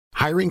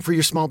Hiring for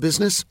your small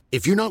business?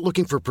 If you're not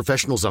looking for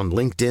professionals on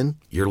LinkedIn,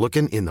 you're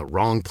looking in the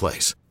wrong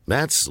place.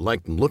 That's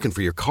like looking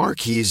for your car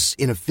keys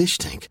in a fish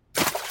tank.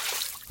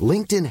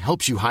 LinkedIn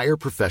helps you hire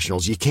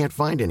professionals you can't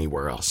find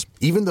anywhere else,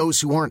 even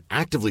those who aren't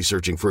actively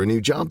searching for a new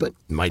job but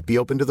might be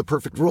open to the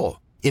perfect role.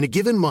 In a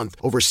given month,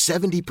 over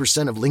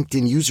 70% of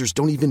LinkedIn users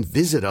don't even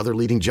visit other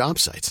leading job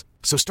sites.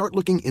 So start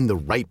looking in the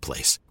right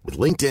place. With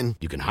LinkedIn,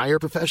 you can hire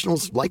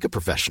professionals like a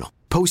professional.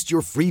 Post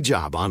your free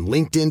job on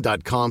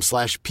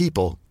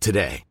linkedin.com/people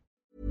today.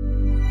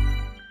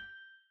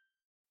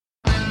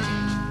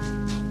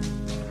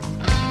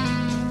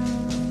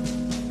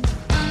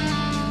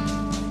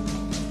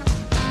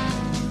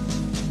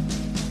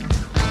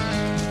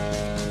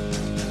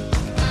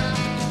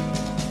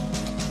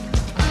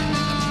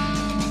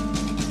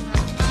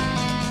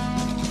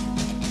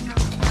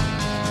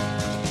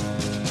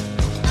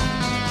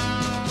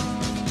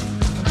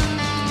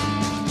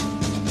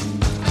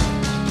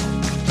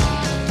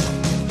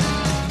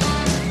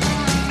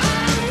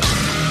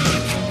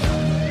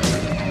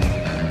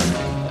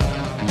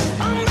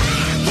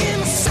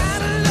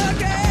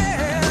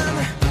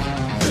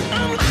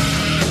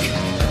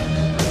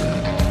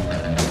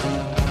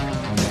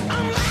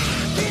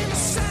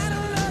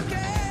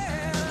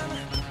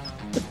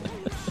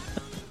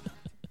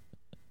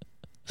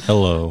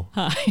 Hello.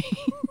 Hi.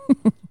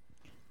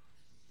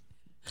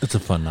 It's a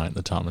fun night in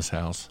the Thomas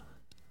house.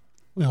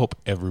 We hope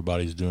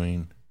everybody's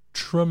doing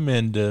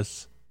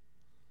tremendous.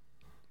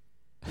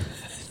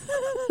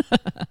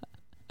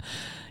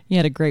 You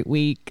had a great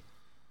week.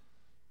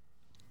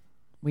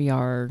 We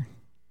are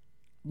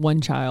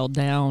one child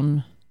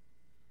down.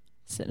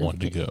 One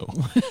to go.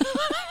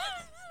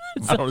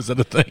 I don't know, is that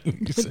a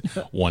thing?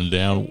 One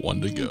down,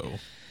 one to go.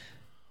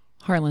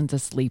 Harlan's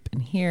asleep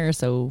in here,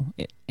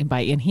 and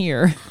by in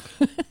here,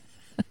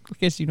 I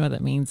guess you know what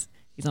that means.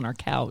 He's on our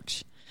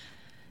couch.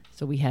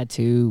 So we had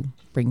to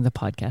bring the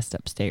podcast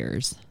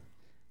upstairs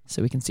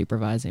so we can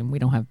supervise him. We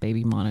don't have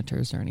baby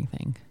monitors or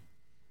anything.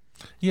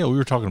 Yeah, we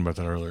were talking about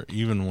that earlier.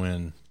 Even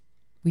when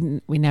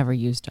we never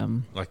used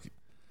them. Like,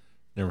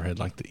 never had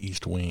like the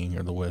East Wing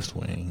or the West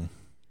Wing.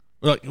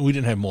 Like, we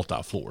didn't have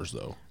multi-floors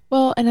though.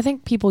 Well, and I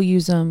think people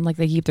use them, like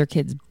they keep their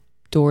kids'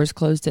 doors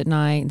closed at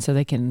night, and so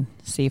they can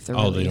see if they're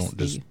they don't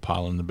just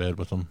pile in the bed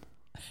with them?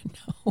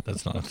 No.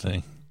 That's not a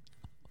thing.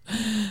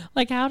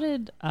 Like, I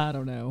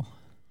don't know.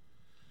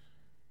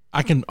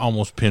 I can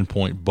almost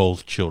pinpoint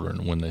both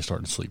children when they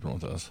started sleeping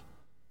with us.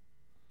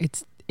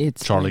 It's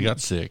Charlie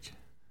got sick.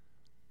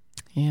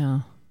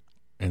 Yeah.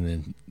 And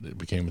then it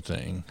became a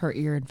thing. Her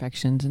ear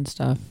infections and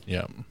stuff.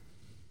 Yeah.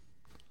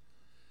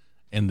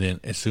 And then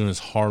as soon as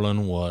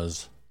Harlan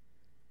was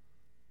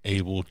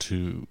able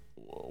to,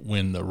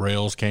 when the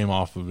rails came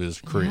off of his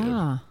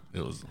crib,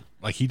 It was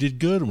like he did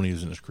good when he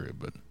was in his crib.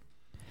 But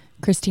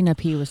Christina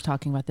P. was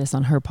talking about this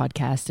on her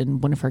podcast,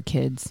 and one of her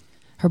kids,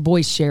 her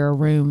boys share a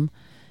room.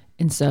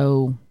 And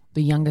so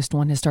the youngest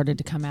one has started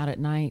to come out at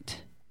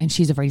night, and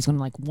she's afraid he's going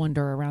to like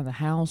wander around the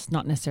house,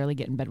 not necessarily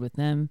get in bed with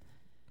them.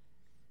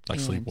 Like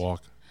sleepwalk?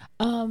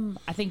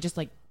 I think just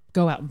like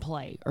go out and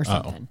play or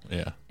something.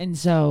 Yeah. And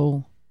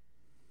so,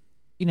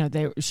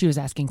 she was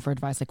asking for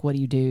advice, like, what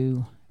do you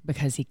do?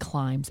 Because he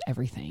climbs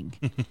everything.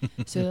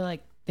 So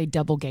they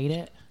double gate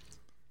it,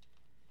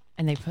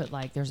 and they put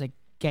there's a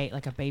gate,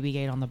 like a baby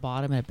gate on the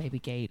bottom and a baby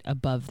gate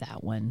above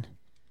that one,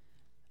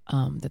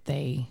 that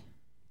they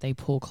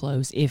pull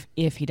close if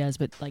he does,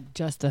 but like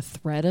just the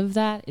threat of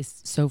that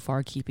is so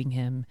far keeping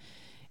him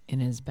in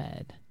his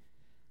bed.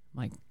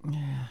 I'm like,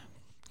 yeah.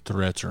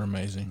 Threats are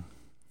amazing.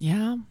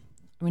 Yeah.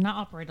 I mean, I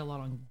operate a lot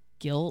on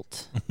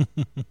guilt.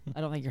 I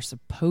don't think you're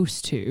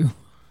supposed to,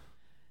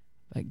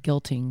 but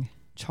guilting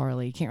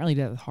Charlie, can't really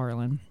do that with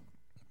Harlan.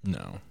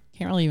 No.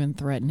 Can't really even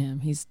threaten him.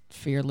 He's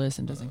fearless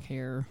and doesn't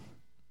care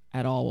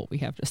at all what we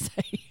have to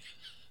say.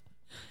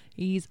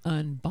 He's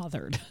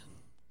unbothered.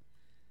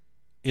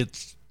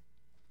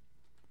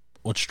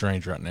 What's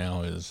strange right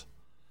now is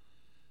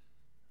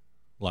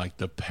like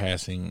the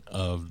passing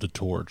of the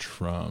torch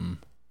from,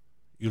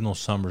 even though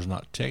summer's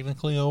not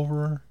technically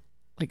over,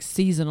 like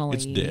seasonally,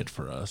 it's dead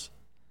for us.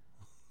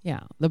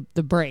 Yeah,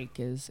 the break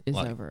is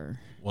over.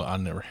 Well, I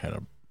never had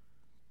a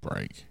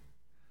break,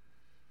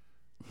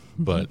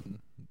 but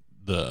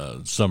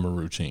the summer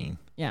routine.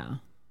 Yeah,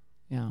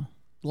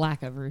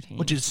 lack of routine.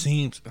 Which it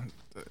seems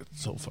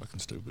it's so fucking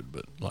stupid,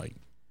 but like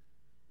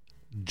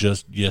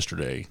just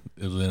yesterday,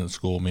 it was in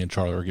school. Me and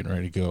Charlie were getting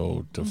ready to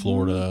go to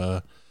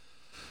Florida.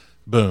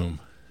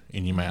 Boom,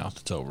 in your mouth.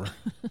 It's over.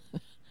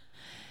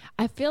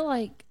 I feel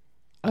like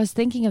I was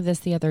thinking of this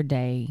the other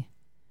day.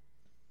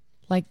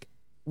 Like,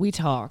 we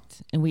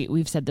talked, and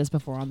we've said this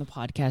before on the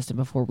podcast and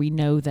before. We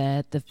know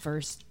that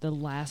the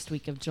last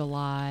week of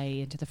July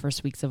into the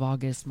first weeks of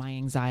August, my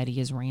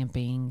anxiety is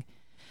ramping.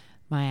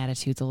 My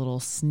attitude's a little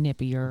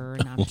snippier,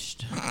 and I'm a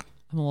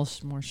little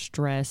more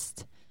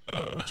stressed,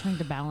 trying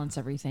to balance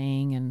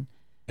everything. And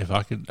if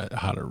I could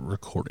hide a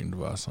recording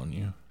device on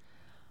you.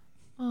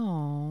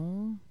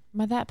 Oh,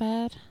 am I that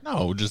bad?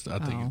 No, just I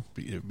think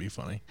it'd be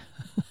funny.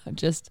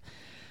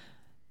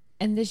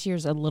 And this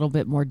year's a little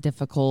bit more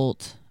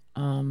difficult.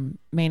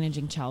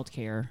 managing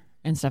childcare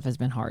and stuff has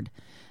been hard.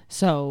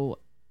 So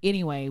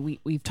anyway,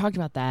 we've talked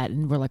about that,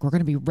 and we're like, we're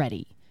going to be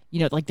ready. You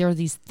know, like there are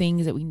these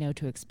things that we know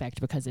to expect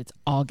because it's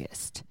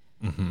August.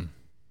 Mm-hmm.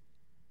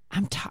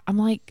 I'm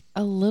like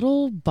a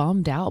little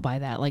bummed out by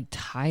that, like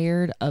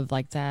tired of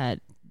like that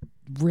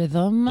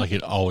rhythm. Like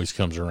it always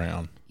comes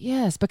around.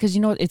 Yes, because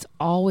you know what? It's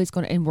always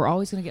going to, and we're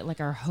always going to get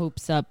like our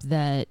hopes up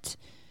that,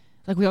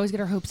 like we always get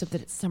our hopes up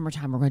that it's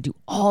summertime. We're going to do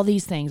all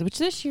these things, which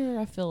this year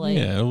I feel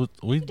like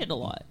we did a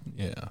lot.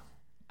 Yeah.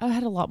 I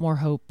had a lot more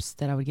hopes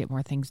that I would get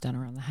more things done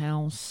around the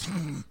house.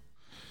 You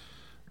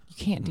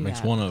can't do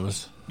Makes that. one of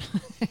us.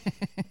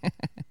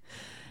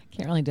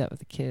 Can't really do it with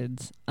the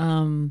kids.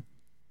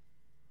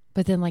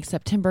 But then like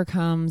September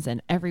comes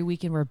and every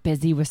weekend we're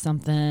busy with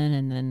something,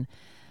 and then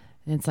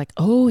it's like,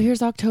 oh,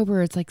 here's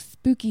October. It's like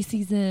spooky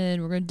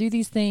season. We're going to do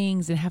these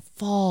things and have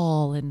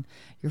fall and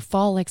your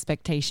fall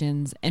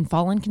expectations. And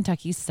fall in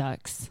Kentucky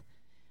sucks.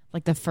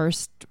 Like the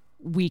first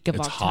week of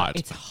October, hot.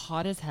 It's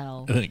hot as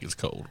hell. I think it's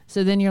cold.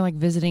 So then you're like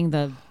visiting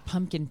the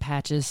pumpkin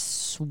patches,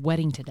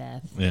 sweating to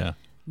death. Yeah.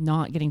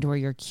 Not getting to wear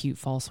your cute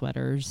fall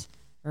sweaters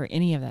or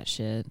any of that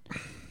shit.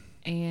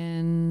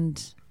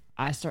 And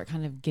I start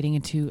kind of getting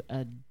into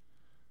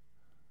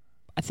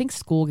I think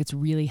school gets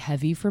really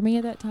heavy for me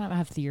at that time. I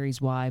have theories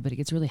why, but it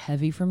gets really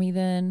heavy for me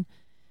then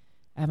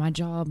at my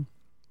job.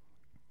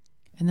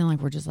 And then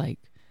like we're just like,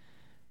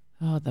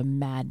 oh, the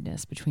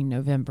madness between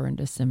November and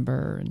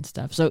December and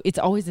stuff. So it's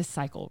always this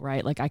cycle,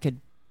 right? Like I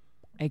could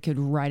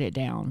write it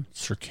down.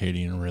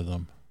 Circadian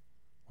rhythm.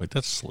 Wait,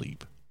 that's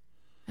sleep.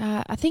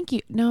 I think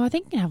you can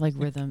have like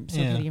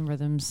circadian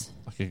rhythms.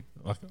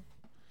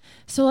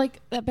 So like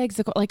that begs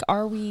the like,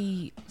 are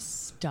we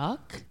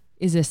stuck?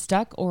 Is it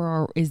stuck,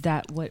 or is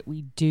that what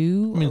we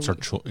do? I mean, it's our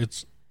choice.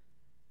 It's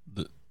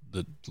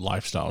the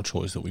lifestyle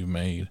choice that we've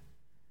made.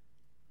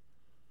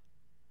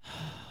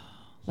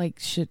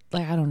 Like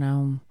I don't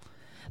know.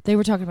 They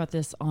were talking about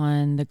this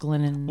on the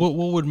Glennon. What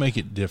would make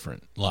it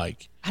different?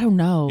 Like I don't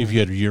know. If you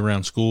had a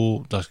year-round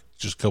school, like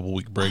just a couple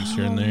week breaks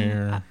here and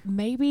there.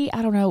 Maybe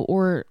I don't know.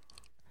 Or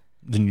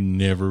then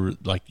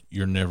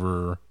you're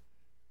never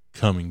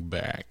coming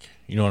back.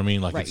 You know what I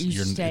mean? Like right,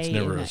 it's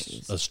never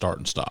a start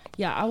and stop.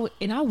 Yeah,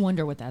 I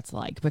wonder what that's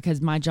like, because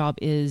my job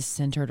is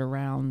centered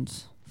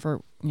around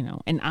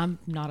and I'm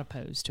not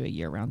opposed to a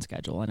year-round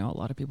schedule. I know a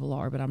lot of people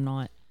are, but I'm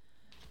not.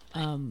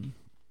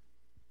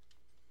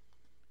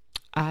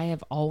 I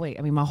have always,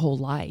 my whole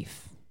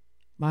life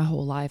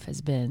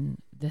has been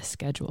this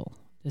schedule,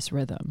 this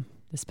rhythm,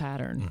 this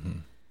pattern. Mm-hmm.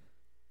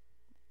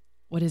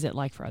 What is it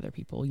like for other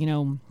people?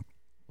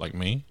 Like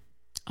me?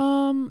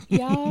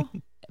 Yeah.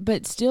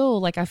 But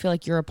still, like, I feel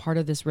like you're a part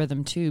of this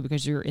rhythm too,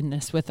 because you're in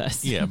this with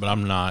us. Yeah, but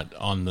I'm not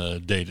on the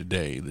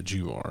day-to-day that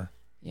you are.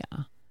 Yeah.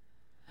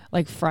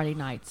 Like Friday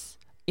nights,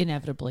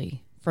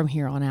 inevitably, from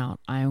here on out,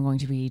 I am going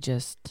to be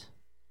just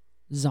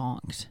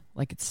zonked.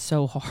 Like, it's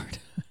so hard.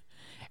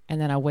 And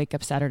then I wake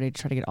up Saturday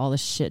to try to get all the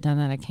shit done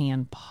that I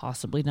can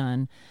possibly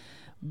done,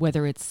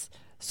 whether it's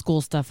school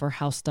stuff or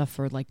house stuff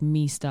or, like,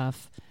 me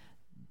stuff.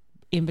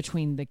 In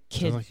between the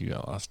kids. Sounds like you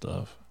got a lot of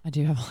stuff. I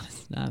do have a lot of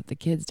stuff. The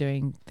kids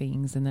doing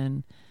things, and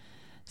then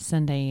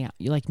Sunday,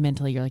 you're like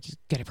mentally, you're like, you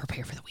got to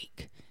prepare for the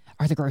week.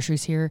 Are the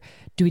groceries here?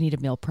 Do we need a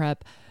meal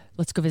prep?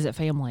 Let's go visit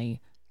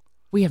family.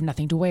 We have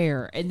nothing to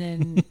wear, and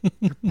then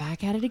you're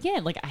back at it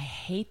again. Like, I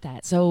hate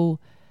that. So,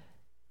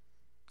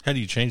 how do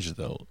you change it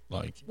though?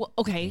 Like, well,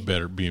 okay,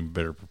 being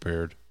better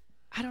prepared.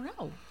 I don't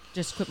know.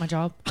 Just quit my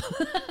job.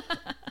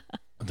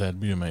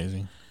 That'd be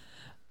amazing.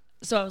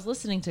 So I was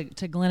listening to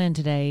Glennon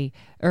today,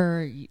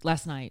 or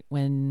last night,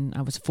 when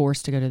I was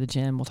forced to go to the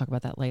gym. We'll talk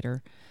about that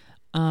later.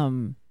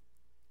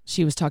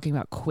 She was talking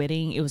about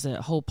quitting. It was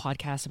a whole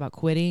podcast about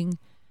quitting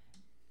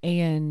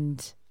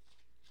and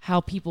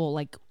how people,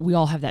 like, we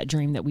all have that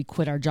dream that we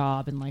quit our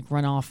job and like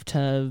run off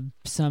to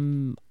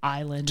some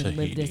island and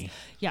live this.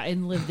 Yeah.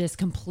 And live this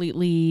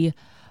completely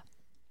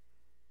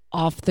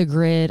off the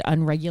grid,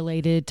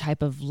 unregulated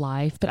type of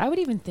life. But I would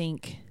even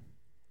think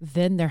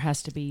then there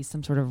has to be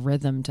some sort of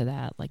rhythm to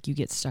that. Like, you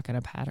get stuck in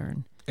a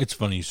pattern. It's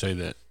funny you say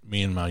that.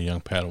 Me and my young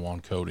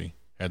Padawan, Cody,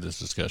 had this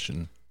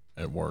discussion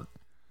at work.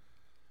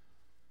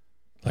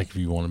 Like, if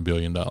you won $1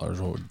 billion,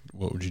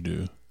 what would you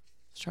do?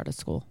 Start a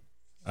school.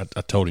 I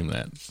told him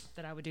that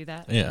I would do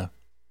that. Yeah.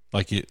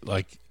 Like you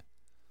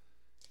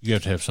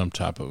have to have some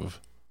type of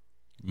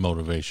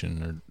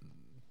motivation or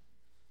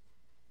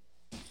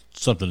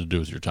something to do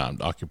with your time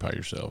to occupy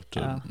yourself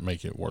to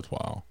make it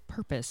worthwhile.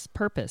 Purpose.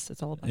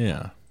 It's all about Yeah.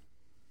 that.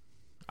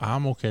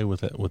 I'm okay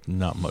with that, with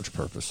not much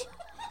purpose.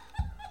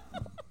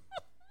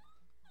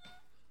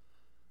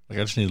 Like,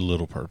 I just need a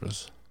little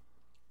purpose.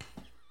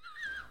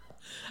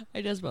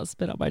 I just about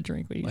spit out my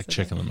drink when you like said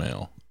checking that. the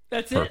mail.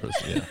 That's purpose,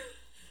 it. Yeah.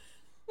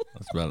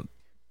 That's about,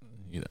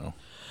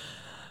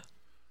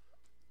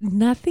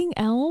 Nothing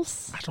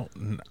else? I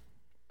don't,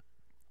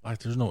 like,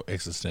 there's no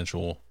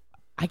existential.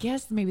 I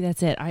guess maybe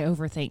that's it. I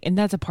overthink. And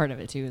that's a part of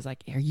it too, is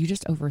like, are you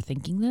just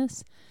overthinking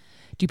this?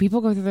 Do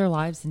people go through their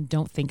lives and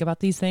don't think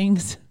about these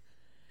things?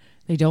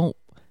 They don't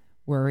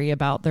worry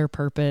about their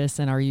purpose?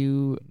 And are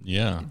you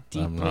Yeah,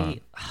 I'm not.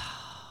 deeply?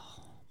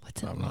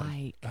 What's it I'm not.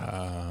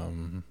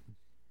 like?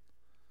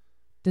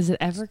 Does it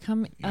ever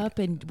come up?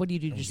 And what do you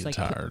do? I Just get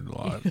like tired a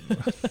lot.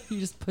 you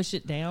just push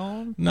it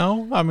down?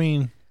 No, I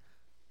mean,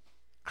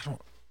 I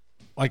don't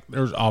like.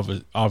 There's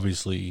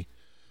obviously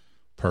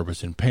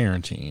purpose in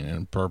parenting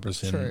and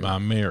purpose in True. my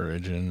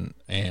marriage,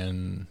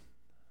 and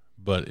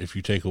but if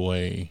you take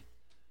away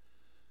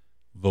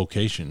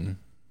vocation,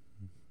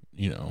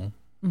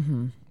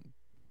 Mm-hmm.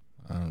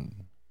 I'm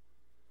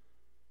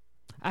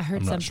I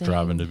heard not something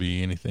striving to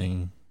be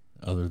anything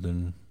other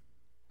than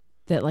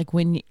that like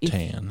when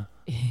tan.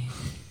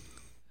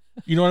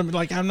 You know what I mean?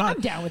 Like I'm not.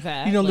 I'm down with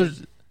that.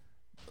 There's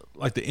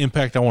like the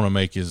impact I want to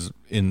make is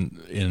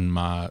in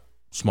my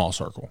small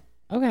circle.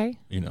 Okay,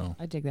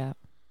 I dig that.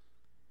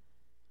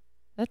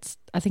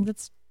 I think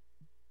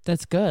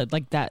that's good.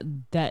 Like that,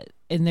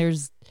 and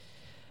there's,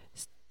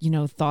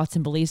 thoughts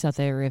and beliefs out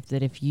there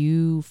if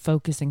you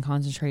focus and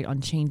concentrate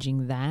on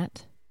changing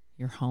that,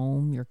 your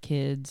home, your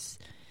kids,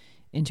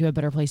 into a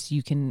better place,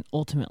 you can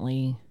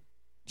ultimately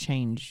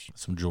change.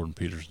 Some Jordan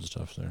Peterson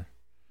stuff there.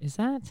 Is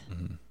that?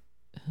 Mm-hmm.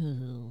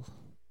 Oh,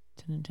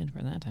 didn't intend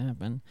for that to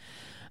happen.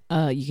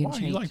 You can Why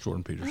change. you like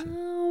Jordan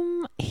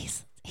Peterson?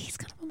 He's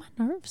kind of on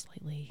my nerves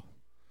lately.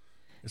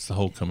 It's the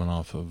whole coming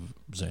off of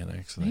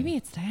Xanax thing. Maybe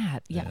it's that.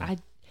 Yeah, Yeah.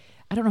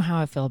 I don't know how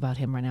I feel about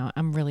him right now.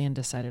 I'm really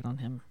undecided on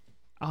him.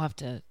 I'll have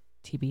to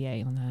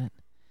TBA on that.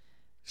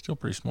 Still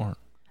pretty smart.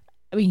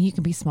 I mean, you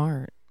can be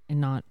smart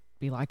and not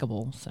be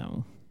likable.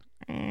 So,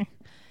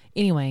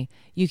 anyway,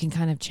 you can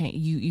kind of change.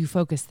 You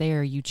focus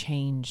there. You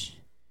change.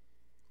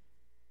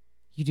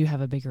 You do have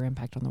a bigger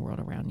impact on the world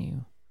around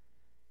you.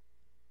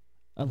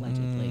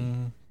 Allegedly,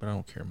 but I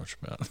don't care much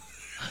about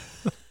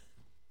it.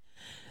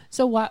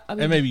 So what? I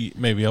mean, And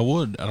maybe I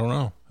would. I don't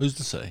know. Who's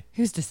to say?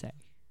 who's to say?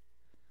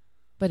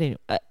 But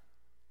anyway,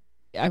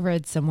 I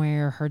read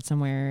somewhere, heard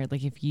somewhere,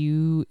 like if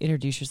you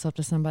introduce yourself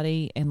to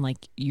somebody and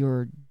like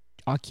your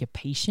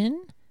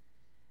occupation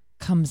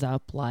comes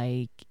up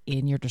like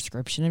in your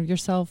description of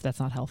yourself, that's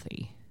not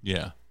healthy.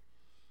 Yeah,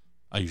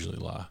 I usually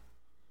lie.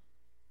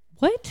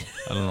 What?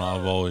 I don't know.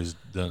 I've always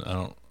done. I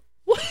don't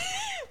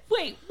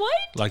Wait, what?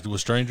 like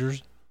with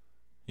strangers.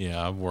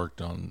 Yeah, I've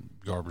worked on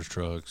garbage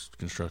trucks,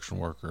 construction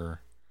worker.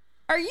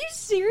 Are you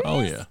serious? Oh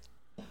yeah,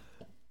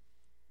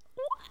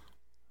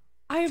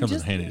 I am comes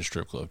just in handy to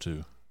strip club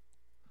too.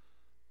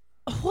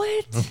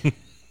 what?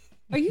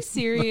 Are you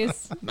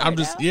serious? I'm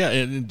just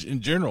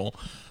in general.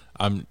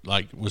 I'm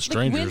like with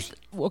strangers.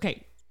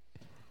 Okay.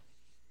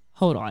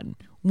 Hold on.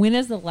 When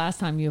is the last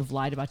time you have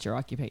lied about your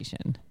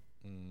occupation?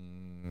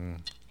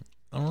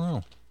 I don't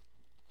know.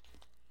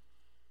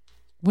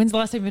 When's the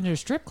last time you've been to a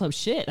strip club?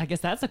 Shit. I guess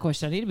that's a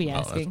question I need to be Oh,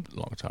 asking. that's a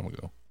long time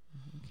ago.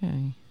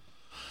 Okay.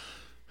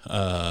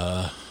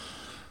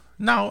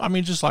 No, I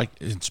mean just like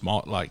in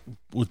small, like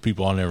with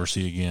people I'll never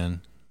see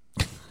again.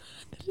 That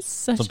is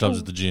such Sometimes a,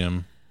 at the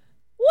gym,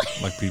 What?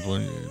 like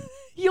people,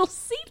 You'll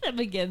see them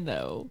again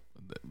though.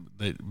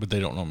 but they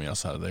don't know me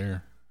outside of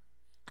there.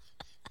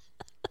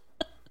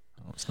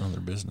 It's none of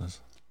their business.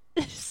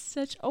 It's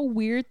such a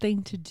weird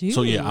thing to do.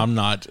 So yeah, I'm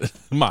not.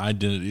 My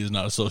identity is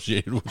not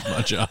associated with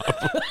my job.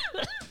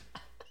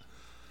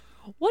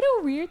 What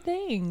a weird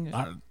thing.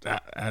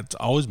 It's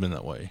always been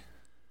that way.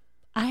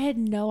 I had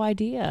no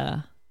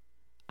idea.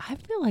 I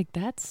feel like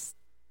there's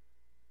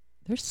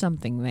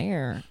something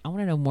there. I want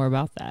to know more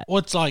about that. Well,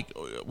 it's like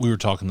we were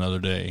talking the other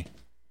day.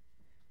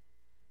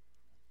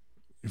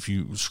 If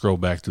you scroll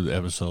back through the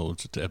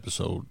episodes, it's the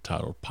episode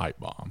titled Pipe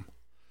Bomb.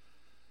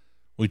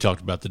 We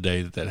talked about the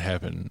day that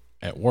happened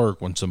at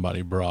work when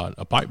somebody brought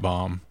a pipe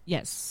bomb.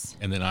 Yes.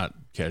 And then I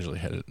casually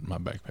had it in my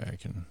backpack.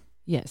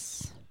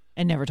 Yes.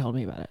 And never told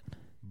me about it.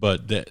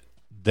 But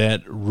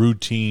that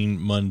routine,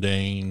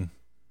 mundane,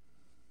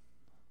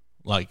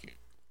 like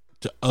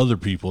to other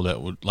people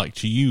that would, like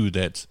to you,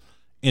 that's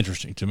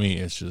interesting. To me,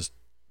 it's just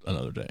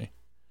another day.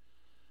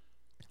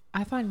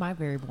 I find my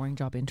very boring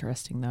job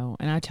interesting though,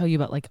 and I tell you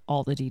about like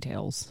all the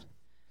details.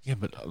 Yeah,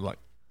 but like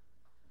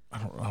I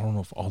don't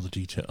know if all the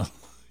detail.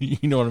 You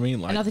know what I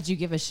mean? Like, Not that you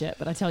give a shit,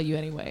 but I tell you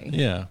anyway.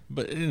 Yeah,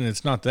 but and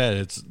it's not that.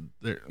 It's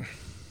there.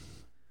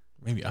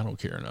 Maybe I don't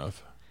care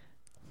enough.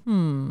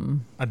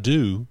 I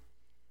do.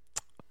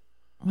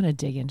 I want to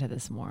dig into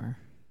this more.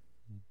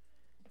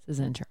 This is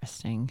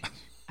interesting.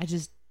 I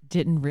just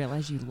didn't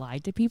realize you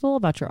lied to people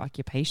about your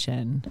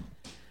occupation.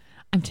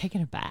 I'm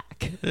taken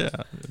aback. Yeah,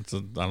 I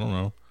don't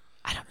know.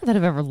 I don't know that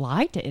I've ever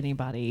lied to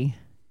anybody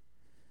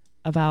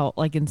about,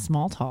 like, in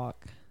small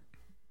talk.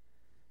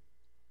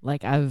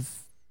 Like, I've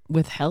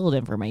withheld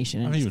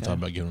information. I've even thought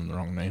about giving them the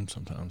wrong name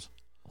sometimes.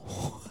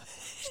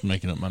 Just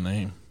making up my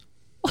name.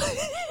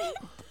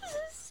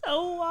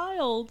 So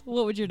wild.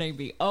 What would your name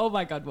be? Oh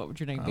my God, what would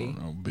your name I be? don't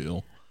know,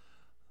 Bill,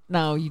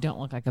 No, you don't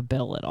look like a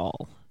Bill at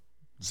all.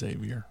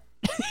 Xavier.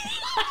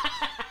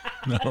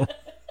 No.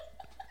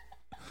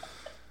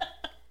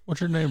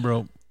 What's your name,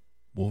 bro?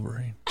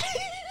 Wolverine.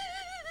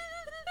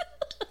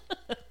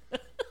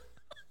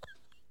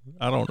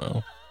 I don't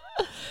know.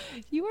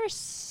 You are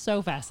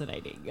so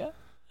fascinating.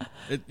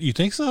 You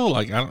think so?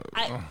 Like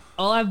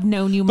I've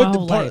known you my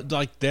whole life.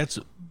 Like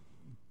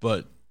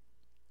but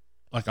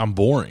like I'm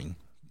boring.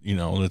 You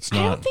know, it's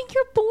not. I don't think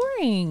you're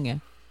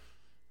boring.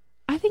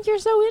 I think you're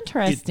so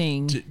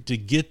interesting. To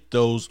get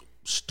those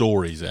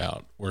stories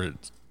out where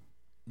it's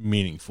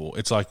meaningful.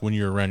 It's like when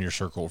you're around your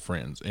circle of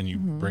friends and you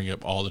bring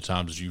up all the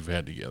times you've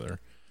had together.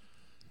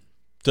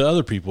 To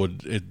other people,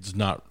 it's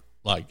not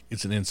like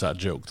it's an inside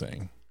joke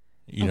thing.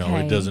 You know,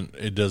 it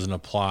doesn't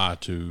apply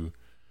to,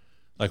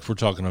 like, if we're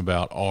talking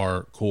about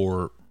our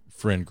core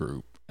friend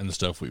group and the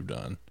stuff we've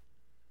done.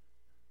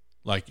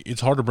 Like,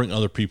 it's hard to bring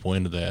other people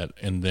into that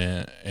and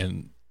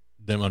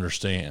them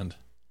understand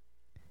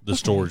the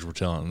stories we're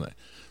telling them.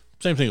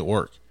 Same thing at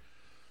work.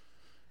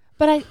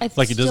 But I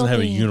like, it doesn't have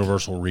a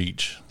universal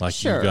reach. Like,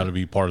 Sure. you've got to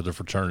be part of the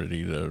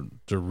fraternity to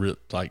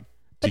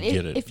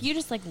get it. If you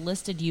just like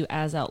listed you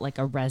as like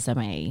a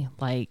resume,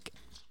 like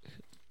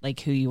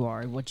who you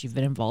are, what you've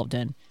been involved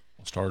in.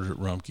 I started at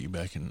Rumpke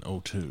back in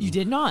 2002. You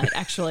did not,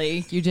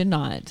 actually. You did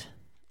not.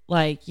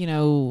 Like, you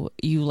know,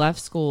 you left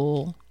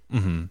school.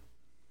 Mm-hmm.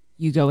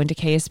 You go into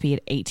KSP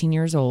at 18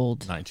 years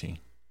old. 19.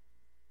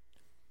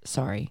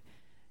 Sorry.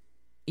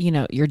 You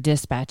know, you're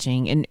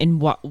dispatching. And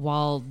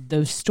while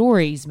those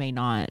stories may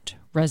not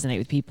resonate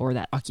with people or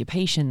that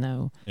occupation,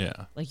 though.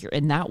 Yeah. Like, you're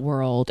in that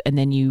world. And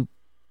then you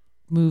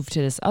move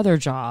to this other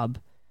job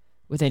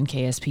within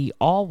KSP,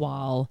 all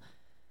while,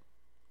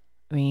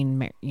 I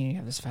mean, you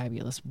have this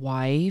fabulous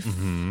wife,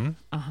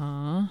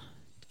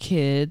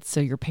 kids, so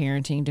you're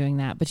parenting, doing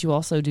that, but you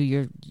also do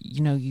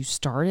you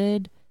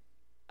started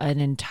an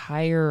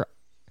entire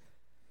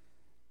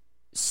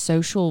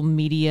social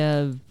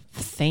media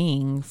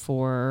thing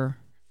for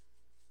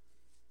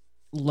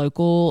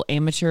local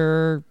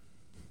amateur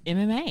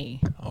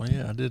MMA. Oh,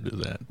 yeah, I did do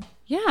that.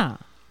 Yeah.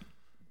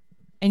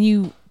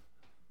 And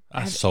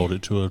I sold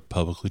it to a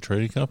publicly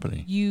traded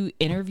company. You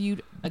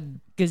interviewed a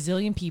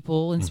gazillion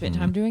people and spent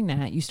time doing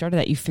that. You started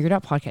that. You figured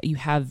out podcast. You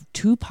have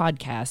 2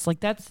 podcasts. Like,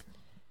 that's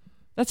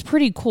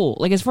pretty cool.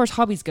 Like, as far as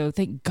hobbies go,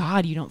 thank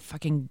God you don't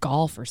fucking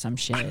golf or some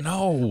shit. I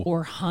know.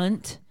 Or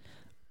hunt.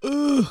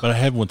 But I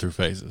have went through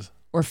phases.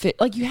 Or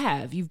like you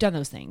have. You've done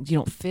those things. You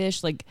don't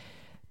fish. Like,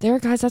 there are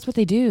guys, that's what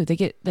they do.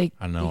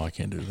 I know I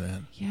can't do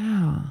that.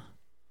 Yeah.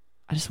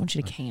 I just want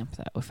you to camp,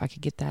 though, if I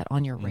could get that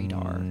on your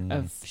radar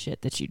of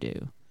shit that you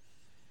do.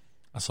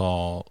 I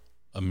saw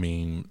a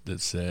meme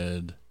that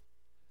said,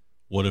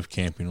 what if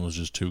camping was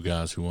just 2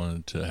 guys who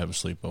wanted to have a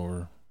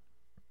sleepover?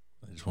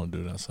 They just want to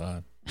do it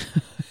outside.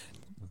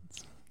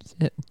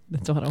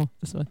 That's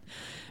what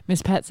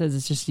Miss Pat says.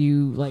 It's just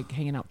you, like,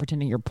 hanging out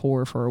pretending you're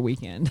poor for a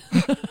weekend.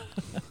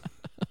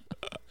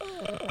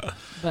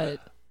 But,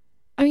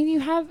 I mean, you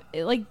have,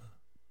 like,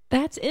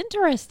 that's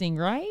interesting,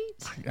 right?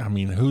 I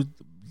mean,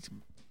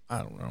 I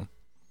don't know.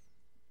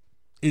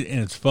 And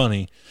it's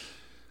funny,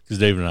 because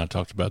David and I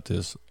talked about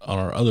this on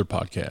our other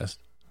podcast,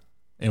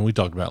 and we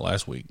talked about it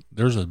last week.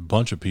 There's a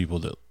bunch of people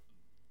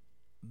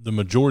the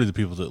majority of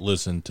the people that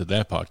listen to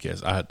that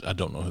podcast, I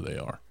don't know who they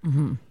are.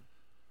 Mm-hmm.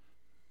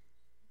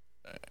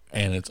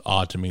 And it's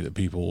odd to me that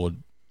people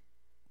would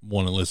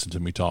want to listen to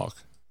me talk.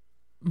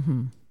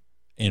 Mm-hmm.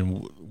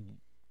 And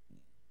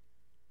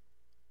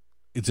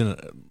it's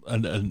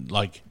in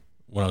like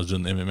when I was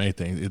doing the MMA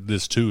thing,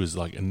 this too is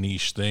like a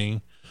niche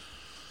thing.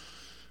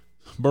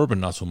 Bourbon,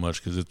 not so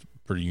much, because it's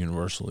pretty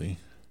universally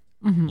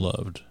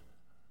loved.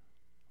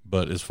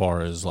 But as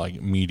far as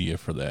like media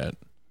for that,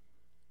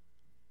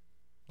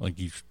 like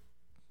you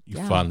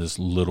find this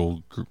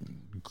little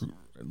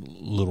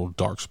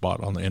dark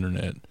spot on the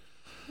internet,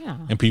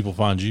 and people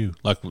find you.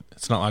 Like,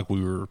 it's not like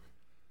we were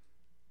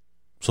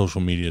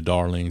social media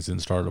darlings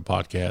and started a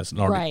podcast and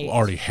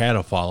already had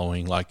a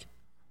following. Like,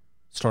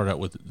 started out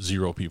with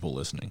 0 people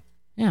listening,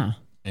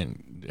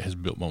 and has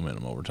built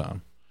momentum over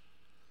time.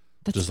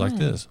 That's just fun. Like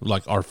this.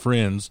 Like, our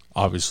friends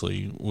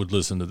obviously would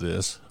listen to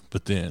this,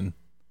 but then,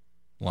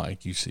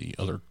 like, you see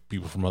other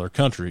people from other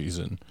countries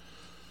and,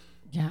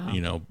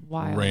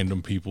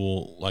 random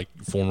people, like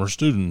former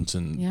students,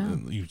 and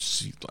you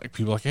see, like,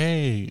 people like,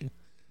 hey.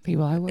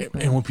 People I work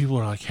with. And when people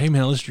are like, hey,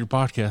 man, listen to your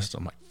podcast,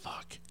 I'm like,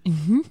 fuck.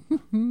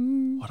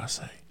 What'd I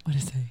say?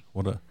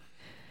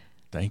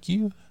 Thank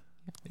you?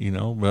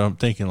 But I'm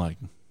thinking, like,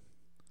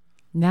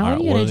 now what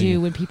are you going to do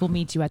when people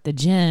meet you at the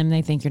gym?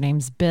 They think your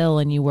name's Bill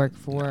and you work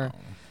for,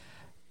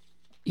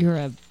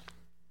 you're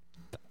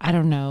I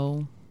don't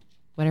know,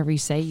 whatever you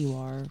say you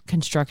are,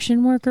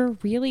 construction worker?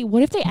 Really?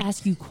 What if they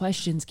ask you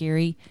questions,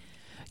 Gary?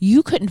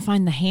 You couldn't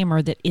find the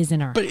hammer that is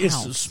in our house. But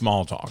it's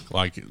small talk,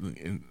 like,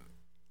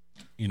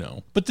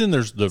 But then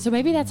there's the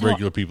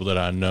regular people that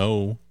I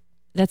know.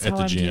 That's at how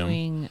the I'm gym.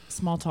 doing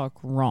small talk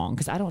wrong,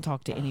 because I don't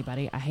talk to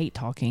anybody. I hate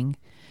talking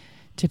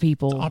to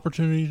people. The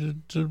opportunity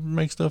to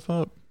make stuff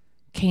up.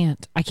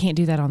 I can't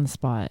do that on the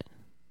spot.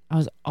 I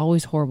was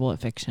always horrible at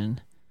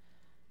fiction.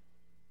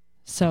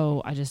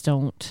 So I just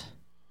don't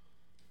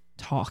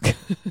talk.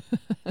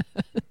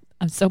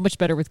 I'm so much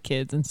better with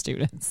kids and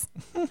students.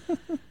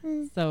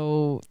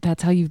 So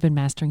that's how you've been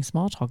mastering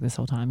small talk this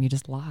whole time. You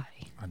just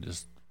lie. I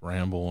just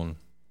ramble and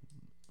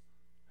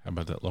how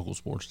about that local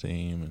sports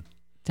team? And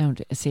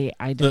don't see.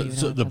 I don't even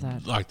know about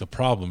that. Like the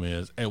problem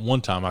is, at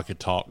one time I could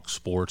talk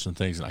sports and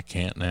things, and I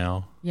can't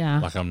now. Yeah.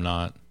 Like I'm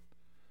not.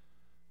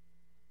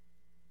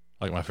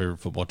 Like my favorite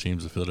football team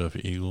is the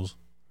Philadelphia Eagles,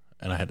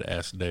 and I had to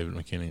ask David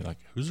McKinney, like,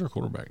 who's their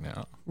quarterback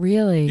now?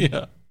 Really?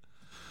 Yeah.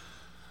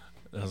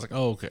 And I was like,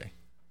 oh, okay.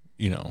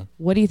 You know.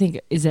 What do you think?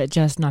 Is it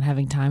just not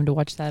having time to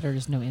watch that, or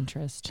just no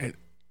interest?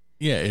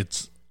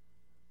 It's.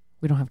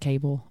 We don't have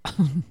cable.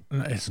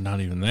 It's not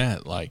even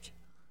that. Like,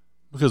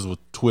 because with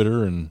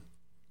Twitter and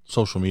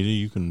social media,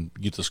 you can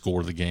get the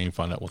score of the game,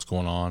 find out what's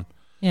going on.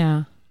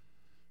 Yeah.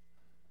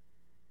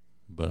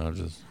 But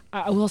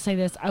I will say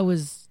this: I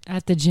was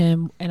at the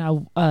gym,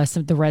 and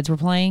the Reds were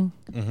playing,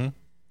 mm-hmm.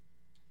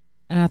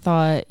 and I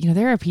thought,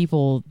 there are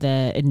people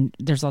and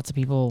there's lots of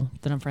people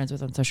that I'm friends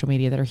with on social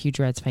media that are huge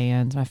Reds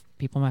fans.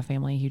 People in my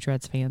family, huge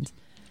Reds fans.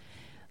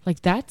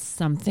 Like, that's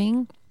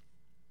something.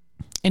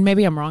 And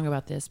maybe I'm wrong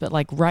about this, but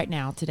like right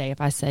now, today,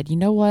 if I said, you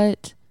know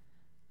what,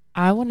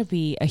 I want to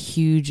be a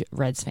huge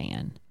Reds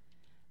fan,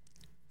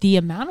 the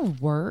amount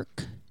of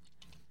work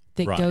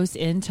that goes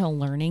into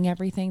learning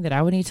everything that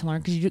I would need to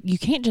learn, because you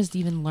can't just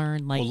even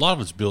learn like. Well, a lot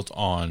of it's built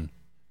on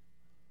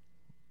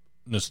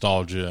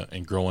nostalgia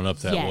and growing up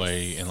that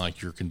way, and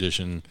like your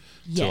condition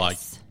to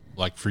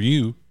like for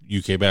you,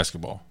 UK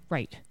basketball.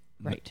 Right.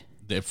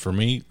 For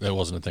me, that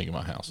wasn't a thing in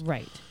my house.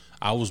 Right.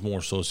 I was more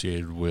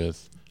associated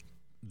with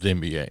the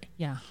NBA.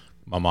 Yeah.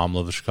 My mom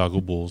loved the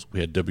Chicago Bulls. We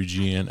had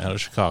WGN out of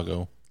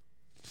Chicago,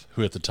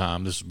 who at the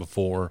time, this is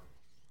before,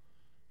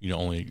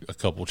 only a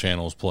couple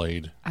channels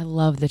played. I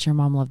love that your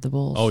mom loved the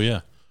Bulls. Oh,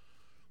 yeah.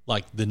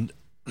 Like the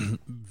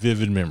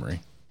vivid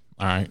memory.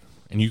 All right.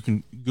 And you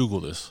can Google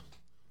this.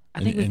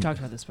 I think we've talked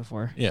about this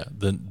before. Yeah.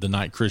 The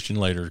night Christian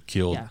Laettner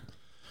killed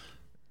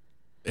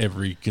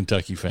every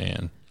Kentucky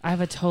fan. I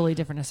have a totally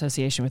different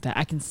association with that.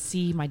 I can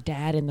see my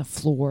dad in the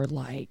floor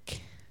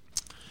like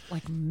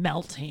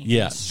melting.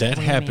 Yeah, that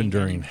happened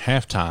during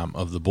halftime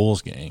of the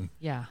Bulls game.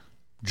 Yeah.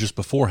 Just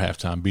before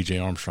halftime, B.J.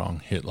 Armstrong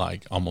hit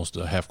like almost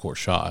a half-court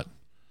shot.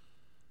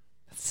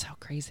 That's so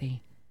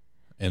crazy.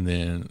 And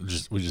then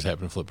we just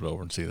happened to flip it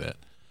over and see that.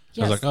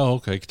 Yes. I was like, oh,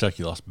 okay,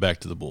 Kentucky lost back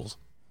to the Bulls.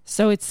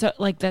 So it's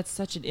that's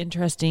such an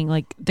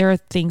interesting, there are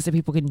things that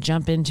people can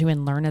jump into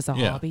and learn as a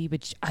hobby,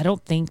 but I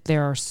don't think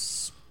there are.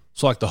 So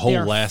like the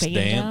whole Last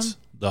Dance,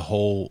 the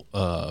whole,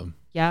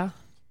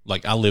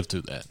 like I lived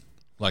through that.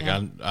 Like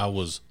I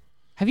was.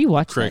 Have you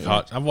watched Craig that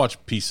Hot? I've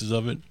watched pieces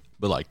of it,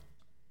 but like,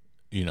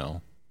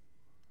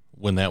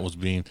 when that was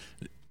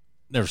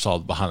never saw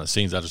the behind the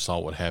scenes. I just saw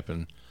what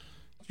happened.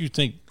 You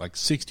think like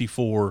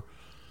 64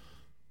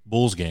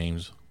 Bulls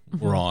games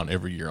were on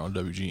every year on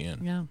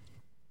WGN. Yeah.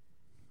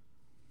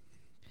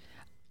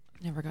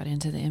 Never got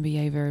into the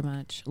NBA very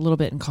much. A little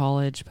bit in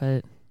college,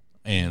 but.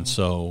 And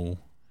so,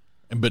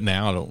 but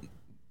now I don't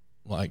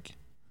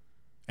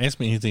ask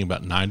me anything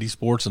about 90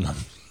 sports and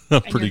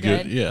I'm pretty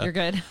good. Yeah. You're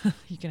good.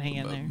 You can hang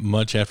in there.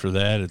 Much after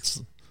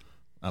that,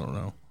 I don't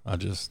know. I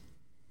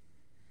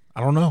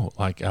don't know.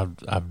 Like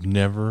I've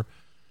never,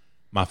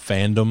 my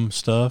fandom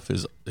stuff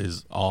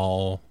is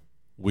all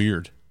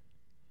weird.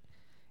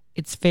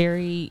 It's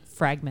very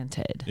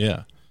fragmented.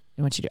 Yeah.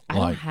 In what you do. I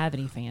don't have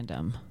any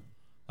fandom.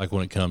 Like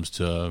when it comes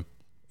to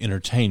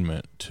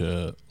entertainment,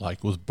 to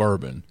like with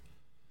bourbon,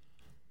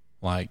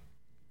 like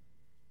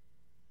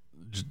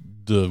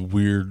the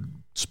weird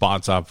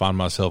spots I find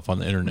myself on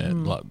the internet,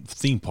 like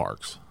theme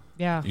parks.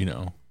 Yeah.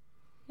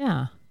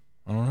 Yeah.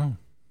 I don't know.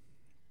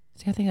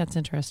 See, I think that's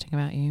interesting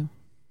about you.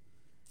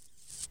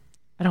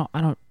 I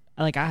don't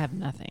I have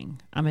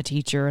nothing. I'm a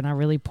teacher and I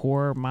really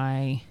pour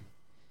my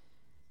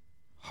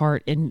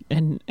heart and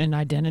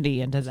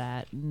identity into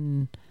that.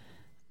 And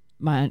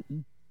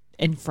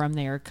from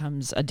there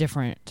comes a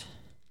different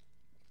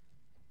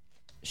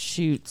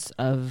shoots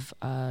of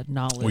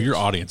knowledge. Well, your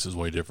audience is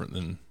way different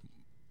than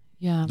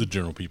the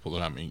general people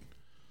that I meet.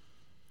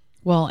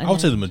 Well, I would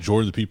say the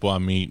majority of the people I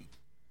meet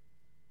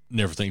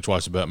never think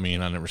twice about me,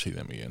 and I never see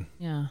them again.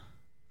 Yeah.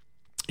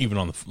 Even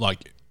on the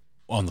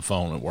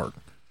phone at work.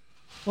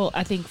 Well,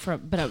 I think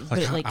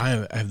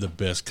I have the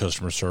best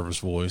customer service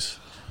voice.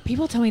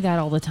 People tell me that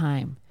all the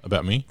time.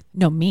 About me?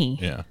 No, me.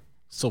 Yeah.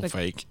 So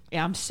fake.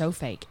 Yeah, I'm so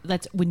fake.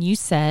 That's when you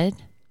said,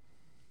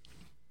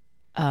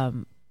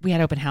 we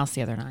had open house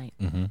the other night,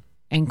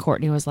 and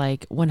Courtney was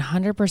like,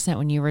 100%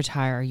 when you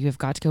retire, you have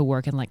got to go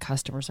work in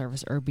customer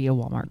service or be a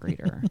Walmart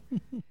greeter.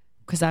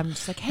 Because I'm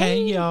just like,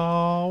 hey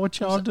y'all, what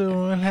y'all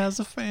doing? How's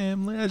the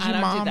family? How's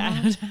your mama?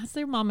 How's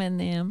their mama and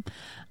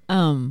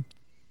them?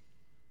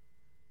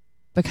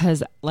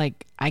 Because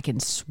I can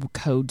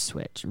code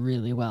switch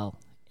really well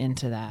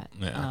into that.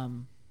 Yeah.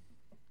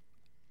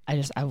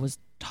 I was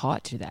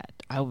taught to that.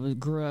 I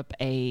grew up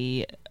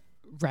a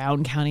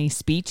Round County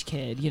speech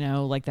kid,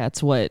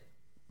 that's what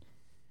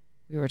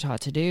we were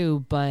taught to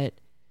do. But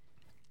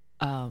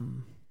I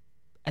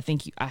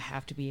think I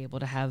have to be able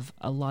to have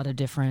a lot of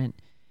different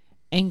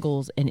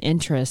angles and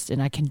interests,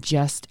 and I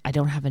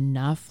don't have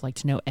enough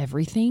to know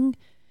everything,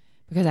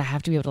 because I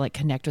have to be able to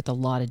connect with a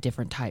lot of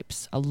different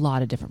types, a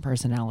lot of different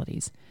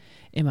personalities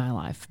in my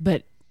life.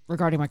 But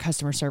regarding my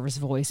customer service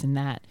voice and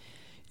that,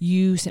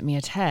 you sent me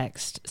a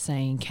text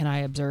saying, "Can I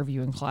observe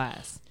you in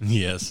class?"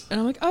 Yes. And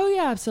I'm like, "Oh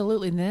yeah,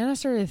 absolutely." And then I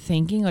started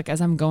thinking, like,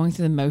 as I'm going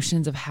through the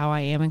motions of how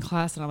I am in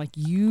class, and I'm like,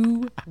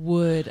 you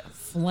would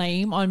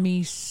flame on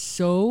me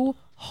so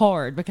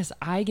hard because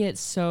I get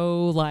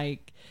so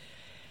like,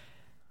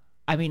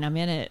 I mean, I'm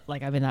in it,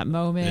 like I'm in that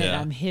moment.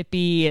 Yeah. I'm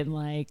hippie and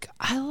like,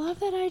 I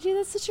love that idea.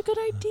 That's such a good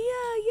idea.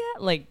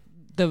 Yeah, like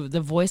the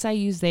voice I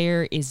use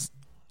there is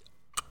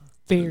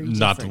very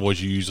Not the different. voice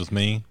you use with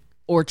me.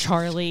 Or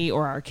Charlie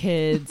or our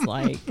kids,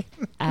 like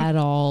at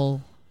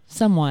all,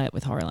 somewhat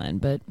with Harlan,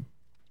 but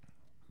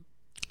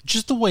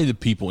Just the way that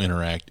people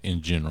interact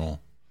in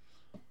general,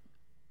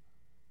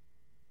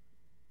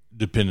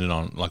 depending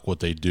on like what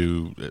they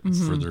do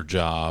for their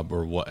job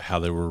or how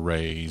they were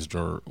raised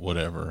or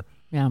whatever.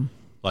 yeah,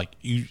 Like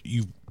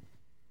you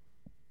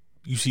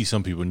see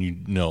some people and you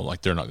know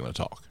like they're not going to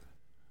talk.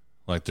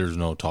 Like there's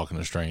no talking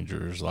to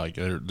strangers. Like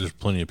there's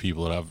plenty of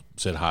people that I've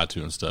said hi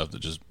to and stuff that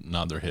just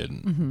nod their head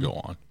and go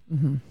on.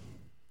 Mm-hmm.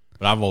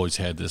 But I've always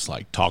had this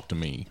like talk to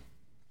me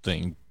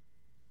thing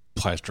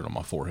plastered on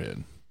my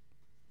forehead.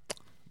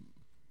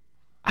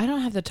 I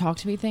don't have the talk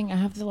to me thing. I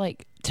have to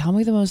like tell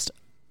me the most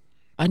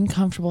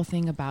uncomfortable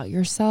thing about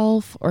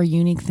yourself or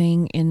unique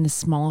thing in the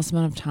smallest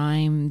amount of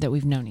time that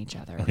we've known each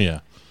other. Yeah.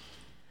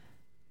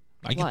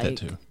 I get like, that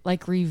too.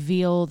 Like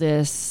reveal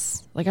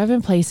this. Like I've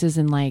been places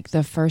in like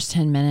the first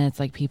 10 minutes,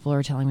 like people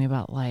are telling me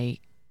about like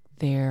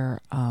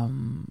their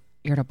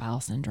irritable bowel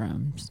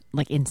syndromes,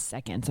 like in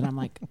seconds, and I'm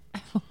like,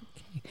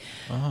 okay.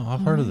 Oh,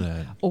 I've heard of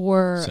that.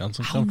 Or Sounds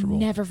I'll uncomfortable.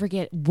 never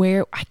forget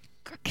where I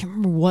can't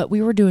remember what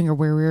we were doing or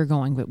where we were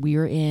going, but we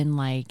were in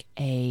like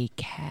a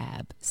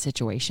cab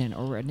situation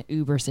or an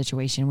Uber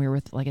situation. We were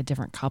with like a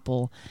different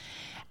couple,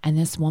 and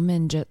this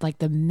woman just like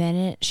the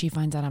minute she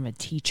finds out I'm a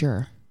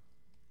teacher,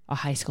 a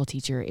high school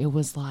teacher, it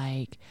was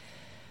like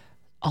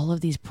all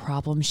of these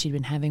problems she'd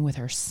been having with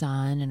her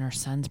son and her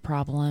son's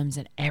problems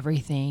and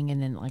everything,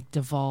 and then like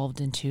devolved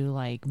into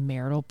like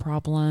marital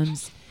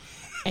problems.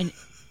 And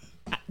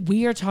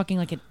we are talking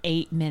like an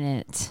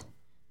 8-minute.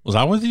 Was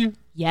I with you?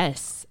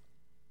 Yes.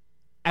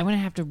 I'm going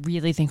to have to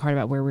really think hard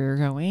about where we were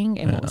going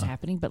and what was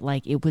happening, but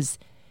like it was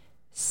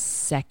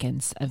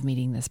seconds of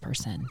meeting this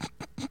person.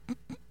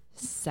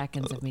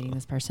 Seconds of meeting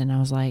this person. I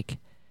was like,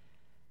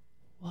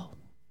 whoa.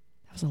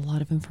 That was a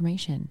lot of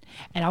information,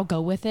 and I'll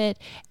go with it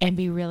and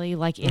be really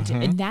like into,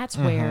 and that's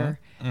where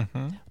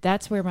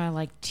my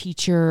like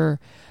teacher,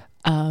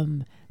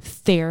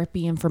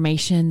 therapy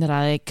information that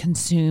I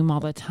consume all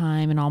the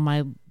time and all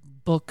my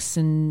books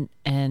and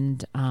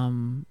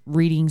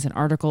readings and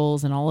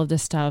articles and all of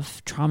this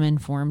stuff, trauma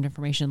informed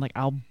information. Like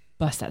I'll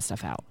bust that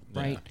stuff out.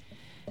 Right.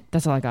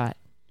 That's all I got.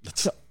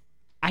 So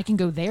I can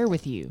go there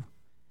with you.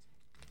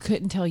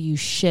 Couldn't tell you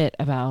shit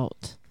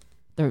about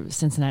the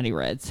Cincinnati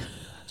Reds.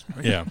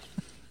 Yeah.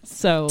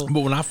 So,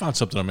 but when I find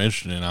something I'm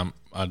interested in,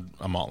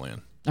 I'm all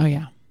in. Oh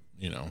yeah,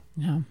 You know.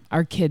 yeah.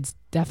 Our kids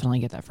definitely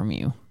get that from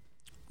you.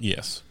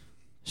 Yes.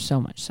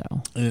 So much so.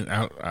 And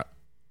I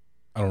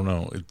don't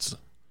know.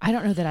 I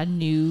don't know that I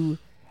knew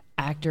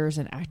actors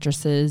and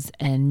actresses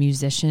and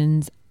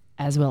musicians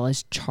as well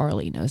as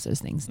Charlie knows those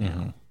things now.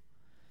 Mm-hmm.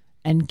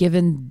 And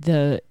given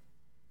the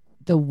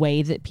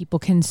way that people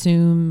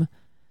consume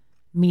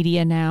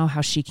media now,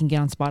 how she can get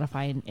on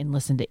Spotify and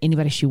listen to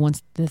anybody she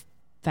wants, the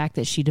fact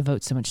that she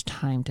devotes so much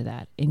time to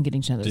that and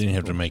getting to know those Didn't people.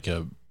 have to make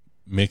a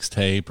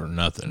mixtape or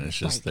nothing. It's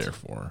just Right. there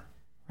for her.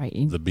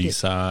 Right. The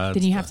B-sides.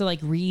 Then you have to like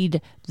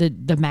read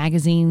the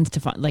magazines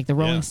to find like the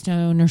Rolling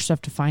Stone or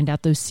stuff to find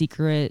out those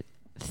secret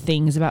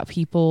things about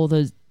people.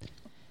 Those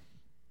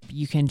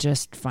you can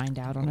just find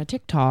out on a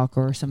TikTok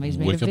or somebody's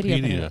made a video.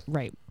 Wikipedia.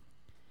 Right.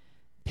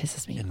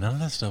 Pisses me. And none of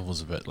that stuff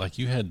was about, like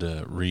you had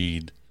to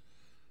read,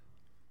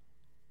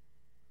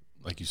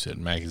 like you said,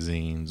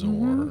 magazines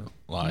or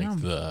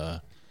like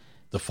the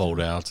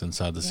fold-outs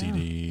inside the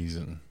CDs.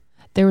 And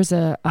there was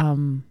a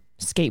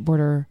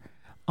skateboarder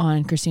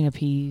on Christina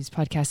P's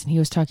podcast, and he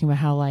was talking about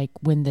how like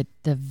when the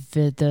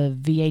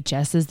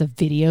VHSs, the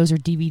videos or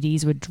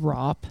DVDs would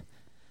drop,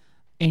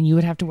 and you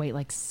would have to wait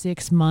like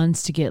 6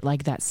 months to get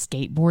like that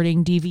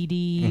skateboarding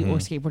DVD or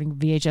skateboarding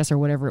VHS or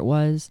whatever it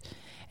was,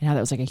 and how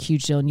that was like a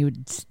huge deal.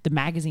 And the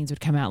magazines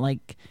would come out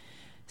like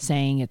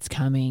saying it's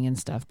coming and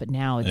stuff, but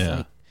now it's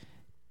like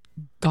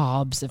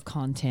gobs of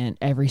content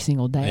every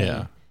single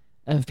day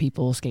of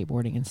people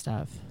skateboarding and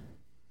stuff.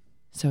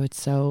 So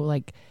it's so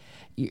like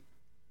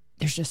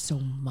there's just so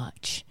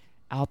much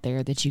out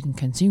there that you can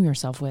consume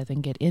yourself with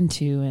and get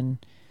into, and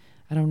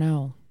I don't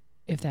know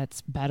if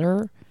that's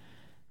better.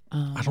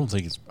 I don't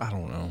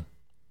know.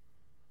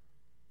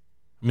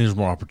 I mean, there's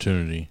more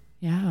opportunity.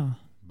 Yeah.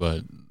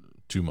 But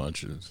too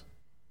much is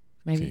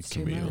Maybe it's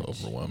can too be much.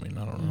 overwhelming.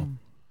 I don't know.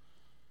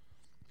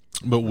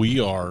 But we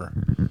are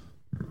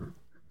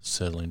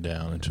settling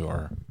down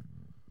into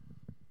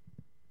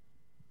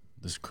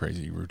this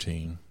crazy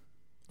routine.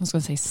 I was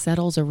going to say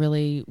settle's a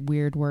really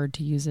weird word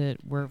to use it.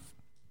 We're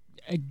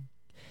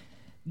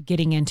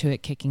getting into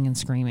it, kicking and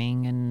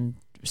screaming and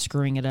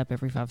screwing it up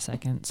every 5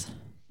 seconds.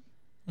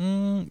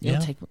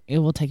 It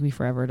will take me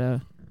forever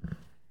to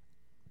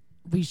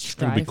we It'll be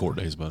strive. court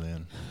days by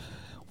then.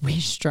 We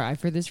strive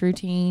for this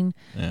routine,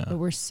 Yeah. but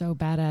we're so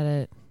bad at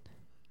it.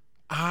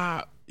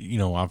 I've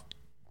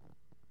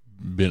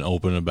been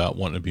open about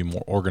wanting to be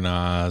more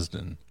organized,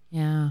 and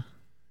Yeah.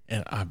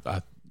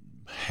 I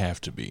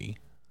have to be.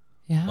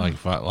 Yeah. Like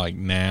if I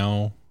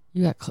now,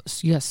 you got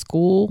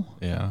school.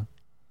 yeah.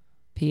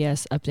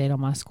 P.S. Update on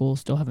my school.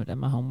 Still haven't done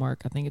my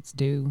homework. I think it's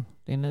due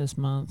the end of this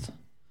month.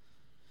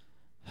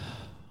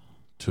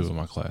 2 of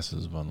my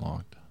classes have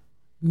unlocked.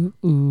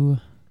 Ooh.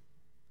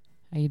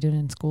 How you doing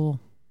in school?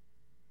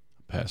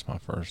 Passed my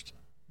first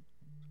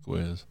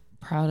quiz.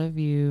 Proud of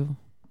you.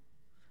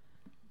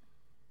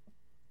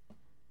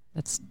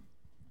 That's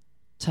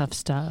tough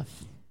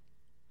stuff.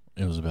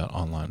 It was about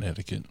online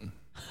etiquette,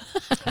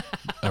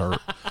 or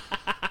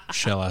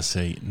shall I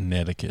say,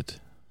 netiquette?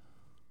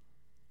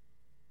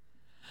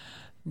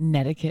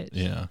 Netiquette.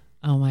 Yeah.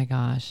 Oh my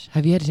gosh.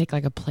 Have you had to take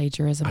like a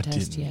plagiarism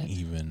test yet? I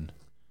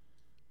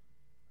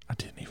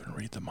didn't even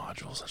read the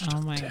modules. I just Oh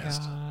took my the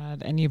test.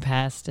 God. And you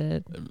passed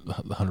it.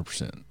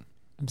 100%.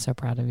 I'm so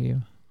proud of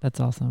you. That's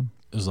awesome.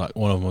 It was like,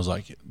 one of them was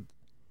like,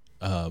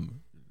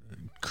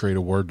 create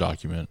a Word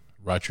document,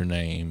 write your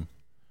name,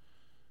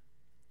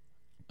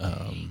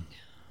 and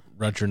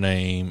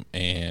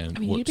I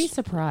mean, you'd be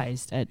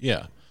surprised at.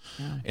 yeah,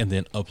 Yeah. and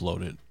then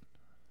upload it,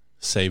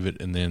 save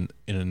it, and then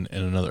in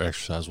another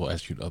exercise we'll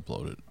ask you to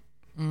upload it.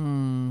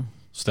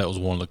 So that was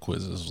one of the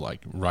quizzes,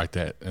 like write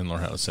that and learn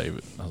how to save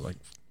it. I was like,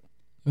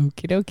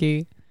 Okie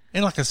dokie.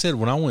 and like I said,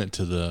 when I went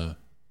to the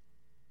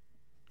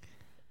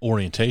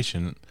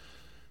orientation,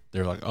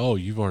 they're like, "Oh,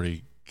 you've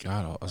already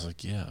got it." I was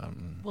like, "Yeah."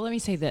 Well, let me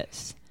say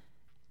this.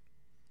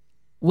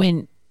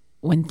 When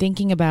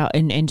thinking about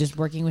and just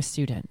working with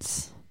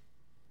students,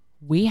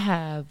 we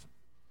have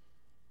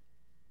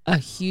a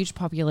huge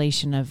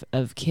population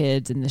of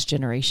kids in this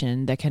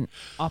generation that can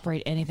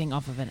operate anything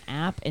off of an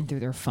app and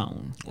through their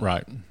phone.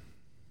 Right.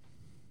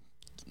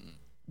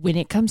 When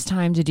it comes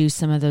time to do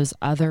some of those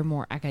other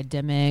more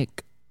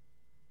academic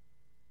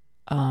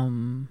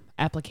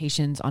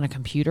applications on a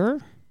computer,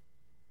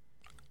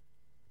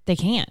 they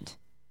can't.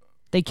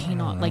 They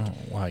cannot.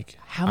 Like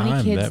how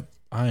many kids?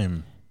 I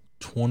am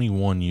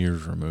 21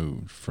 years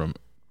removed from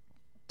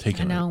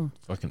taking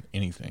fucking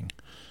anything.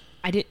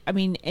 I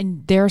mean,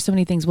 and there are so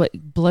many things. What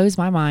blows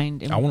my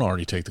mind. I want to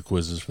already take the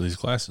quizzes for these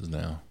classes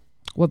now.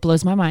 What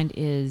blows my mind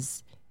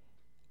is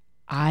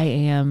I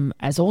am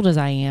as old as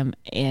I am,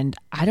 and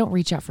I don't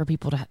reach out for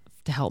people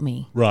to help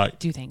me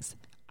do things.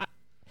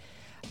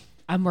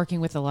 I'm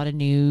working with a lot of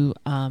new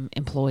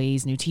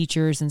employees, new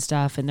teachers and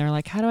stuff, and they're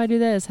like, how do I do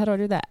this? How do I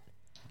do that?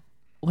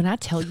 When I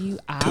tell you,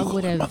 I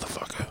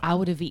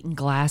would have eaten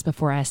glass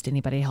before I asked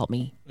anybody to help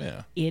me.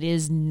 Yeah. It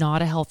is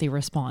not a healthy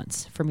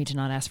response for me to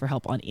not ask for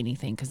help on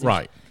anything. Because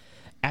I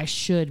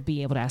should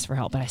be able to ask for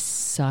help, but I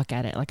suck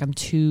at it. Like I'm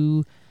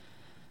too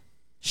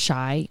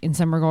shy in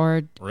some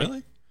regard.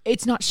 Really?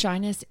 It's not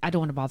shyness. I don't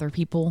want to bother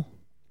people.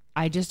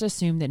 I just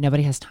assume that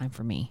nobody has time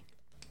for me.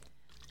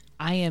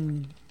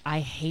 I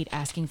hate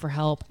asking for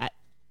help.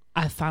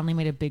 I finally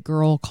made a big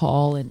girl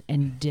call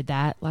and did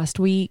that last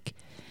week.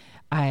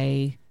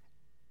 I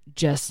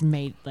just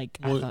made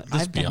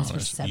I've done this for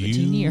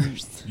 17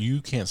 years.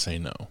 You can't say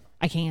no.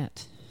 I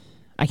can't.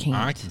 I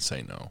can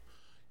say no.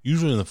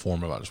 Usually in the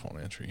form of I just won't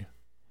answer you.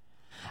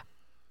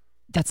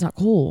 That's not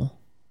cool.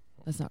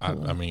 That's not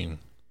cool. I mean,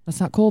 that's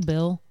not cool,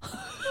 Bill.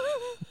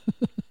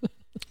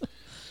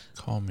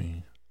 Call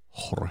me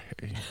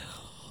Jorge.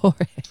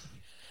 Jorge.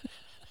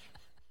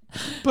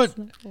 But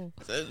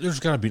there's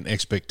got to be an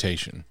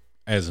expectation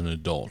as an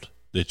adult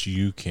that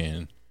you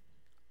can.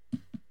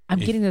 I'm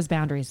getting those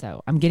boundaries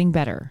though. I'm getting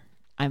better.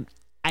 I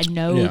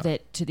know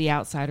that to the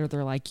outsider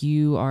they're like,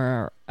 you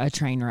are a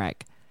train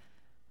wreck,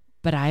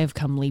 but I have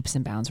come leaps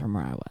and bounds from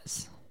where I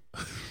was.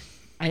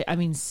 I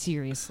mean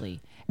seriously,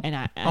 and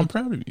I'm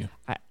proud of you.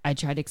 I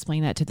tried to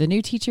explain that to the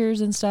new teachers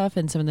and stuff,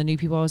 and some of the new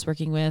people I was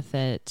working with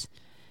that,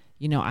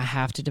 I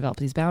have to develop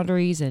these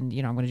boundaries, and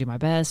I'm going to do my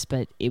best.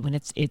 But when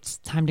it's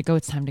time to go,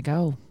 it's time to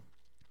go.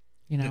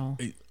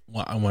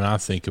 When I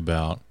think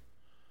about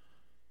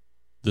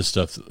the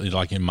stuff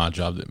like in my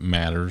job that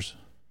matters,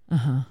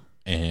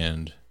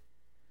 and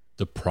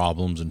the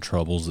problems and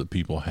troubles that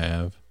people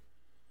have,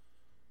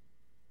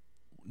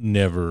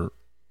 never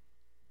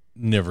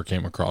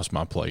came across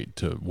my plate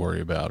to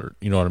worry about, or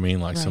you know what I mean?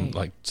 Like some of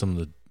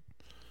the,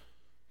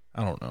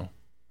 I don't know,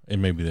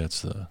 and maybe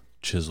that's the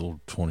chiseled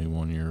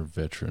 21-year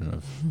veteran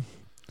of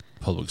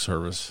public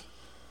service,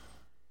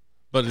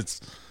 but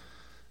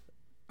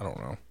I don't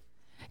know.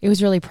 It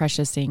was really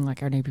precious seeing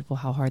like our new people,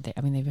 how hard they've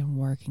been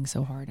working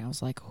so hard. And I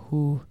was like,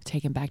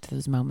 taken back to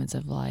those moments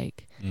of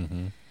like,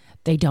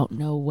 they don't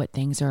know what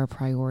things are a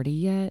priority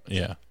yet.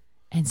 Yeah.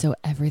 And so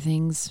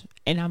everything's,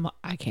 and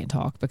I can't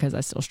talk because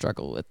I still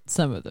struggle with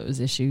some of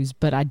those issues,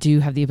 but I do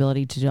have the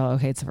ability to go,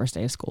 okay, it's the first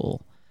day of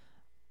school.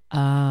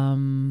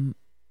 One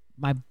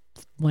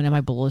of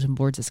my bulletin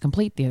boards is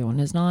complete. The other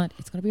one is not.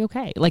 It's going to be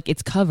okay. Like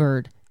it's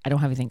covered. I don't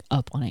have anything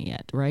up on it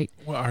yet. Right.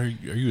 Well, are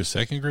you a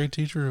second grade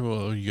teacher?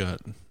 Well, you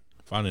got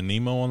Finding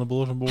Nemo on the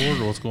bulletin board,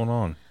 or what's going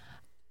on?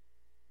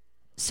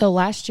 So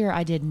last year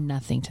I did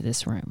nothing to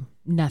this room.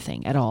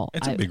 Nothing at all.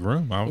 It's a big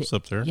room. I was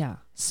up there. Yeah.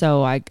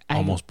 So I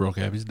almost broke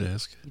Abby's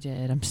desk. You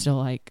did. I'm still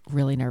like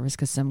really nervous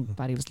because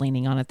somebody was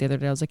leaning on it the other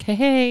day. I was like,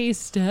 hey,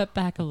 step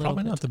back a little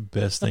Probably bit. not the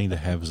best thing to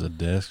have as a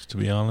desk, to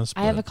be honest.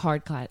 I have a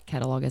card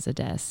catalog as a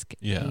desk.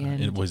 Yeah,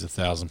 it weighs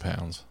 1,000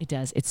 pounds. It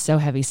does. It's so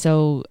heavy.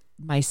 So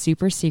my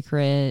super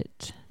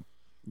secret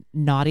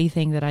naughty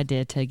thing that I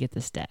did to get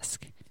this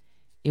desk,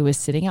 it was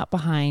sitting out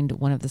behind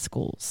one of the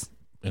schools.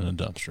 In a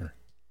dumpster.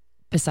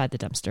 Beside the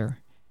dumpster.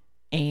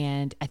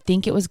 And I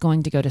think it was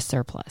going to go to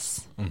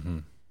surplus. Mm-hmm.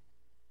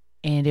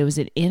 And it was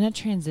in a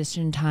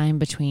transition time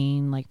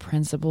between like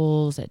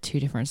principals at two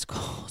different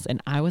schools.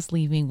 And I was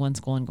leaving one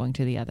school and going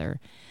to the other.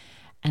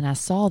 And I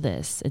saw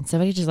this and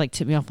somebody just like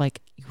tipped me off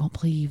like, you won't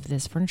believe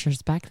this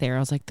furniture's back there. I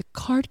was like, the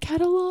card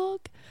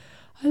catalog?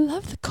 I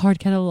love the card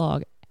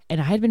catalog.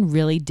 And I had been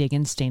really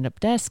digging stand-up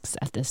desks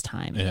at this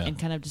time and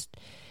kind of just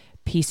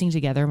piecing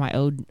together my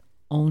own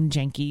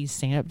janky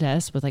stand-up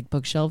desk with like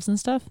bookshelves and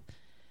stuff.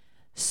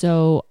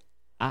 So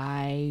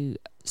I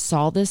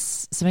saw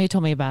this. Somebody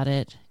told me about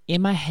it.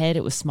 In my head,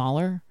 it was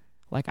smaller.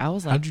 Like I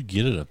was like, how'd you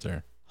get it up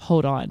there?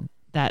 Hold on.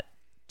 Let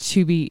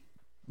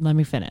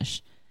me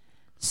finish.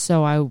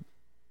 So I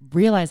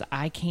realized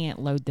I can't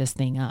load this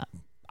thing up.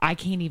 I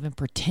can't even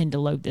pretend to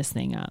load this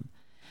thing up.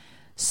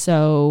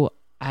 So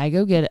I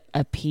go get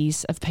a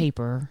piece of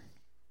paper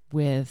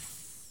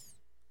with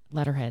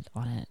letterhead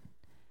on it.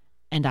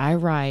 And I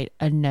write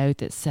a note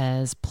that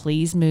says,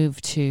 please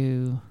move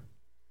to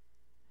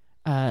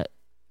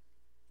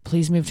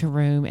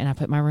room. And I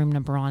put my room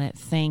number on it.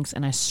 Thanks.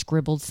 And I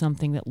scribbled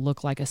something that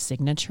looked like a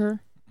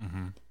signature.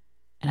 Mm-hmm.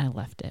 And I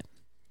left it.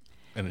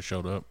 And it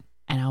showed up.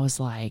 And I was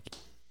like,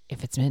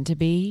 if it's meant to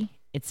be,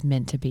 it's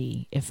meant to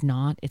be. If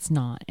not, it's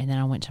not. And then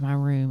I went to my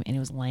room and it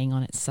was laying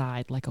on its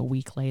side like a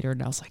week later.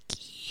 And I was like,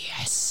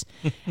 yes.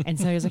 And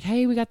so he was like,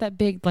 hey, we got that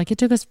big, like it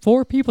took us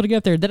 4 people to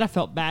get there. Then I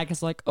felt bad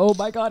because like, oh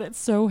my God, it's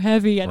so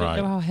heavy. I didn't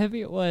know how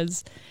heavy it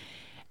was.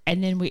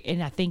 And then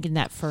I think in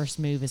that first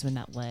move is when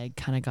that leg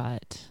kind of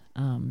got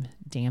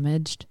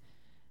damaged.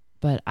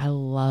 But I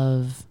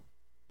love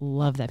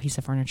that piece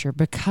of furniture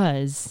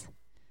because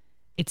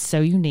it's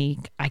so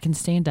unique. I can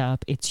stand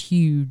up. It's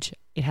huge.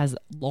 It has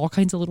all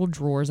kinds of little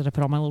drawers that I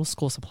put all my little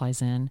school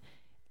supplies in.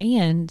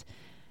 And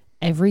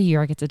every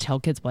year I get to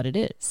tell kids what it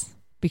is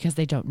because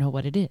they don't know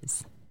what it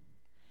is.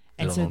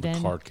 They don't know what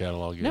the card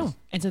catalog is. No.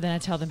 And so then I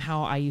tell them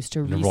how I used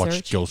to research.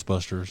 Watch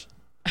Ghostbusters?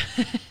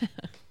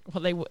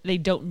 Well, they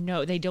don't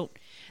know. They don't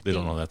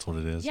know that's what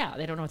it is. Yeah,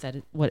 they don't know what that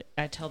is. What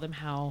I tell them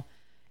how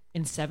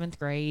in 7th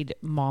grade,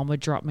 Mom would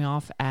drop me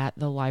off at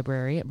the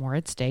library at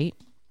Morehead State.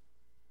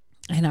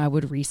 And I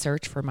would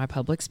research for my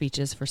public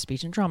speeches for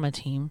speech and drama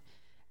team.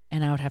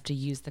 And I would have to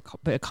use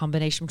a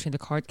combination between the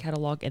card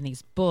catalog and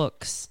these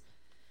books,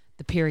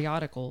 the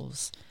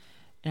periodicals.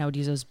 And I would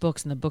use those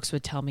books, and the books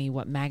would tell me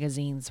what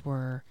magazines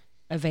were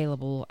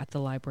available at the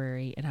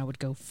library, and I would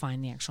go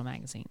find the actual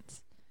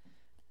magazines.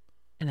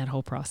 And that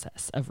whole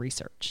process of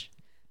research.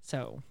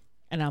 So,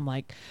 and I'm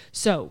like,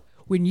 so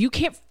when you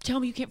can't tell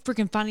me you can't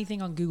freaking find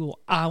anything on Google,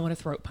 I want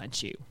to throat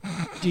punch you.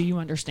 Do you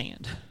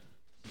understand?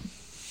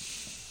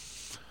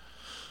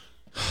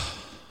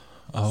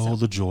 Oh,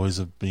 the joys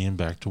of being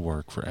back to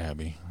work for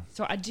Abby.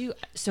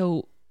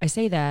 So I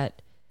say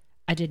that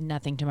I did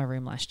nothing to my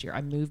room last year.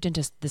 I moved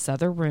into this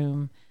other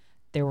room.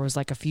 There was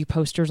like a few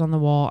posters on the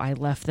wall. I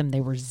left them.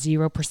 They were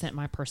 0%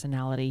 my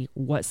personality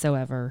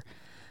whatsoever.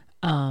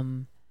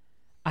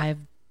 I've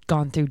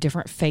gone through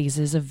different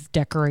phases of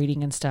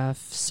decorating and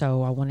stuff.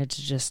 So I wanted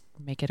to just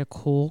make it a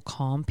cool,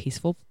 calm,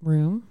 peaceful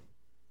room.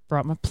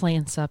 Brought my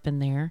plants up in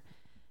there.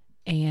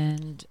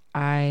 And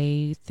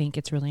I think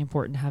it's really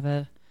important to have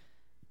a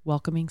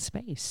welcoming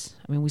space.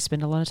 I mean, we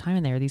spend a lot of time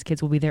in there. These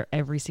kids will be there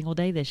every single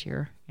day this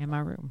year in my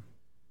room.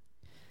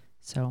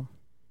 So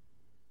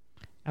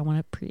I want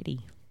it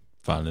pretty.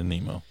 Finding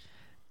Nemo.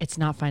 It's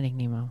not Finding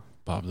Nemo.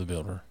 Bob the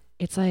Builder.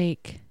 It's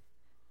like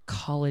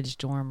college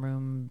dorm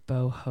room,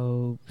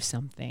 boho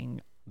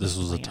something. This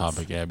was a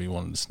topic Abby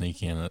wanted to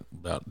sneak in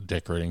about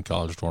decorating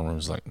college dorm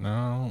rooms. Like,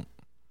 no.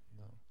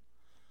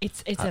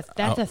 That's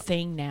a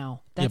thing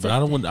now. That's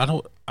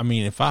I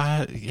mean, if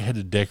I had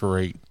to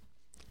decorate,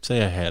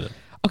 say I had it.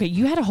 Okay,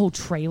 you had a whole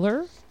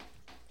trailer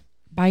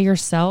by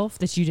yourself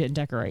that you didn't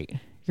decorate.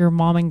 Your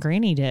mom and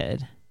granny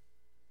did.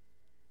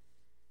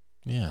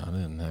 Yeah, I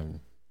didn't have.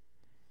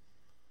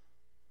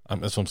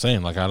 That's what I'm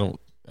saying. Like,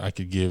 I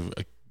could give.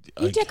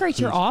 You decorate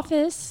your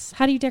office.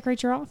 How do you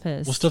decorate your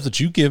office? Well, stuff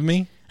that you give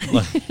me.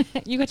 Like,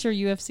 you got your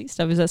UFC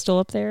stuff. Is that still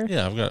up there?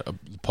 Yeah, I've got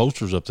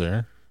posters up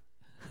there.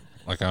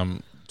 Like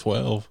I'm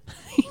 12.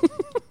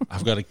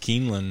 I've got a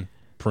Keeneland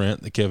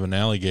print that Kevin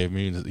Alley gave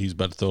me. He's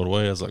about to throw it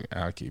away. I was like,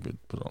 I'll keep it,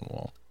 put it on the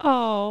wall.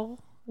 Oh,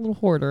 little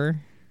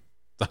hoarder.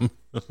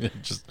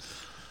 Just,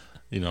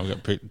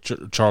 I've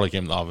got Charlie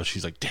came to the office.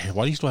 She's like, "Damn,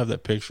 why do you still have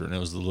that picture?" And it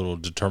was the little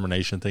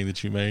determination thing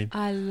that you made.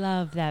 I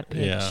love that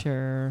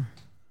picture. Yeah.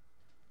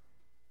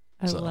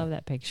 I love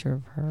that picture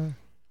of her.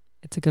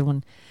 It's a good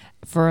one.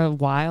 For a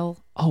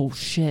while, oh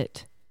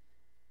shit,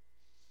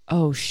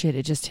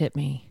 it just hit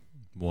me.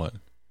 What?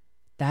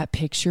 That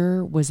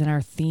picture was in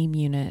our theme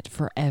unit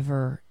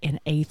forever in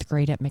 8th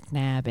grade at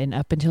McNabb. And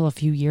up until a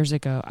few years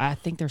ago, I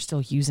think they're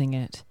still using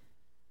it.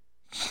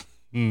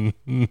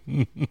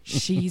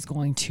 She's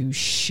going to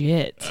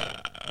shit.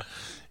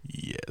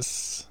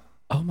 Yes.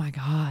 Oh my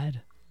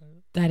God.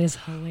 That is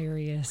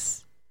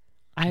hilarious.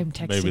 I am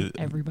texting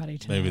everybody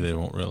tonight. Maybe they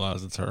won't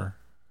realize it's her.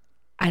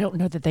 I don't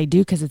know that they do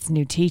because it's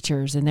new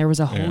teachers. And there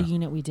was a whole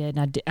unit we did.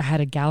 And I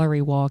had a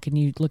gallery walk, and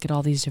you look at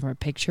all these different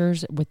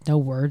pictures with no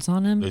words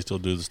on them. They still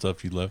do the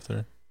stuff you left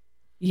there?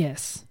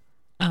 Yes.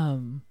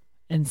 And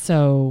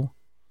so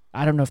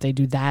I don't know if they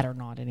do that or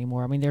not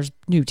anymore. I mean, there's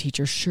new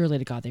teachers. Surely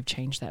to God they've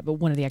changed that. But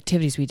one of the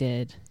activities we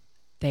did,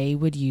 they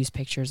would use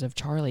pictures of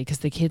Charlie because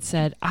the kids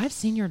said, I've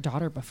seen your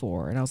daughter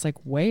before. And I was like,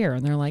 where?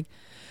 And they're like,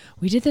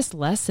 we did this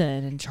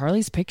lesson and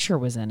Charlie's picture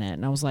was in it.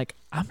 And I was like,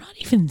 I'm not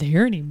even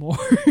there anymore.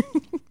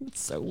 It's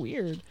so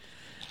weird.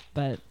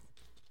 But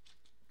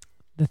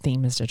the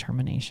theme is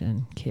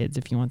determination. Kids,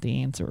 if you want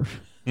the answer.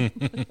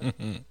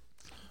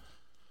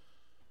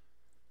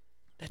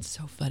 That's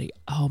so funny.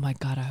 Oh my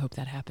God, I hope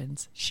that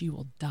happens. She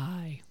will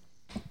die.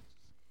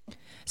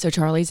 So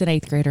Charlie's an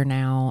 8th grader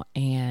now,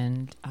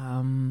 and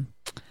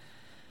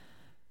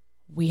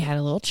we had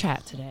a little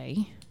chat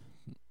today.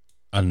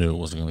 I knew it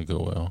wasn't going to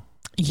go well.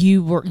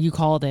 You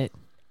called it.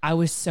 I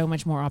was so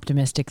much more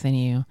optimistic than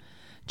you.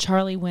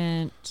 Charlie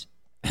went,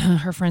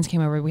 her friends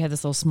came over. We had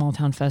this little small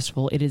town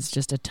festival. It is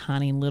just a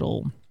tiny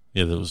little.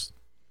 Yeah, there was,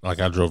 like,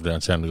 I drove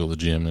downtown to go to the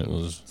gym. And it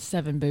was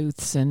 7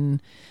 booths,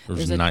 and there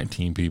was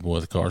 19 people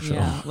at the car show.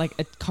 Yeah, like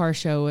a car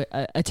show,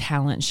 a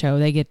talent show.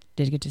 They did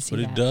get to see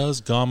that. But it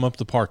does gum up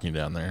the parking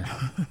down there.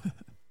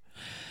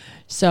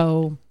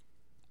 So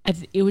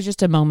it was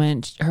just a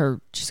moment.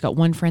 She's got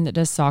one friend that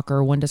does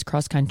soccer, one does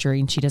cross country,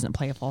 and she doesn't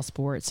play a fall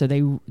sport. So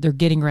they're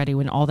getting ready.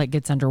 When all that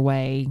gets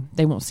underway,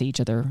 they won't see each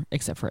other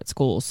except for at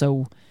school.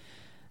 So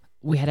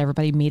we had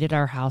everybody meet at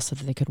our house so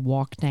that they could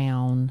walk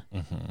down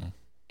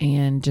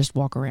and just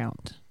walk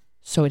around.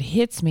 So it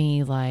hits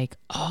me like,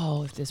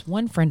 oh, if this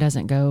one friend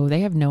doesn't go,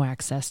 they have no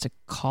access to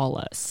call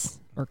us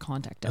or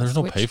contact us. There's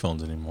no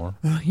payphones anymore.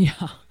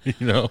 Yeah.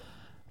 You know?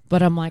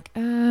 But I'm like,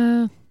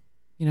 the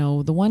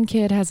one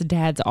kid has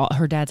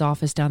her dad's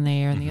office down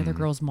there, and the other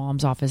girl's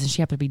mom's office, and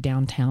she happened to be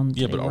downtown.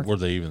 Yeah, but were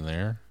they even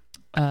there?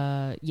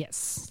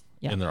 Yes.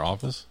 Yeah. In their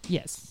office?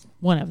 Yes.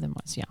 One of them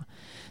was, yeah.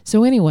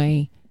 So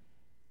anyway,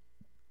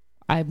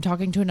 I'm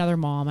talking to another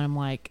mom, and I'm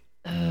like,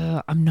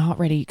 I'm not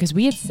ready. Because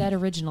we had said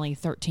originally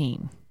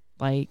 13.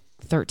 Like,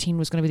 13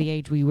 was going to be the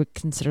age we would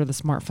consider the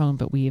smartphone,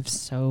 but we have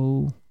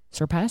so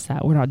surpassed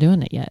that. We're not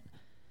doing it yet.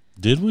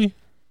 Did we?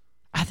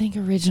 I think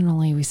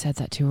originally we said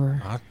that to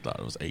her. I thought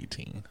it was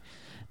 18.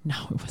 No,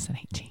 it wasn't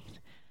 18.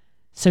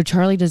 So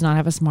Charlie does not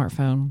have a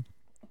smartphone.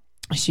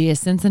 She has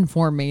since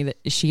informed me that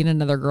she and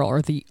another girl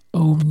are the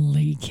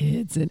only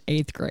kids in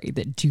 8th grade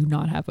that do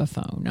not have a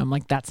phone. I'm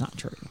like, that's not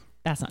true.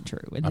 That's not true.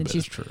 And then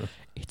it's true.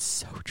 It's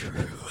so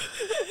true.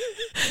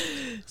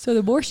 So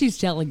the more she's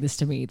telling this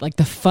to me, like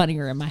the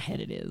funnier in my head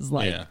it is,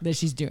 like that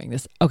she's doing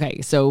this.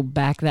 Okay, so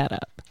back that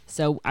up.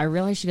 So I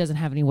realize she doesn't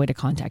have any way to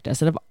contact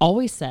us. And I've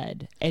always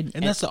said... And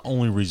that's the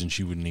only reason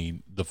she would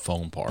need the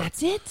phone part.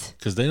 That's it.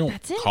 Because they don't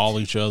call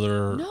each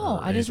other. No,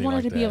 I just want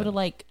her to be able to,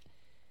 like...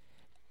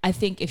 I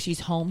think if she's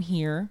home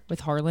here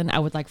with Harlan, I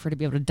would like for her to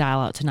be able to dial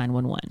out to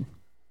 911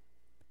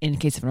 in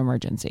case of an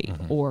emergency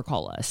or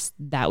call us.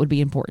 That would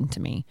be important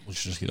to me. We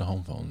should just get a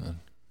home phone then.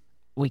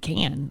 We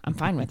can. I'm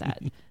fine with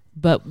that.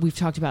 But we've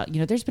talked about,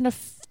 there's been a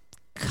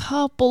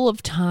couple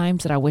of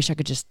times that I wish I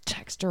could just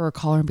text her or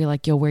call her and be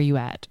like, yo, where you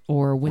at?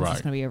 Or when's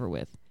this going to be over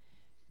with?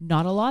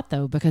 Not a lot,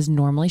 though, because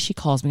normally she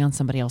calls me on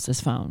somebody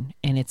else's phone,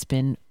 and it's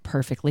been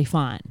perfectly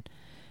fine.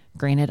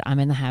 Granted, I'm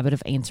in the habit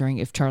of answering.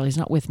 If Charlie's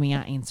not with me,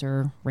 I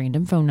answer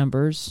random phone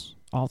numbers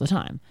all the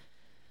time.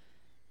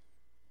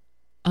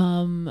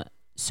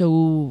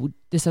 So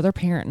this other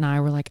parent and I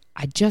were like,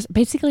 I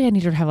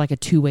need her to have like a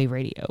 2-way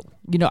radio.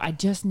 I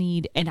just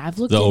need, and I've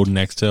looked the old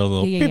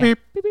Nextel, the beep, beep,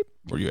 beep, beep.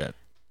 Where you at?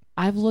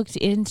 I've looked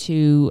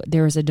into,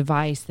 there's a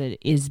device that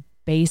is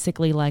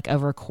basically like a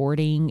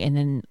recording, and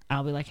then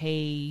I'll be like,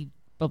 hey,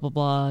 blah, blah,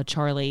 blah,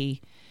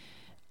 Charlie,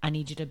 I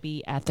need you to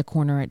be at the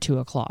corner at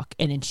 2:00.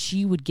 And then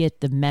she would get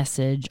the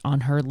message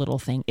on her little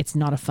thing. It's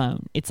not a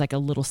phone. It's like a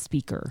little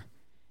speaker.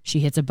 She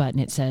hits a button.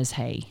 It says,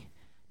 hey.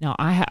 Now,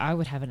 I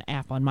would have an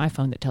app on my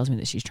phone that tells me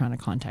that she's trying to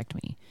contact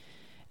me.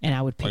 And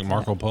I would pick like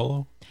Marco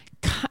Polo?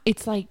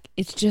 It's like,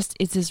 it's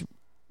this,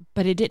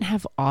 but it didn't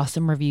have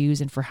awesome reviews.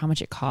 And for how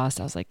much it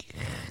cost, I was like,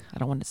 I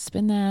don't want to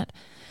spend that.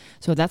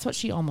 So that's what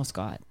she almost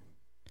got.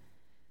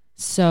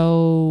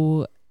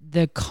 So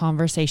the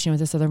conversation with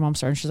this other mom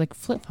started. She's like,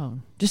 flip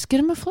phone. Just get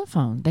them a flip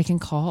phone. They can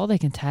call, they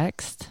can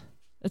text.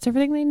 That's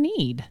everything they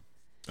need.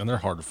 And they're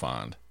hard to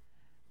find.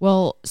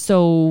 Well,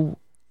 so...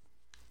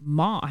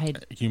 Can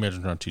you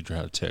imagine trying to teach her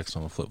how to text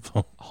on a flip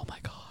phone? Oh my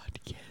God,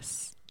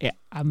 yes. Yeah,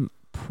 I'm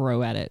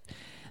pro at it.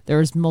 There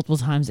was multiple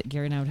times that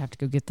Gary and I would have to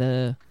go get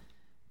the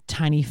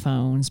tiny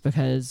phones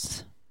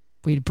because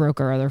we broke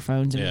our other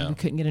phones and we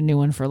couldn't get a new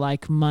one for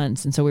like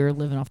months. And so we were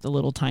living off the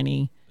little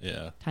tiny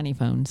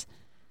phones.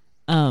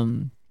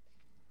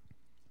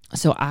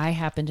 So I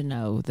happen to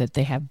know that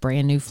they have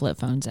brand new flip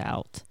phones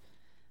out,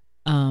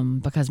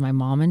 because my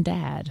mom and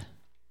dad,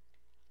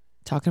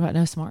 talking about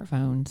no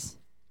smartphones,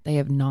 they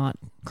have not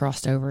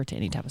crossed over to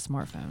any type of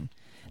smartphone.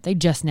 They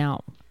just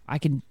now,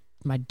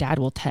 my dad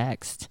will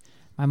text,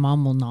 my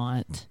mom will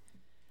not.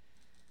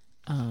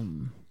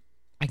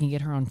 I can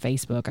get her on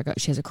Facebook.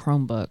 She has a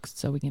Chromebook,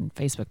 so we can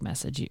Facebook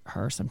message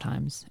her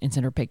sometimes and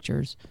send her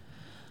pictures.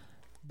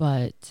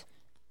 But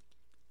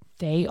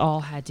they all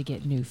had to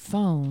get new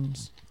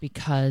phones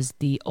because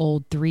the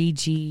old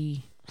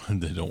 3G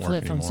they don't work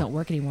flip phones anymore. don't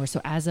work anymore.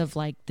 So as of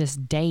like this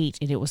date,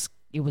 and it was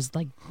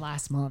like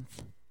last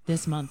month,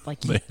 this month, like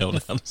They held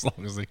out as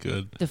long as they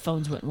could. the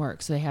phones wouldn't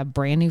work. So they have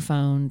brand new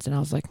phones, and I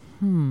was like,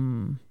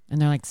 and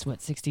they're like,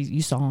 what, 60?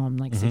 You saw them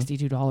like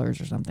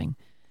 $62 or something.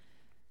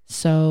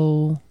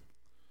 So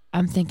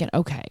I'm thinking,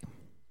 okay,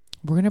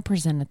 we're going to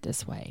present it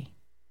this way.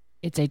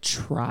 It's a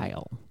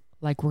trial.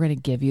 Like, we're going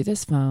to give you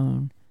this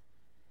phone,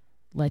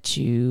 let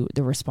you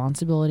the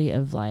responsibility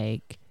of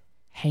like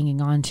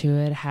hanging on to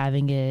it,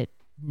 having it,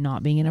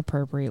 not being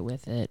inappropriate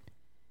with it.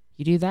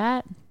 You do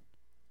that,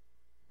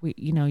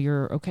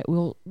 you're okay.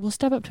 We'll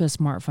step up to a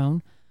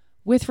smartphone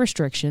with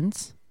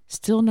restrictions,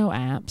 still no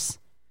apps,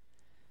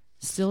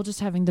 still just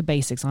having the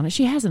basics on it.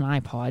 She has an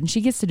iPod, and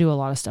she gets to do a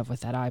lot of stuff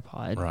with that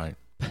iPod. Right.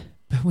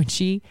 But when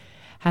she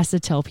has to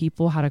tell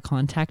people how to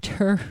contact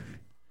her,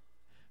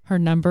 her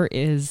number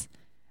is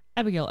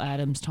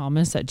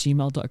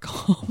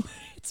AbigailAdamsThomas@gmail.com.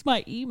 It's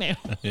my email.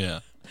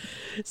 Yeah.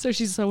 So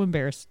she's so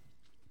embarrassed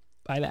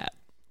by that.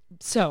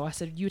 So I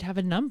said, you'd have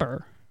a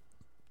number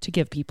to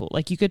give people.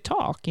 Like, you could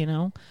talk,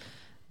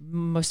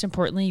 Most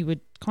importantly, you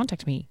would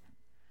contact me.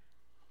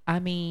 I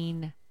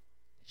mean,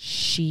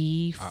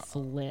 she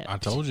flipped. I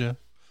told you.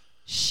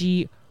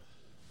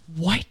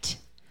 What?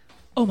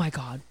 Oh my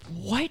God.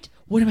 What?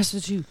 What am I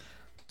supposed to do?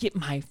 Get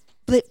my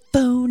flip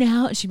phone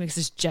out? She makes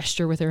this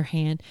gesture with her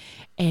hand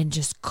and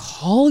just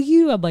call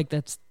you? I'm like,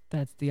 that's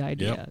the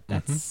idea. Yep.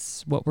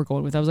 That's what we're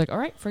going with. I was like, all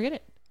right, forget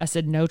it. I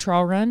said, no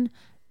trial run,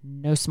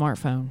 no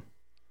smartphone.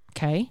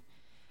 Okay?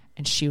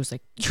 And she was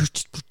like, you're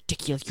just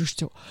ridiculous. You're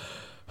so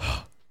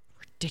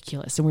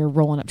ridiculous. And we were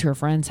rolling up to her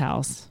friend's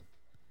house.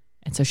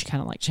 And so she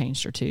kind of like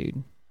changed her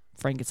tune.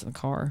 Frank gets in the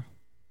car.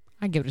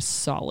 I give it a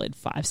solid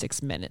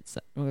 5-6 minutes.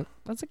 I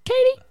was like,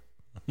 Katie,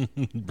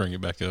 Bring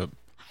it back up.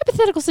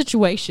 hypothetical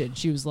situation.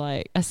 She was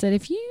like, I said,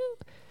 if you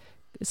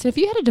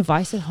had a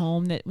device at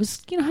home that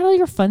was, had all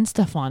your fun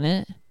stuff on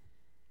it,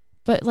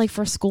 but like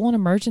for school and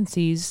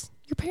emergencies,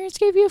 your parents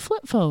gave you a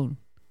flip phone.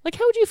 Like,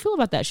 how would you feel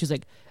about that? She was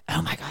like,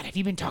 oh my God, have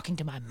you been talking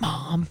to my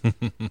mom?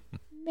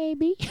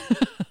 Maybe.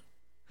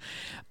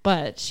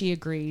 But she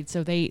agreed.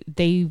 So they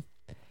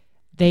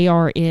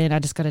are in, I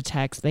just got a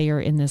text, they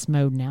are in this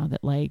mode now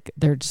that like,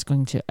 they're just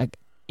going to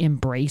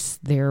embrace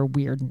their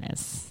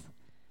weirdness.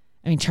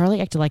 I mean,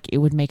 Charlie acted like it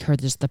would make her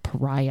just the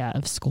pariah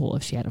of school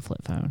if she had a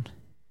flip phone.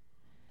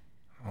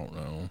 I don't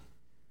know.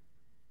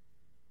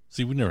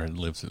 See, we never had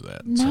to live through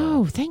that.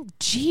 No, thank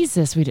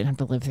Jesus we didn't have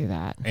to live through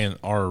that. And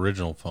our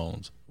original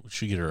phones, we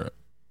should get her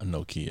a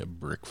Nokia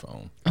brick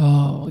phone.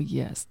 Oh,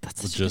 yes.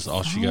 That's With such a just good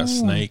all she got, phone.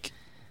 Snake.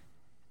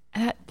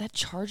 And that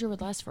charger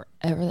would last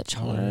forever. That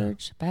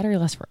charge. Battery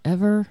lasts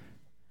forever.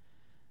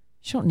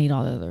 You don't need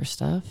all the other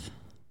stuff.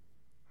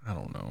 I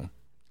don't know.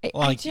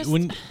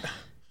 when.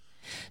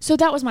 So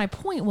that was my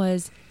point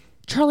was,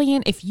 Charlie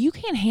Ann, if you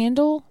can't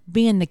handle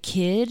being the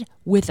kid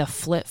with a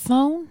flip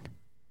phone,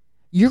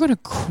 you're going to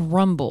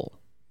crumble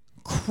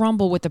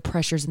with the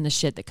pressures and the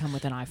shit that come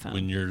with an iPhone.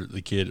 When you're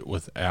the kid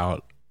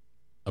without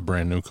a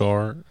brand new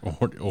car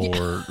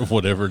or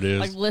whatever it is.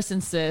 Like, listen,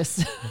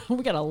 sis,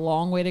 we got a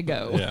long way to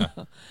go. Yeah.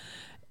 How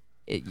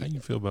do you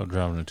feel about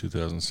driving a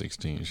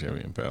 2016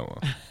 Chevy Impala?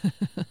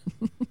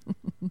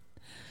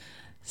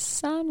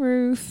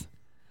 Sunroof.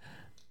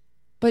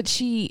 But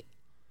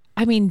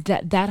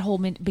that whole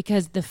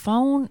because the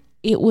phone,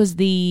 it was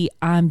the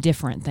I'm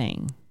different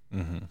thing.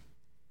 Mm-hmm.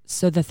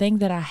 So the thing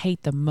that I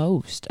hate the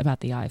most about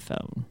the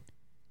iPhone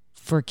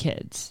for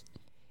kids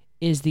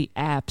is the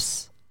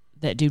apps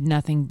that do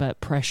nothing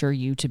but pressure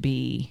you to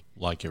be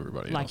like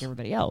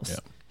everybody else. Yeah.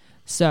 Yeah.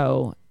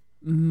 So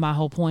my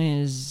whole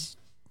point is,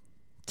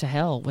 to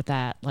hell with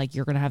that. Like,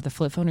 you're going to have the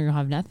flip phone or you'll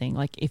have nothing.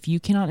 Like, if you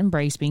cannot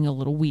embrace being a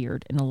little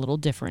weird and a little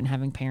different and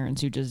having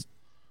parents who just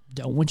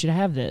don't want you to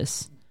have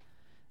this,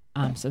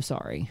 I'm so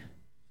sorry.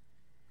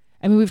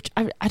 I mean,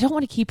 I don't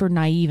want to keep her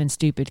naive and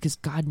stupid because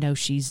God knows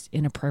she's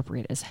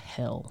inappropriate as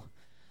hell.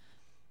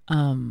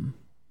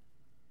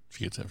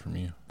 She gets that from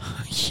you.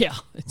 Yeah,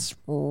 it's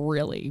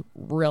really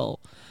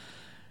real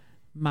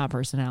my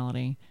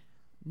personality,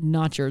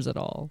 not yours at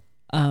all.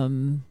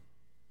 It's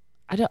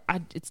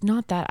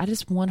not that. I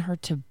just want her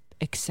to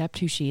accept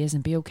who she is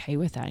and be okay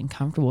with that and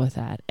comfortable with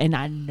that. And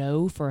I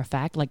know for a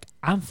fact, like,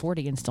 I'm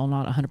 40 and still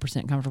not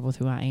 100% comfortable with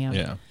who I am.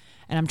 Yeah.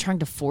 And I'm trying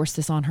to force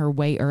this on her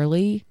way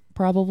early,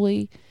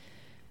 probably.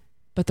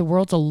 But the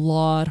world's a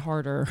lot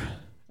harder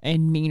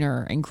and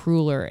meaner and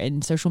crueler,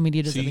 and social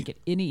media doesn't make it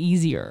any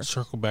easier.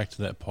 Circle back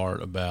to that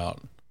part about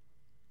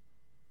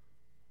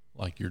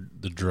like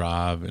the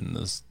drive and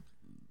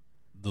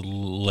the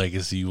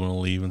legacy you want to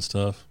leave and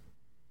stuff.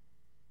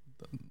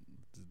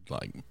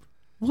 Like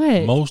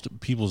What? most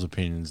people's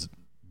opinions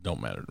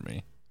don't matter to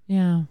me.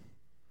 Yeah.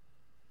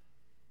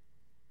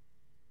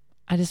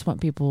 I just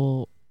want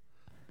people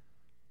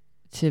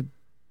to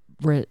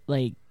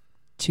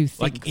to think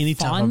Like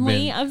anytime I've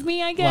fondly been- of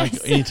me, I guess.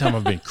 Like anytime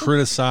I've been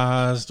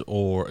criticized,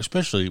 or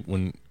especially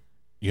when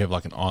you have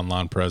like an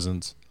online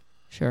presence,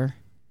 Sure.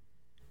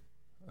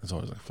 it's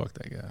always like, fuck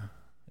that guy,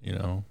 you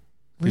know?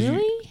 'Cause you-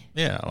 Really?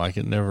 yeah, like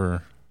it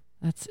never,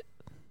 That's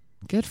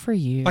good for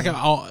you. like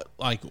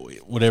like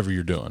whatever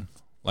you're doing.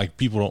 Like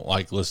people don't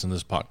like listen to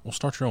this pod. Well,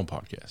 start your own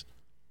podcast.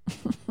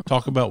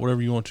 Talk about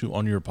whatever you want to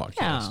on your podcast.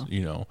 Yeah.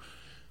 You know,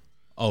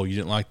 oh, you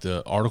didn't like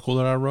the article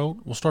that I wrote?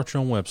 Well, start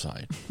your own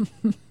website.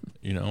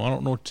 You know, I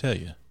don't know what to tell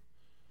you.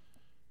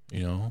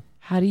 You know,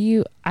 How do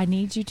you? I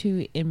need you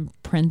to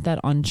imprint that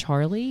on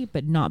Charlie,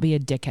 but not be a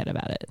dickhead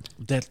about it.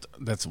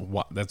 that's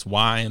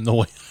why I'm the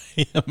way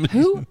I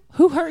am.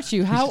 Who hurt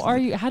you? How are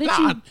you? How did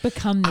you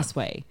become this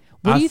way?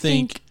 What do you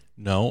think?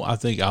 No, I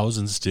think I was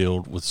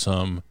instilled with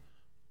some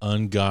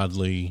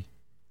ungodly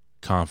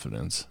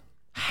confidence.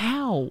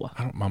 How?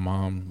 My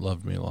mom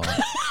loved me a lot.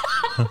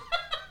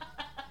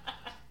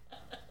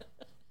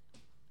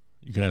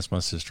 You can ask my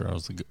sister. I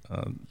was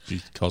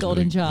she calls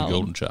Golden me the child.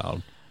 golden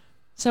child.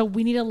 So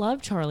we need to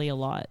love Charlie a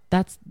lot.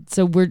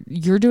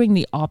 You're doing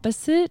the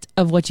opposite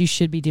of what you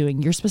should be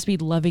doing. You're supposed to be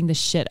loving the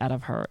shit out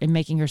of her and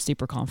making her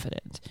super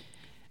confident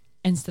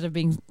instead of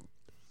being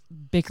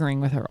bickering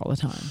with her all the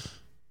time.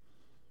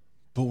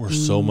 But we're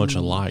so much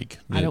alike.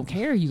 I don't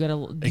care. You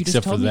Except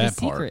just told for me the that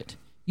part. secret.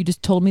 You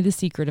just told me the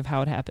secret of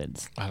how it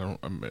happens. I don't.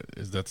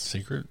 Is that the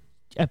secret?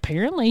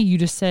 Apparently, you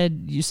just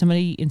said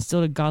somebody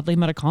instilled a godly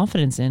amount of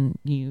confidence in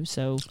you.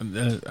 So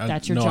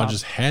that's your no, job. I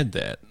just had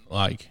that.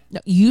 Like, no,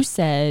 you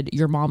said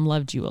your mom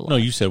loved you a lot. no,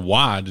 you said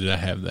why did I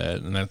have that,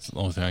 and that's the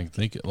only thing I can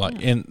think of.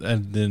 Like, and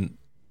then,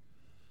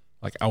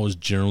 like, I was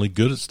generally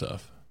good at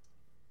stuff,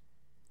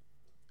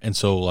 and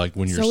so like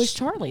when you're So is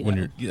Charlie, when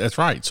though. you're that's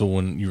right. So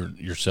when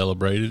you're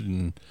celebrated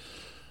and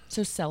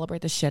So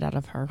celebrate the shit out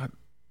of her.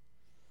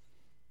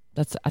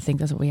 I think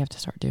that's what we have to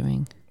start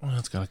doing. well,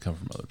 that's got to come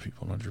from other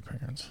people, not your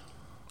parents.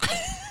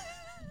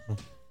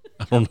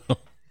 I don't know,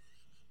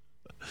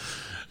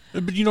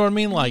 but you know what I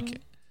mean.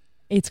 Like,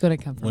 It's going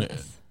to come from when,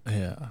 us.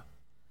 yeah.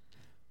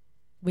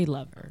 We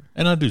love her.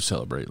 And I do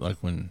celebrate, like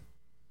when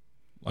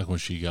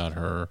she got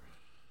her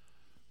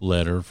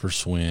letter for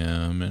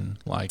swim, and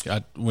like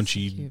when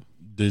she Cute.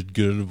 did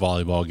good at a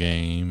volleyball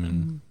game,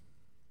 and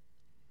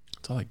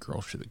it's all that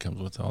girl shit that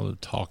comes with all the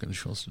talking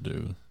she wants to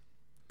do.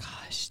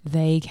 Gosh,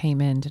 they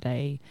came in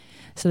today.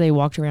 So they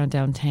walked around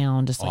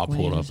downtown, just I like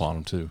pulled went up on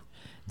them too.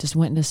 just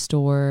went into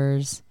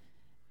stores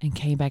and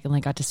came back and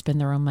like got to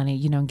spend their own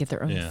money, and get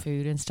their own Yeah.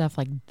 food and stuff.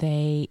 Like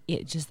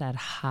just that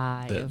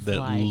high of That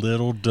like,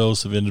 little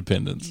dose of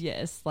independence.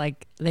 yes,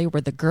 like they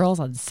were the girls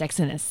on Sex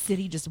and the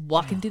City, just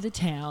walking through the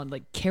town,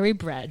 like Carrie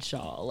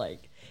Bradshaw.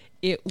 Like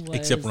it was.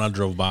 Except when I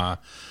drove by,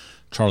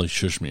 Charlie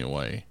shushed me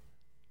away.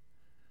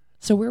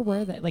 So where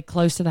were they? Like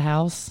close to the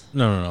house?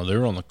 No, they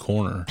were on the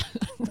corner,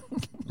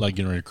 like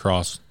getting ready to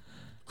cross,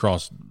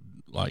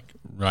 like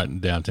right in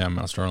downtown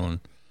Mount Sterling.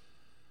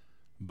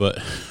 But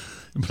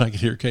I could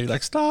hear Kate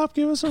like, "Stop,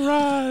 give us a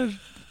ride."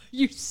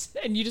 You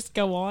just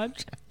go on.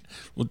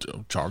 Well,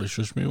 Charlie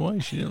shushed me away.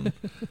 She didn't.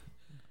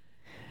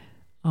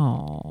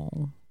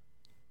 Oh,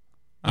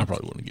 I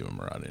probably wouldn't give him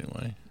a ride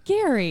anyway.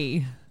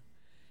 Gary.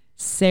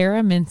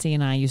 Sarah Mincy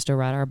and I used to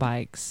ride our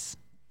bikes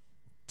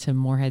to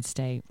Moorhead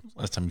State.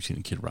 Last time you seen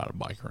a kid ride a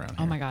bike around here?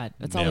 Oh my God.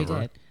 That's all we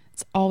Never. did.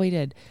 It's all we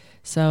did.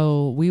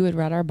 So we would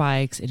ride our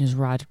bikes and just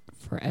ride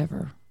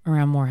forever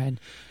around Moorhead.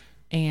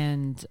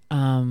 And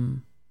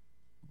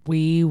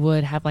we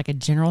would have like a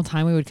general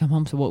time we would come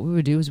home. So what we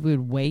would do is we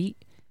would wait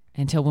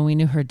until when we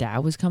knew her dad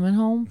was coming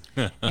home.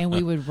 And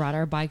we would ride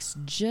our bikes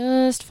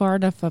just far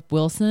enough up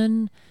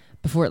Wilson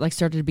before it like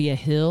started to be a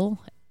hill.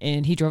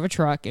 And he drove a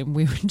truck and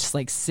we would just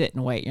like sit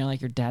and wait. You're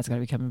like, your dad's got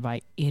to be coming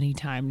by any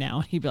time now.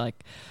 And he'd be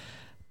like,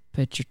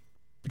 put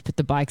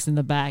the bikes in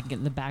the back, get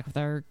in the back with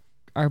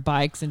our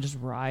bikes and just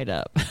ride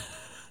up.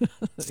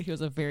 It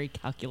was a very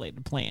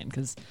calculated plan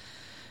because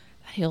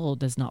that hill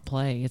does not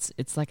play.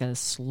 It's like a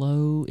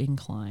slow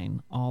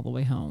incline all the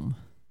way home.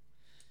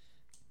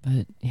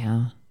 But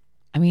yeah,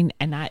 I mean,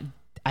 and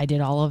I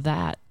did all of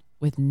that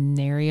with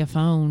nary a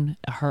phone.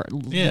 Her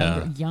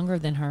younger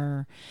than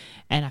her,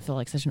 and I feel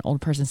like such an old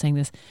person saying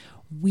this.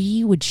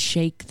 We would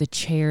shake the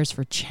chairs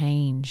for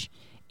change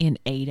in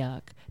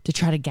Aduc to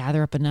try to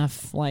gather up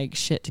enough like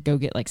shit to go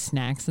get like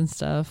snacks and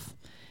stuff.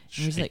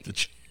 And it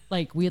was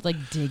like we had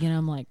like dig in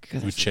them like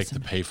we check the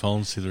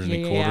payphones, see if there's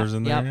any Yeah, quarters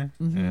in yep. there.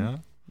 Mhm. Yeah.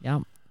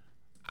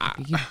 Yep.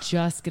 You could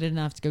just get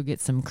enough to go get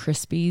some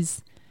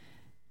Krispies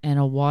and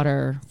a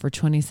water for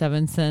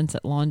 27 cents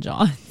at Long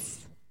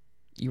John's.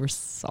 You were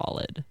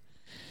solid.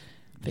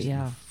 But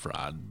yeah.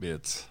 Fried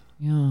bits.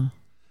 Yeah.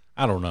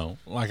 I don't know.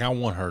 Like I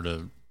want her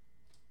to,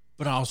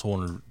 but I also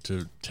want her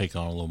to take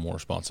on a little more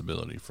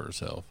responsibility for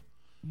herself.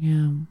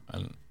 Yeah.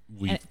 And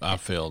we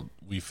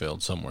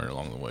failed somewhere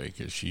along the way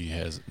because she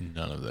has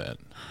none of that.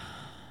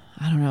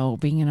 I don't know,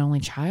 being an only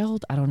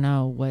child. I don't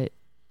know what.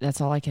 That's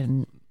all I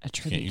can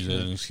attribute. Can't use that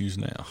as an excuse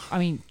now. I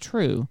mean,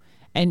 true.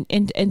 And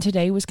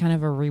today was kind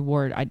of a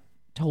reward. I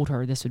told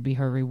her this would be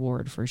her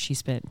reward for she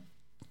spent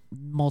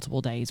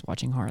multiple days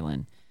watching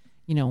Harlan.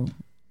 You know,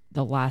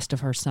 the last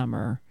of her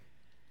summer,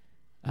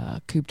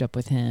 cooped up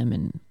with him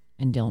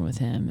and dealing with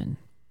him, and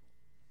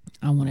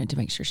I wanted to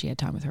make sure she had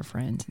time with her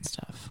friends and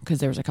stuff, because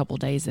there was a couple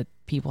days that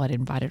people had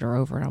invited her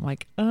over, and I'm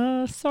like,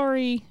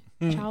 sorry,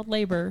 child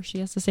labor. She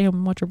has to stay home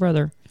and watch her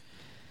brother.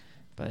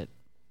 But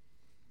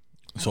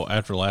so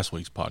after last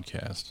week's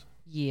podcast,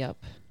 yep,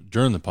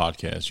 during the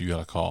podcast, you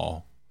got a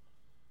call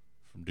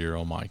from dear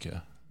old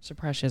Micah.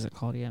 Surprised she hasn't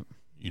called yet.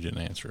 You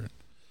didn't answer it,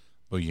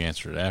 but you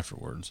answered it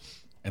afterwards,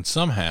 and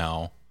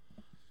somehow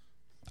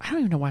I don't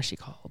even know why she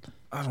called.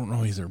 I don't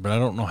know either, but I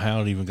don't know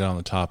how it even got on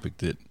the topic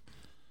that,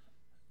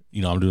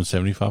 you know, I'm doing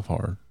 75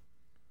 hard,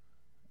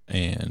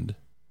 and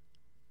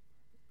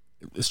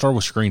it started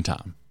with screen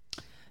time.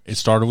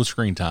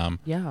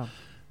 Yeah.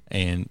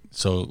 And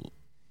so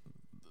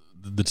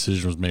the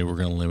decision was made, we're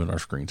going to limit our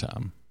screen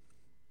time.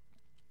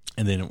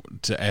 And then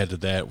to add to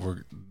that,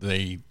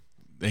 they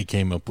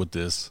came up with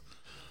this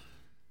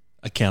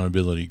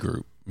accountability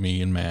group,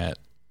 me and Matt.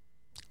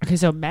 Okay,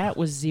 so Matt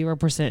was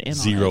 0% in on it.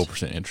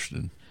 0%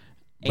 interested.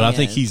 But I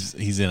think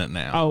he's in it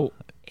now. Oh,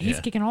 he's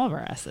Yeah. kicking all of our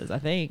asses, I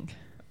think.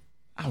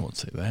 I wouldn't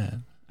say that.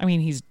 I mean,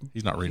 he's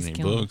He's not reading any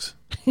killing books.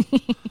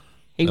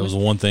 he That was the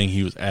one thing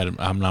he was adamant,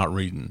 I'm not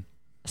reading.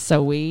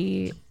 So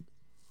we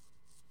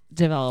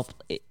developed,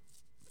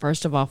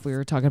 first of all, we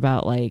were talking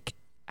about like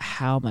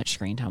how much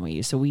screen time we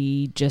use. So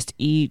we just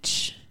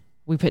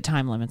we put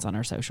time limits on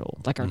our social,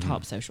 like our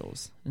top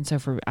socials. And so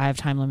I have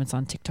time limits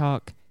on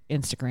TikTok,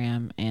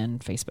 Instagram, and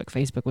Facebook.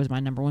 Facebook was my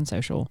number one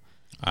social.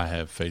 I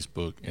have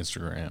Facebook,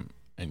 Instagram,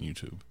 and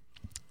YouTube.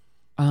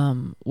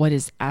 What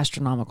is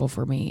astronomical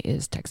for me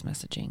is text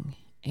messaging.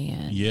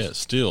 And Yeah,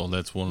 still,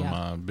 that's one of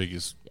my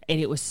biggest. and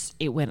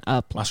it went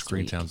up. My last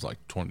screen week. time's like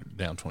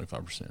down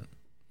 25%.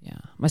 Yeah,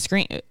 my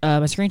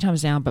screen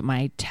time's down, but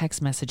my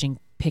text messaging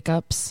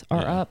pickups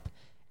are up,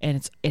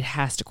 and it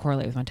has to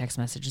correlate with my text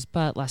messages.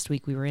 But last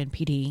week we were in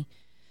PD,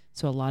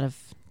 so a lot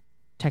of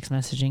text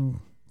messaging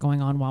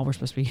going on while we're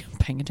supposed to be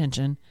paying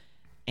attention,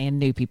 and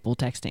new people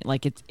texting.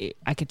 Like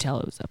I could tell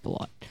it was up a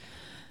lot.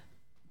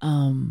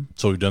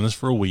 So we've done this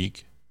for a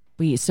week.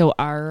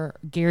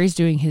 Gary's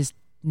doing his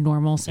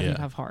normal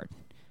 75 hard.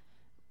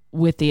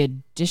 With the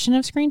addition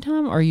of screen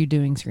time, or are you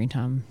doing screen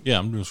time? Yeah,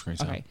 I'm doing screen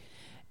time. Okay.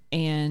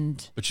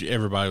 And But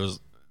everybody was,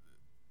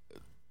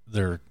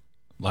 they're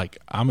like,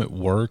 I'm at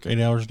work 8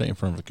 hours a day in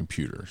front of a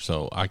computer,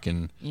 so I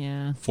can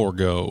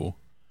forego.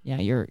 Yeah,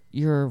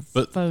 your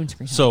phone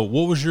screen time. So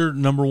what was your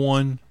number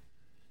one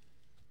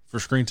for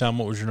screen time?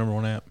 What was your number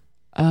one app?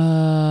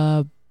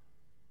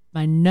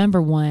 My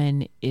number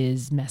one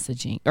is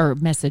messaging or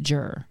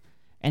Messenger,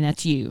 and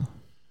that's you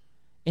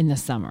in the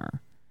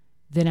summer.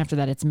 Then after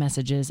that, it's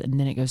messages, and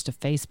then it goes to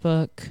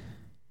Facebook.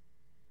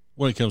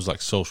 When it comes to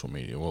like social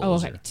media, what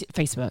was it?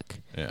 Facebook.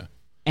 Yeah.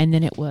 And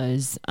then it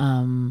was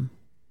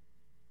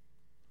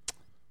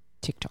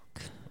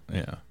TikTok.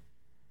 Yeah.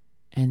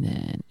 And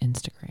then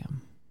Instagram.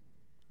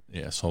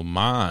 Yeah. So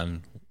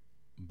mine,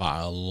 by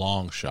a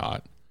long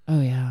shot,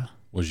 Oh, yeah.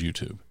 was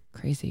YouTube.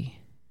 Crazy.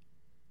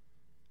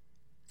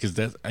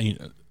 Because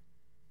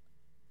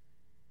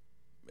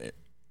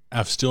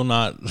I've still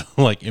not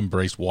like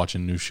embraced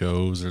watching new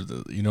shows, or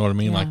you know what I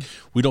mean. Yeah. Like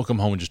we don't come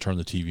home and just turn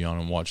the TV on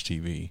and watch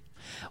TV.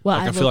 Well,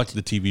 I feel like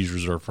the TV is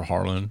reserved for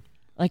Harlan.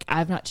 Like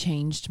I've not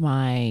changed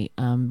my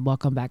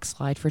welcome back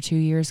slide for 2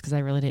 years because I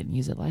really didn't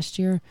use it last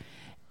year.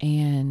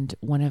 And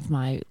one of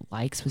my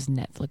likes was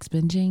Netflix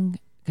binging,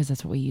 because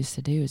that's what we used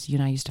to do. Is you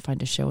and I used to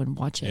find a show and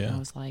watch it. Yeah. And I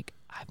was like,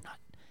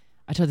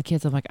 I told the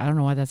kids, I'm like, I don't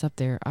know why that's up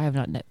there. I have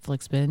not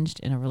Netflix binged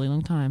in a really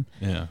long time.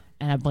 Yeah.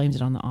 And I blamed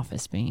it on The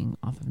Office being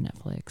off of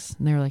Netflix.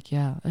 And they were like,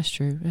 yeah, that's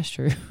true. That's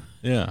true.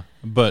 Yeah.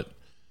 But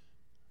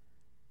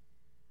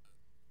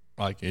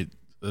like it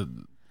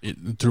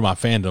through my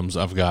fandoms,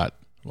 I've got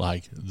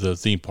like the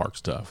theme park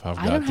stuff. I've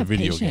got the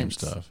video game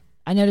stuff.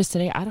 I noticed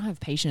today I don't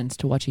have patience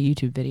to watch a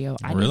YouTube video.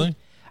 Really?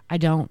 I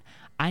don't.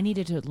 I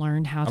needed to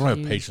learn how to I don't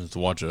have patience to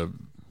watch a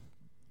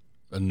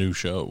new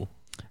show.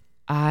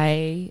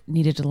 I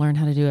needed to learn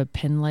how to do a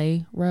pen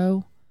lay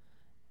row,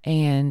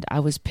 and I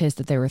was pissed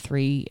that they were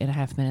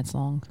 3.5 minutes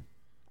long.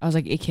 I was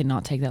like, it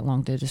cannot take that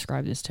long to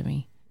describe this to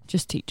me.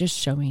 Just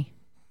show me.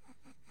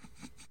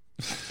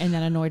 And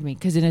that annoyed me,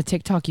 because in a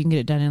TikTok you can get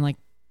it done in like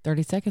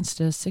 30 seconds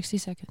to 60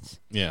 seconds.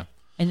 Yeah.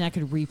 And I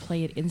could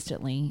replay it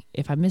instantly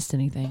if I missed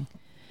anything.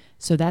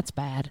 So that's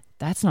bad.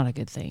 That's not a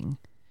good thing.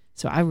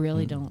 So I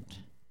really don't.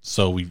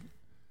 So we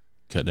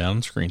cut down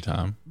on screen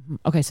time.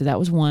 Okay, so that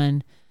was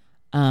one.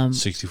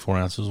 64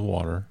 ounces of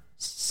water.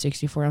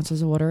 64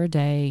 ounces of water a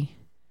day.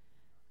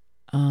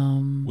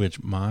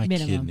 Which my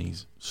minimum.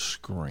 kidneys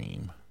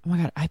scream. Oh my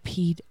God, I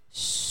peed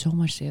so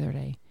much the other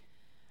day.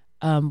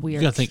 You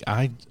gotta think,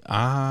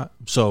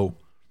 so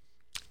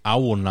I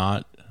will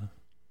not,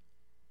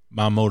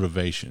 my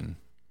motivation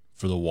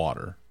for the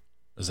water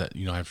is that,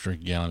 I have to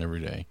drink a gallon every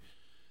day,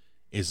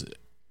 is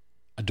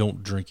I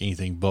don't drink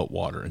anything but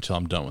water until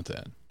I'm done with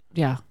that.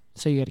 Yeah.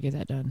 So you got to get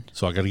that done.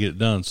 So I got to get it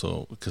done.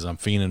 So because I'm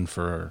fiending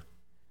for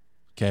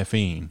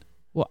caffeine.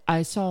 Well,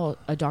 I saw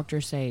a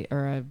doctor say,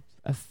 or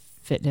a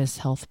fitness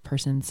health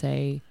person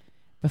say,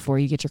 before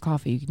you get your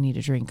coffee, you need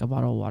to drink a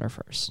bottle of water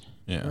first.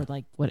 Yeah. Or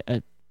like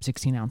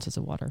 16 ounces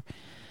of water.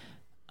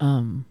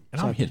 And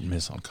I'm hit and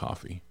miss on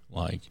coffee.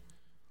 Like,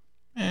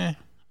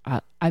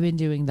 I've been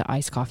doing the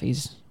iced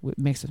coffees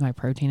mixed with my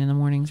protein in the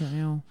mornings right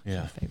now.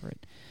 Yeah. It's my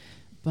favorite.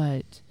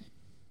 But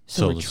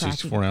so we're the tracking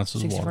 64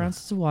 ounces of water. 64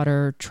 ounces of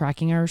water,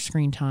 tracking our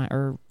screen time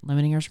or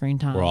limiting our screen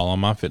time. We're all on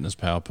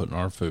MyFitnessPal putting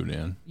our food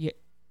in. You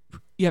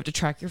have to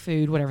track your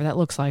food, whatever that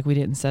looks like. We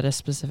didn't set a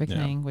specific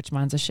thing, which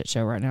mine's a shit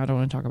show right now. I don't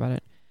want to talk about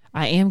it.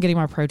 I am getting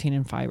my protein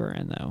and fiber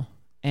in though,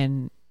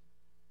 and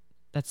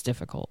that's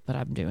difficult, but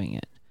I'm doing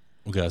it.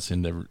 We got to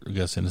send a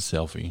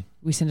selfie.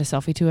 We send a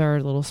selfie to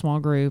our little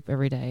small group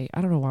every day. I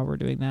don't know why we're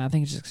doing that. I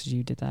think it's just because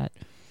you did that.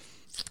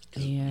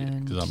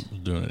 And because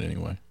I'm doing it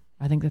anyway.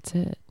 I think that's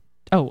it.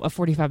 Oh, a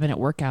 45-minute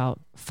workout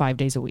 5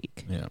 days a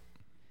week. Yeah.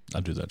 I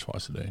do that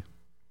twice a day.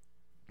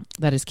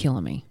 That is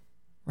killing me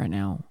right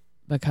now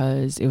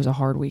because it was a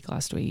hard week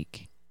last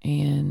week.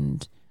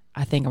 And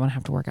I think I'm going to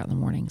have to work out in the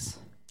mornings.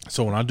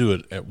 So when I do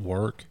it at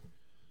work,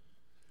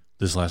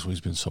 this last week's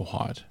been so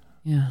hot.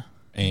 Yeah.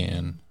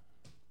 And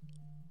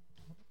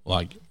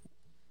like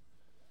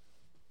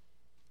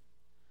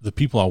the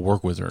people I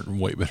work with are in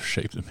way better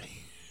shape than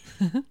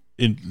me.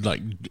 And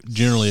like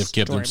generally have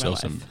kept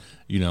themselves in,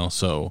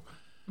 so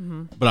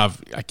but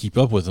I keep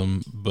up with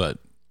them, but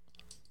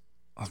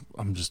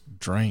I'm just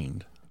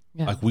drained.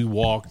 Yeah. Like we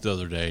walked the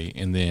other day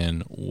and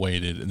then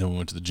waited and then we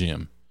went to the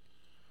gym.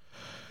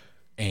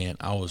 And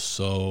I was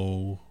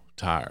so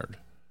tired.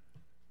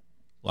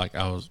 Like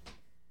I would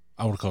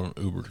have called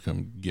an Uber to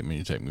come get me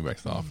to take me back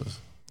to the office.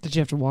 Did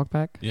you have to walk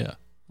back? Yeah.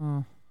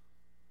 Oh.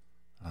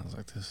 I was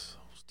like, this is so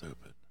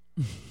stupid.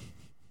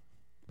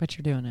 But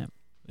you're doing it.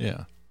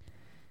 Yeah.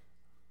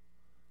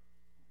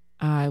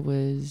 And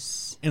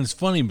it's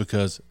funny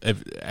because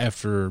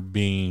after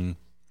being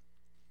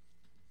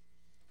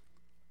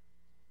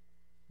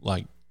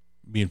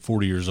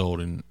 40 years old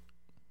and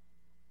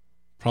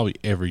probably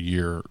every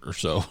year or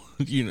so,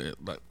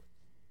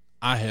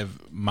 I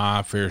have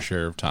my fair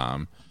share of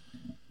time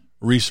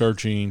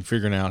researching,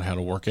 figuring out how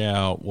to work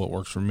out, what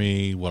works for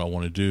me, what I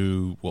want to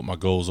do, what my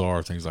goals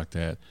are, things like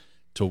that.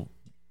 To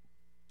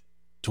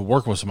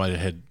work with somebody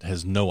that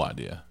has no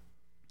idea.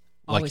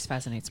 Always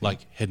fascinates me.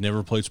 Like had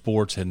never played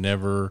sports, had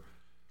never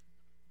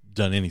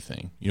done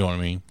anything. You know what I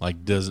mean?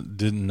 Like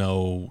didn't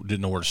know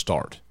where to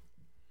start.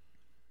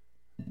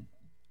 And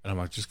I'm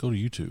like, just go to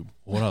YouTube.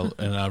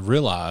 And I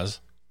realize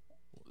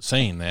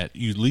saying that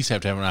you at least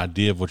have to have an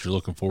idea of what you're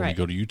looking for when you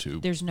go to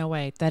YouTube. There's no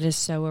way. That is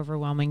so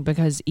overwhelming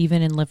because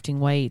even in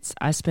lifting weights,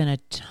 I spent a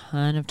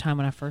ton of time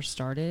when I first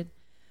started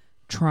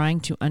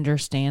trying to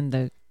understand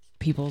the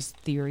people's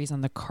theories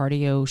on the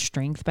cardio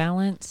strength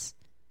balance.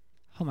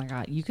 Oh my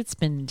God, you could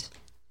spend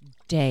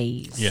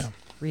days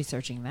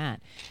researching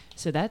that.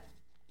 So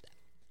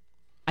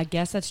I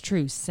guess that's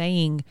true.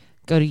 Saying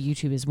go to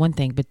YouTube is one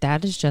thing, but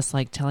that is just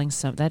like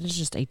that is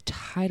just a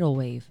tidal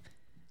wave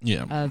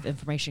of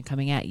information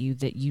coming at you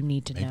that you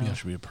need to know. Maybe I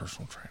should be a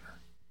personal trainer.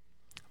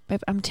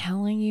 Babe, I'm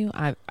telling you,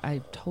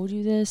 I told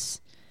you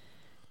this.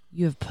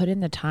 You have put in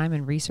the time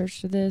and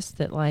research to this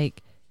that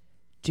like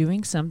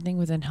doing something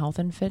within health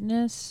and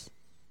fitness,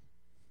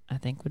 I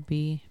think would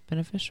be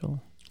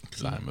beneficial.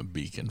 Because I'm a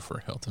beacon for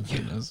health and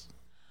fitness.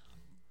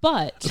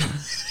 But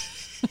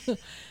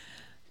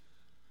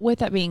with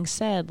that being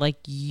said, like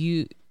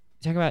you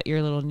talk about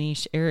your little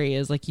niche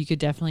areas, like you could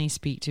definitely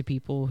speak to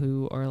people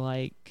who are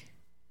like,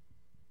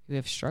 who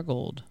have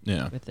struggled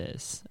with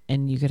this.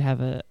 And you could have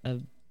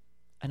an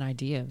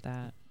idea of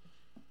that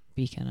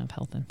beacon of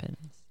health and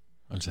fitness.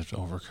 I just have to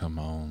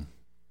overcome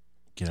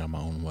get out of my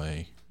own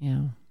way.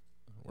 Yeah.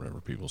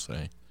 Whatever people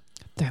say.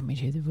 Throw me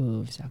to the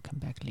wolves, I'll come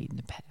back leading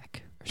the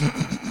pack. Or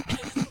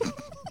something.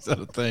 Is that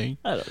a thing?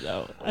 I don't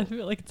know. I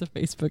feel like it's a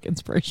Facebook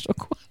inspirational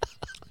quote.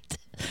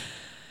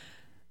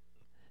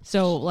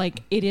 So,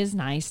 like, it is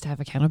nice to have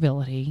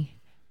accountability.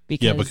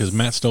 Because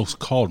Matt Stokes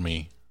called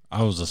me.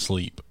 I was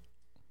asleep.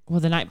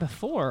 Well, the night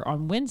before,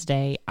 on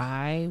Wednesday,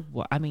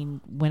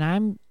 when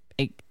I'm,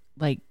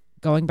 like,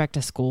 going back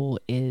to school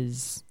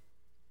is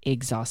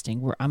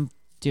exhausting. Where I'm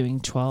doing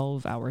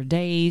 12-hour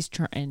days,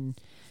 and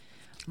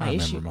I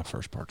remember my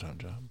first part-time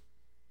job.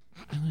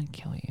 I'm going to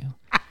kill you.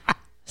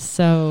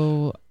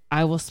 So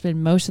I will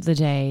spend most of the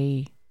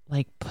day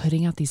like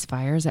putting out these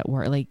fires at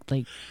work,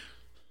 like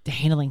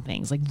handling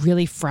things, like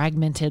really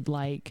fragmented.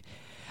 Like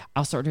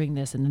I'll start doing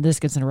this and then this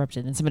gets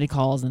interrupted and somebody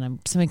calls and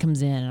somebody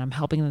comes in and I'm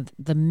helping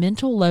the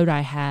mental load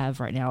I have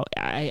right now.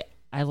 I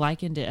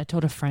likened it. I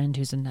told a friend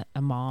who's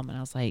a mom and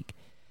I was like,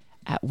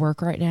 at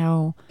work right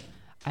now,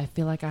 I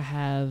feel like I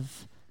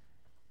have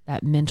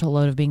that mental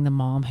load of being the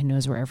mom who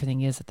knows where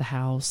everything is at the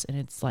house. And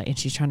it's like, and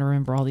she's trying to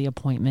remember all the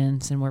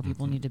appointments and where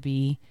people need to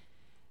be.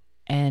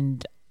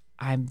 And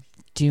I'm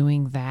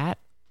doing that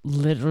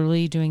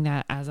literally doing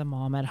that as a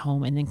mom at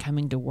home and then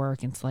coming to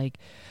work. And it's like,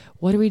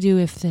 what do we do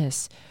if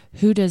this?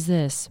 Who does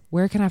this?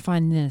 Where can I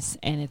find this?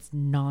 And it's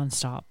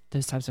nonstop,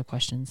 those types of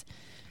questions.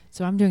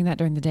 So I'm doing that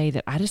during the day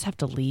that I just have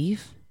to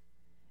leave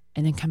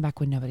and then come back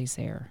when nobody's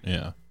there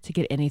to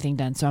get anything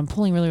done. So I'm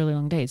pulling really, really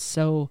long days.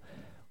 So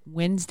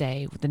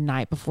Wednesday, the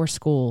night before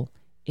school,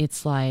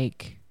 it's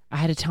like I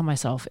had to tell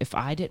myself if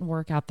I didn't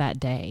work out that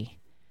day,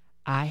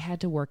 I had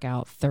to work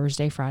out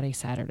Thursday, Friday,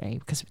 Saturday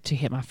because to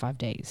hit my 5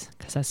 days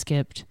because I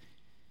skipped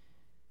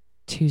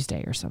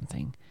Tuesday or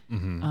something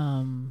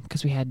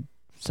because we had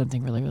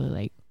something really, really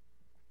late.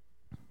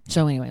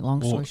 So anyway,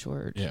 long story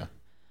short. Yeah.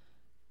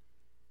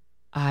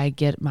 I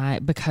get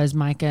because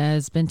Micah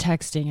has been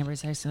texting.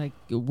 Everybody's texting like,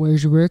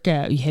 where's your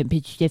workout? You haven't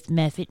put your stuff in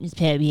my fitness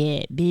pal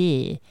yet.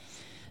 Bleh.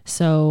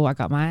 So I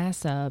got my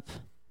ass up,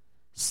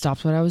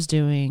 stopped what I was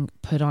doing,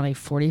 put on a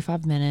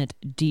 45-minute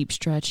deep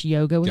stretch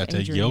yoga with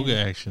Adrian. Got that yoga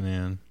action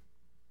in.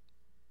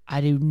 I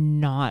do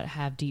not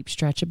have deep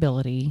stretch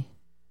ability,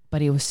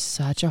 but it was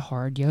such a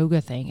hard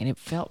yoga thing, and it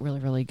felt really,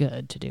 really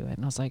good to do it.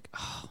 And I was like,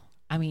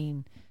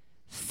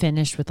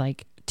 finished with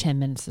like 10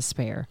 minutes to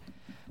spare.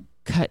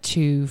 Cut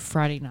to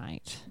Friday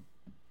night.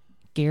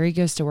 Gary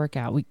goes to work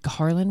out.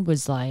 Harlan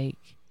was like,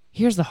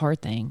 here's the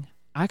hard thing.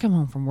 I come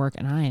home from work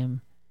and I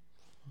am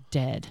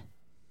dead.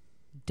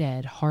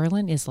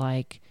 Harlan is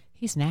like,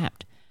 he's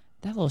napped.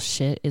 That little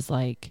shit is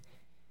like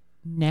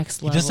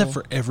next level. He does that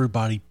for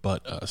everybody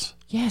but us.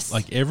 Yes.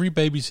 Like every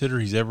babysitter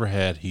he's ever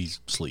had, he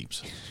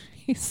sleeps.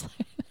 He's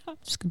like, I'm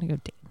just going to go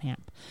take a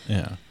nap.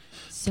 Yeah.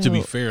 So, to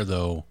be fair,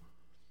 though,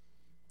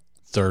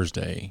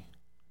 Thursday.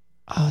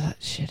 Oh, that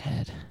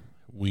shithead.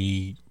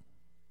 We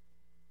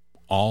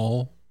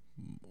all,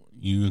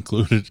 you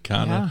included,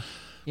 kind of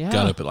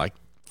got up at like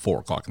 4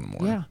 o'clock in the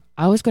morning. Yeah.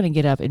 I was going to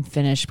get up and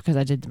finish because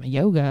I did my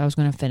yoga. I was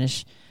going to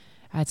finish.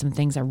 I had some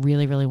things I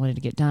really, really wanted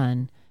to get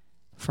done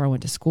before I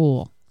went to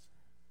school.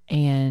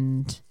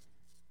 And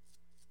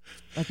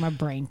like my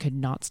brain could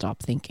not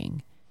stop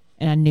thinking.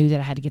 And I knew that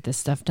I had to get this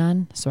stuff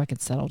done so I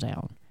could settle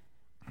down.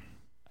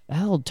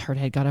 That old turd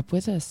head got up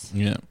with us.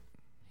 Yeah.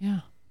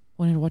 Yeah.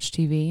 Wanted to watch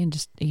TV and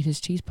just eat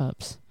his cheese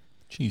pups.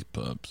 Cheese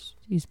pups.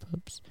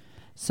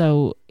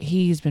 So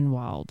he's been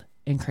wild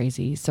and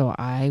crazy. So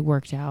I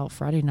worked out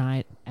Friday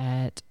night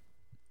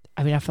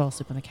I fell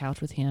asleep on the couch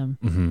with him.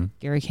 Mm-hmm.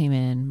 Gary came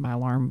in. My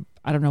alarm,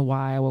 I don't know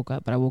why I woke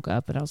up, but I woke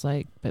up and I was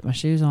like, put my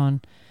shoes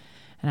on.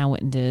 And I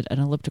went and did an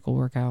elliptical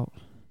workout.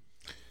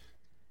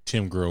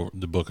 Tim Grover,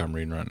 the book I'm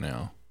reading right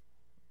now,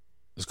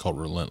 is called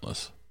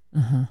Relentless.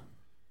 Uh-huh.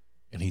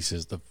 And he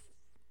says,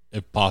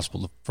 if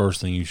possible, the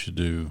first thing you should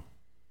do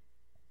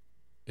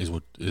is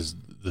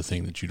the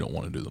thing that you don't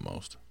want to do the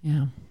most.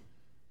 Yeah.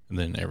 And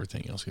then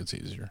everything else gets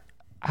easier.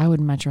 I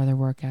would much rather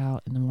work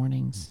out in the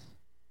mornings.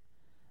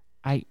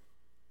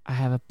 I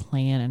have a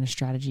plan and a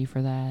strategy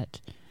for that.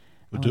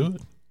 We'll do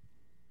it.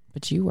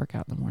 But you work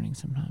out in the morning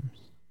sometimes.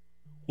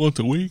 Once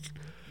a week.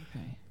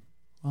 Okay.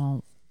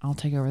 Well, I'll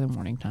take over the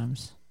morning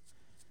times.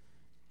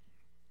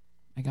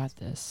 I got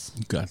this.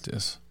 You got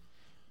this.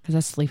 Because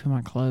I sleep in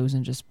my clothes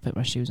and just put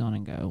my shoes on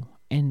and go.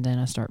 And then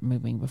I start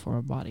moving before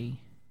my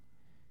body.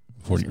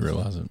 Before you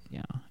realize it.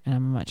 Yeah. And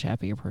I'm a much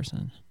happier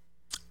person.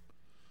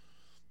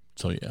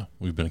 So, yeah,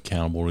 we've been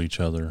accountable to each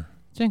other.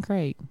 It's been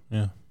great.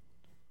 Yeah.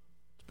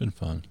 It's been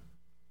fun.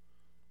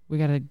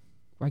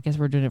 I guess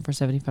we're doing it for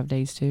 75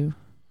 days too.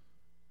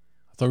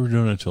 I thought we were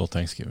doing it until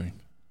Thanksgiving.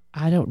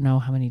 I don't know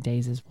how many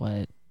days is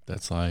what.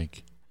 That's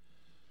like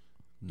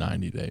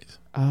 90 days.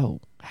 Oh,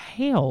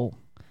 hell.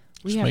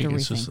 We have to rethink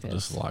it's just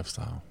this. a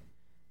lifestyle.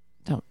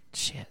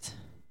 Shit.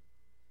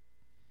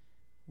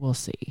 We'll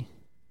see.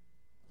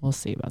 We'll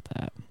see about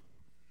that.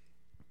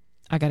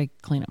 I got to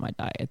clean up my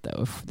diet,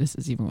 though, if this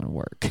is even going to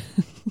work.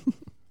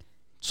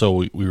 So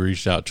we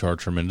reached out to our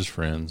tremendous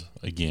friends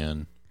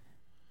again.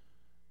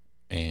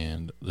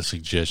 And the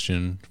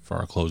suggestion for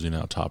our closing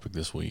out topic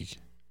this week,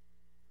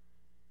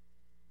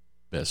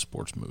 best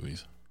sports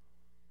movies.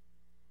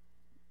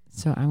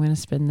 So I'm going to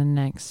spend the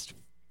next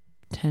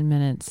 10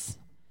 minutes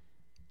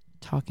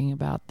talking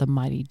about the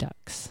Mighty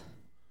Ducks.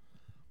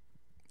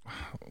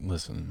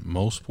 Listen,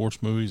 most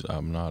sports movies,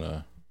 I'm not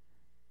a...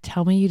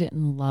 Tell me you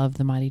didn't love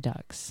the Mighty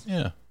Ducks.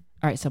 Yeah.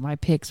 All right, so my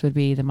picks would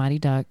be the Mighty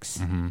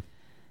Ducks,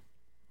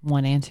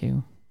 1 and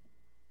 2.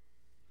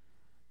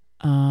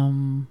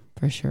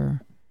 For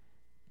sure.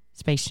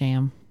 Space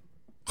Jam.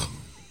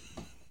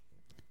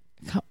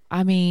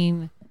 I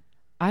mean,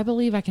 I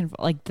believe I can,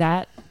 like,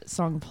 that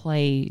song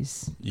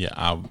plays. Yeah,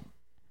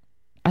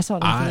 I saw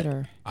it in the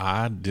theater.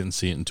 I didn't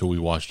see it until we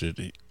watched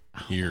it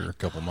here a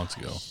couple months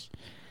ago.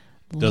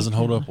 Doesn't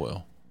hold up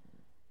well.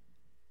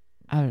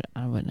 I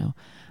wouldn't know.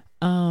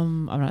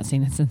 I've not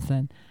seen it since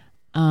then.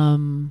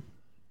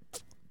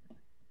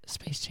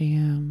 Space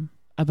Jam,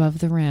 Above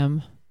the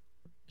Rim.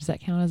 Does that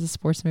count as a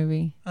sports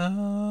movie?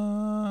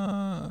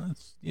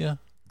 Yeah.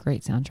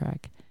 Great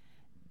soundtrack.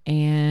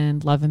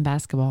 And Love and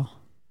Basketball.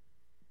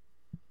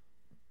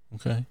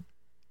 Okay.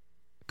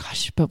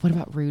 Gosh, but what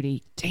about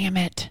Rudy? Damn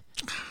it.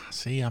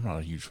 See, I'm not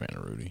a huge fan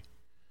of Rudy.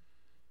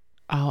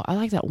 Oh, I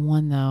like that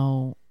one,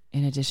 though.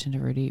 in addition to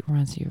Rudy,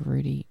 reminds you of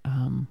Rudy.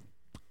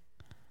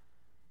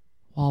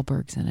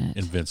 Wahlberg's in it.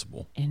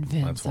 Invincible.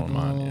 Invincible. That's one of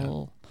mine,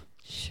 yeah.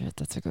 Shit,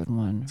 that's a good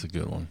one. It's a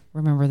good one.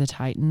 Remember the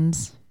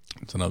Titans?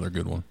 It's another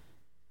good one.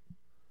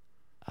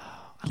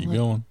 Oh, Keep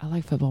going. I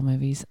like football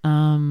movies.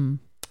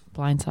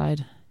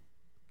 Blindside.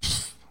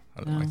 I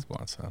didn't like The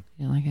Blind Side.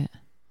 You don't like it?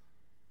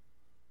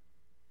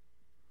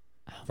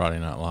 Friday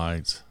Night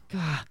Lights.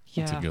 God,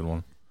 yeah. That's a good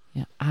one.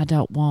 Yeah, I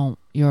don't want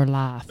your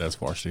life. That's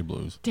Varsity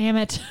Blues. Damn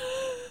it.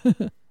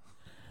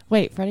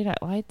 Wait, Friday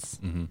Night Lights?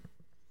 Mm-hmm.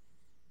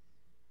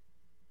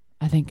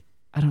 I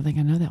don't think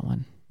I know that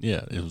one.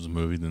 Yeah, it was a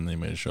movie, then they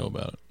made a show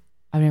about it.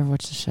 I've never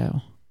watched the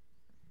show.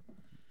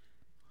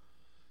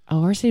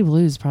 Oh, Varsity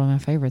Blues is probably my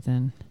favorite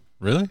then.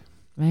 Really?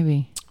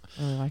 Maybe.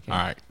 I really like it. All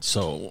right,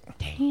 so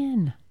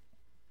 10.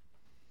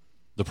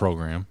 The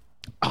Program.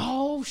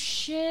 Oh,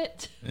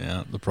 shit.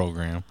 Yeah, The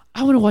Program.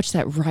 I want to watch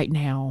that right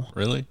now.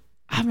 Really?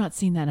 I've not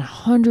seen that in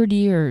 100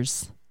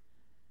 years.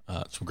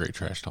 Some great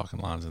trash talking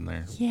lines in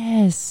there.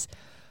 Yes.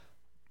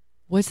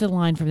 What's the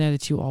line from there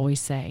that you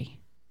always say?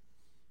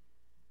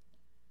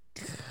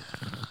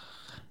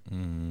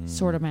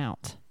 Sort them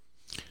out.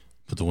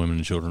 Put the women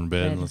and children in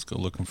bed Bed. and let's go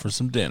looking for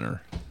some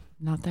dinner.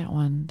 Not that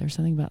one. There's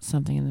something about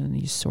something, and then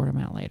you sort them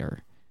out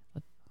later.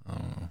 I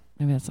don't know.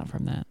 Maybe that's not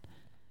from that.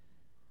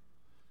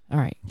 All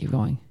right, keep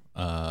going.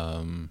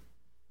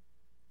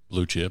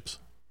 Blue Chips.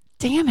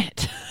 Damn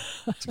it.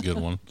 It's a good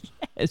one.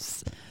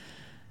 Yes.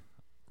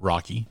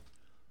 Rocky.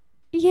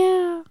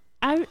 Yeah.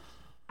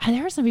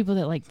 There are some people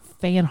that like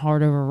fan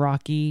hard over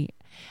Rocky.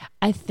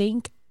 I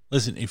think.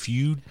 Listen, if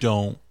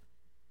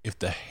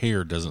the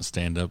hair doesn't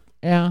stand up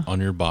Yeah. on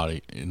your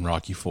body in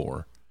Rocky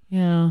 4,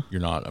 Yeah. you're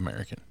not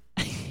American.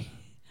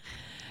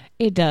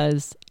 It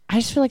does. I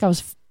just feel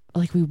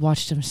like we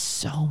watched him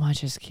so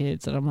much as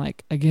kids, and I'm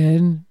like,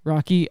 again,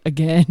 Rocky,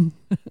 again.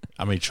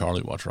 I made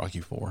Charlie watch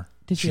Rocky 4.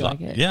 Did you like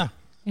it? Yeah.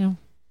 Yeah.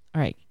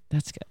 All right,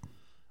 that's good.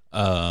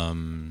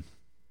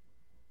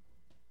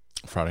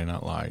 Friday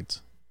Night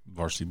Lights.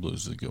 Varsity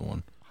Blues is a good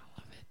one.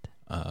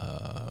 I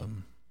love it.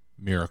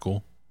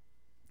 Miracle.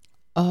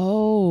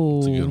 Oh,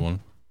 It's a good one.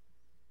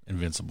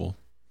 Invincible.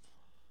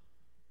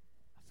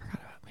 I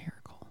forgot about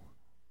Miracle.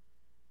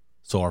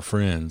 So our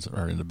friends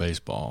are into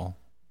baseball,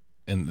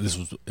 and this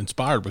was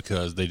inspired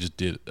because they just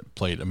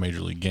played a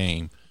major league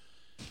game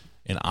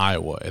in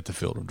Iowa at the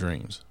Field of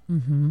Dreams,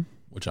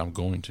 which I'm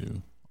going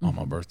to on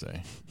my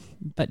birthday.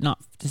 But not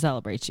to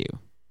celebrate you.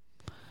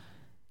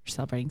 You're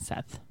celebrating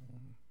Seth.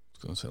 It's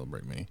going to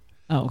celebrate me.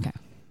 Oh, okay.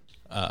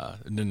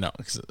 No,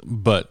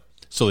 but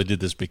so they did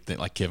this big thing.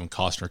 Like Kevin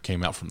Costner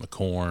came out from the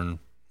corn.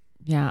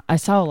 Yeah, I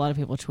saw a lot of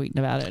people tweeting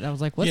about it, and I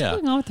was like, "What's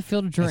going on with the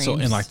Field of Dreams?"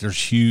 And like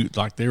there's huge,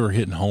 like they were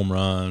hitting home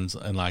runs,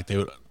 and like they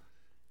would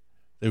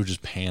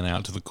just pan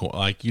out to the corn.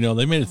 Like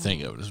they made a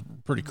thing of it. It's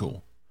pretty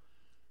cool.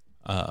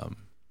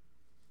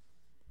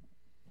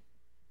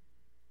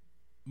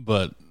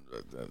 But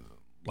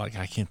like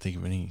I can't think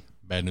of any.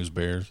 Bad News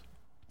Bears.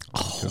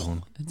 That's a good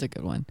one. It's a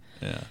good one.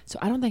 Yeah, So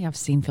I don't think I've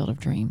seen Field of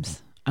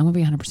Dreams. I'm gonna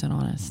be 100%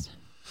 honest.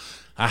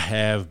 I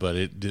have, but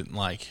it didn't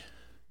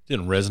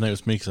resonate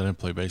with me because I didn't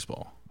play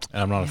baseball,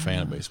 and I'm not a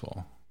fan of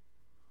baseball.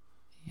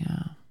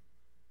 Yeah.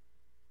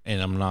 And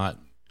I'm not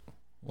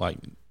like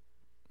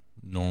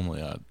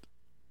normally I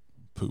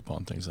poop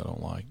on things I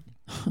don't like,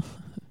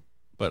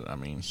 but I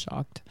mean,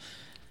 Shocked.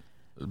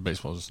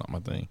 baseball's just not my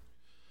thing.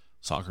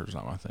 Soccer's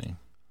not my thing.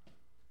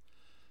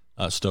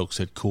 Stokes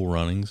said Cool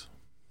Runnings.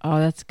 Oh,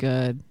 that's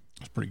good.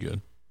 It's pretty good.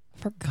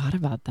 Forgot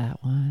about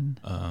that one.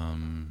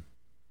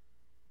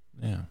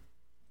 Yeah.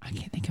 I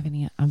can't think of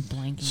any. I'm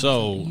blanking.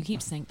 So- you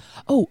keep saying,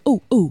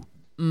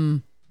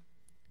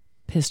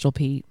 Pistol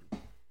Pete.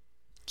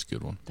 It's a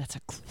good one. That's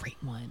a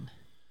great one.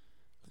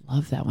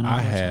 Love that one. I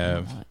watched that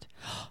one have- a lot.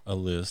 A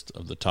list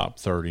of the top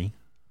 30.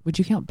 Would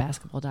you count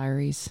Basketball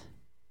Diaries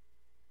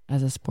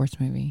as a sports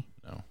movie?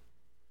 No.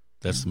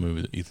 That's the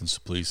movie that Ethan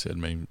Suplee said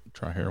made him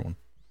try heroin.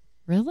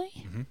 Really?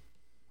 Mhm.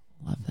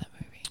 Love that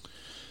movie.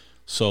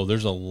 So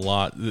there's a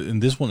lot,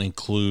 and this one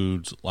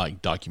includes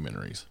like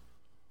documentaries,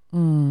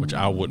 which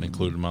I wouldn't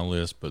include in my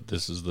list, but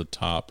this is the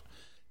top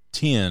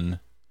 10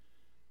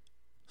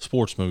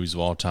 sports movies of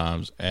all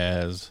times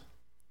as,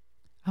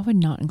 I would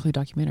not include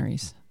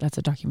documentaries. That's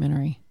a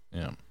documentary.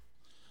 yeah,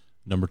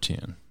 number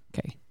 10,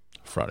 Okay.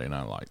 Friday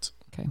Night Lights,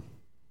 Okay.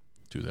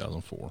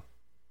 2004.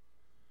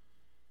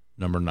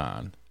 Number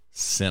 9,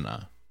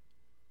 Senna.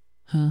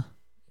 Huh.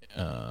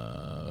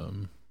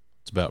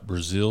 It's about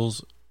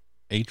Brazil's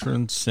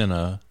Ayrton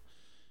Senna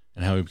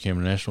and how he became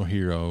a national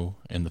hero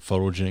and the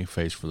photogenic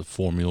face for the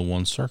Formula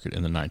One circuit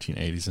in the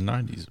 1980s and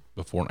 90s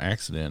before an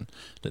accident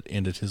that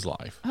ended his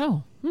life.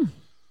 Oh.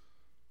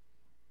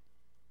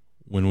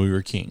 When We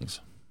Were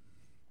Kings.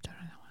 Don't know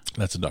that one.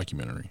 That's a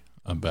documentary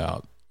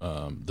about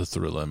the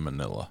Thrilla in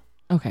Manila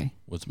Okay.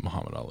 with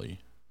Muhammad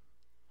Ali.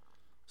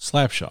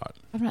 Slapshot,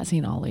 I've not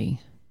seen Ali.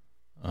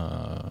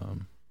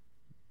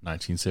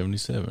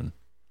 1977.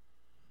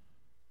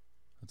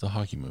 That's a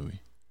hockey movie.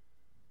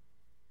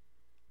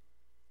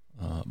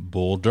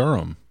 Bull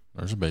Durham.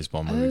 There's a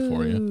baseball movie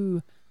for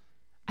you.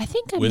 I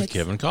think I with mix,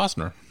 Kevin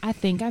Costner. I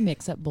think I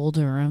mix up Bull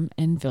Durham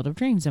and Field of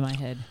Dreams in my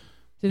head.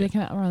 Did they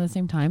come out around the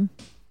same time?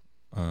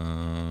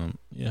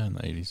 Yeah, in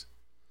the 80s.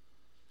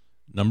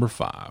 Number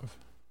 5,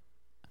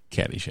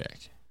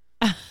 Caddyshack.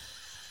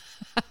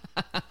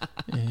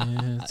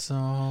 It's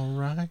all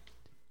right.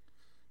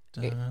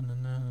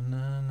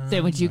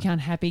 So would you count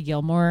Happy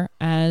Gilmore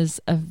as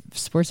a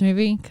sports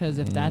movie? Because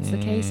if that's the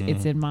case,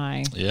 it's in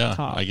my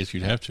top. I guess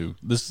you'd have to.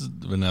 These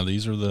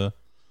are the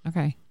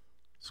Okay.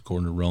 It's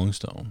according to Rolling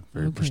Stone,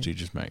 very Okay.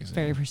 prestigious magazine.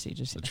 Very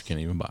prestigious. That Yes. you can't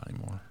even buy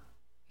anymore.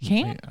 You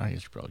can't? I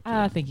guess you probably can.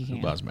 I think you Who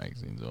can. buys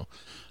magazines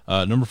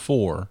though? Number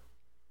 4,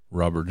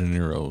 Robert De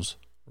Niro's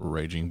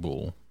Raging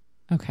Bull,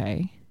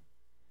 Okay.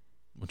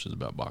 which is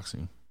about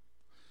boxing.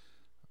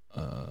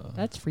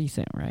 That's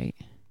recent, right?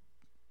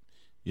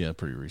 Yeah,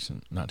 pretty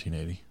recent,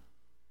 1980.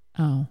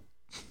 Oh.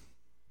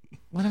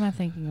 What am I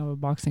thinking of a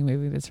boxing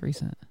movie that's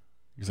recent?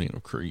 You're thinking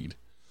of Creed,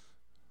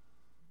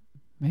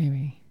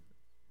 Maybe.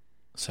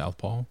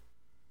 Southpaw,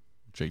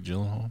 Jake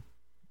Gyllenhaal.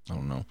 I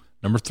don't know.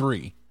 Number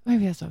 3,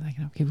 Maybe that's what I'm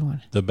thinking of. Keep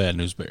going. The Bad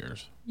News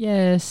Bears,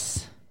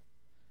 Yes.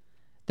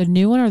 The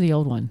new one or the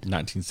old one?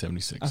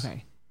 1976.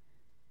 Okay.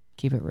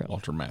 Keep it real.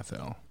 Walter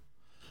Matthau.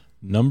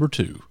 Number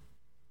 2,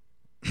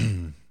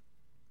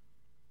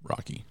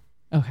 Rocky,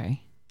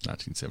 Okay.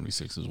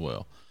 1976 as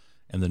well.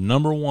 And the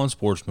number 1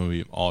 sports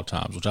movie of all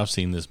times, which I've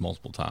seen this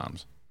multiple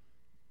times,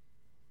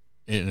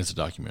 and it's a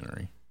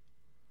documentary,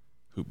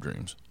 Hoop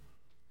Dreams.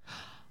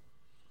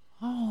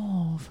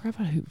 Oh, I forgot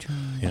about Hoop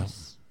Dreams. Yeah.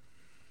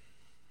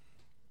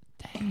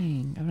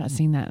 Dang. I've not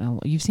seen that.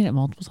 You've seen it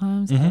multiple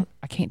times? Mhm.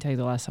 I can't tell you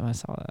the last time I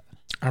saw that.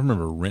 I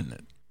remember renting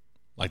it.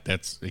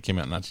 It came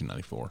out in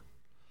 1994.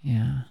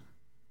 Yeah.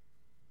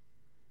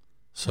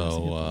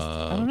 So,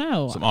 I don't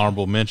know. some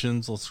honorable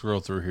mentions. Let's scroll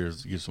through here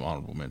to give some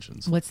honorable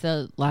mentions. What's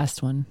the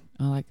last one?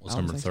 What's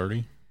number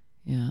 30?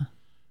 Yeah.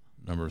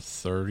 Number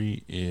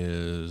 30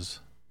 is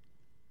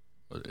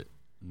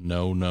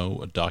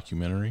No, a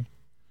documentary.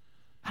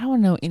 I don't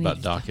want to know any.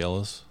 About Doc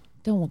Ellis.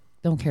 Don't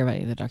care about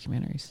any of the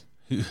documentaries.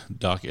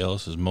 Doc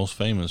Ellis is most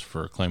famous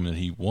for claiming that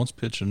he once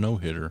pitched a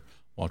no-hitter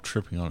while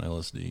tripping on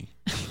LSD.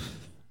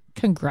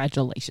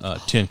 Congratulations.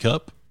 Tin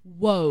Cup.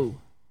 Whoa.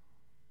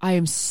 I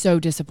am so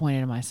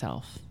disappointed in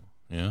myself.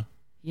 Yeah.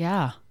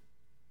 Yeah.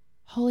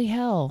 Holy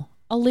hell.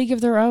 A League of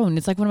Their Own.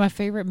 It's like one of my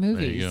favorite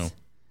movies. There you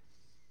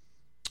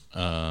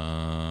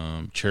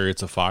go.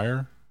 Chariots of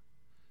Fire.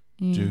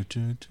 Mm.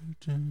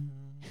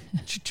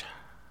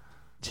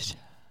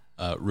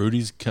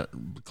 Rudy's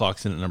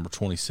clocks in at number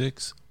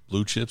 26.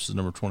 Blue Chips is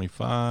number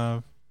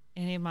 25.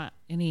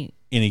 Any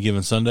Any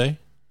Given Sunday.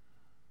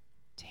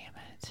 Damn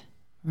it.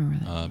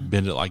 Remember that.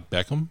 Bend It Like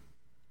Beckham.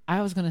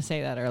 I was going to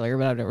say that earlier,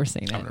 but I've never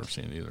seen it. I've never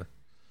seen it either.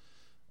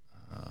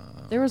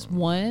 There was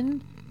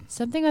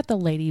something about the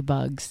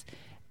ladybugs,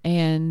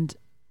 and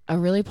a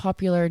really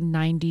popular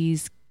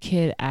 90s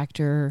kid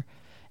actor,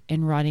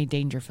 and Rodney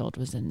Dangerfield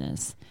was in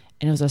this.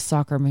 And it was a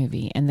soccer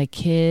movie. And the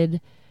kid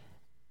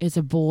is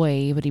a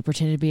boy, but he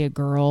pretended to be a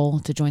girl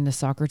to join the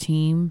soccer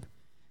team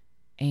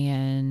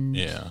and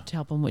to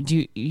help him.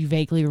 Do you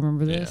vaguely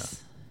remember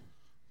this? Yeah.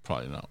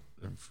 Probably not.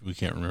 If we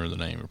can't remember the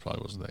name, it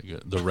probably wasn't that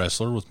good. The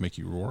Wrestler with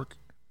Mickey Rourke.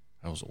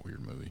 That was a weird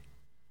movie.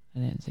 I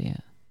didn't see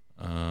it.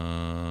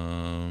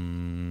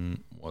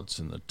 What's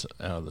in out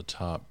of the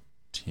top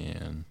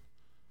 10?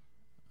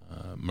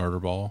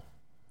 Murderball.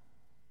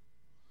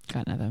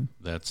 Got nothing.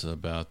 That's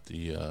about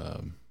the.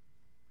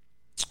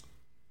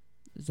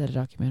 Is that a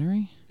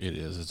documentary? It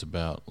is. It's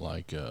about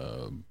like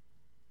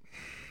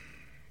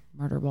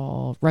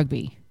Murderball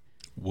rugby.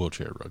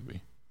 Wheelchair rugby.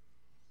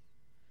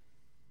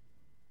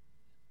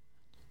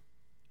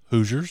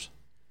 Hoosiers.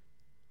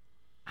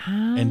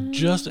 And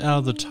just out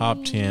of the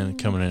top 10,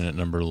 coming in at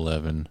number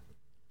 11,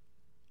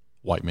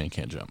 White Man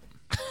Can't Jump.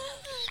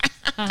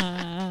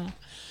 I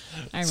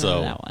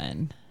remember that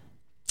one.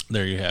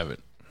 There you have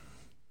it.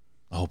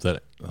 I hope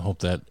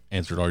that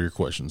answered all your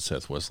questions,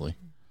 Seth Wesley.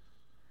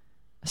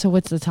 So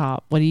what's the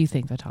top? What do you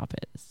think the top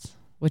is?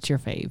 What's your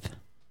fave?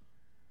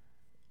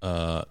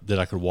 That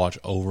I could watch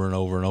over and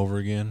over and over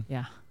again?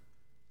 Yeah.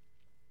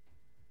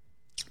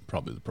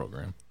 Probably The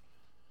Program.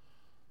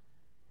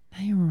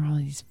 I remember all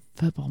these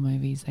football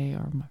movies. They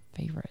are my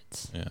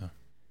favorites. Yeah.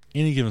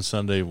 Any Given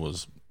Sunday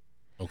was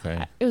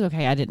okay. It was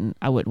okay.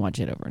 I wouldn't watch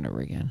it over and over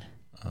again.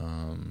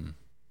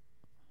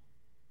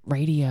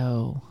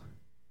 Radio.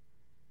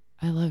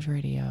 I loved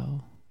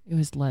Radio. It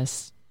was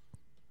less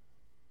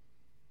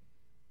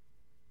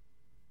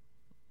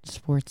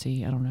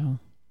sportsy. I don't know.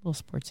 A little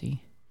sportsy.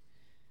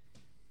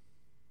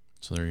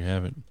 So there you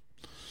have it.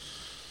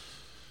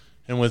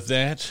 And with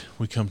that,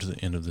 we come to the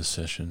end of this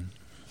session.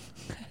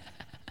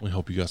 We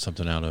hope you got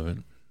something out of it.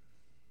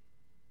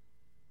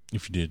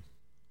 If you did,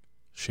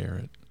 share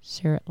it.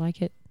 Share it,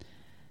 like it.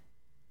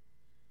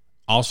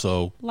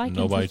 Also, Like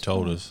nobody and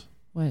told subscribe. us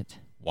What?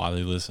 why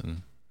they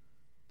listen.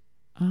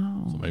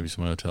 Oh. So maybe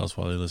somebody will tell us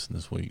why they listen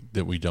this week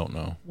that we don't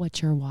know.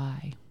 What's your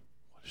why?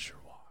 What is your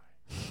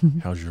why?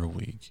 How's your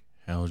week?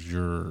 How's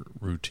your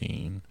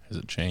routine? Has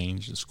it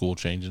changed? Is school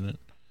changing it?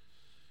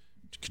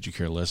 Could you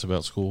care less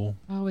about school?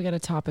 Oh, we got a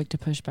topic to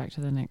push back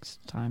to the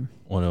next time.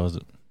 What was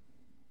it?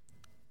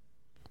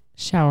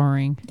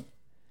 Showering.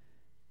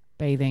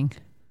 Bathing.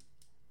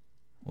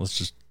 Let's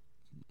just.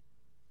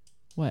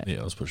 What?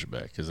 Yeah, let's push it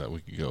back because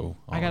we could go.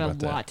 I got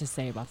about a lot that. to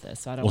say about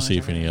this. So I don't. We'll see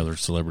if any other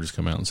celebrities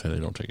come out and say they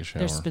don't take a shower.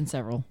 There's been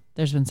several.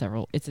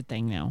 It's a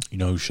thing now. You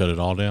know who shut it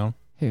all down?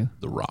 Who?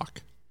 The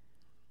Rock.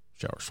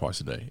 Showers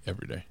twice a day,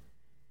 every day.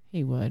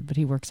 He would, but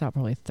he works out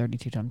probably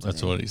 32 times a day.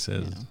 That's what he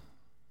says.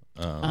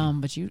 Yeah.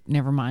 But you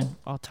never mind.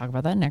 I'll talk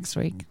about that next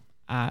week.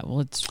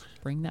 Let's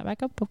bring that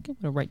back up. Okay,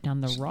 we'll write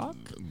down The Rock.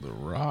 The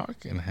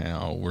Rock and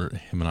how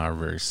him and I are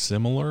very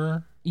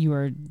similar. You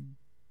are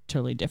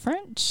totally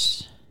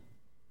different.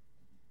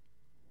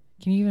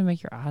 Can you even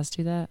make your eyes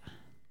do that?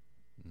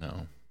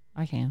 No.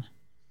 I can.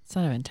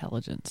 Sign of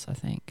intelligence, I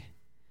think.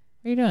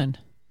 What are you doing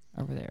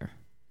over there?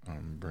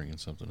 I'm bringing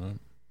something up.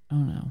 Oh,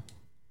 no.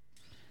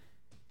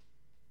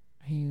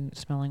 Are you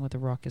smelling what The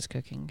Rock is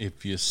cooking?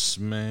 If you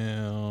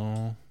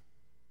smell...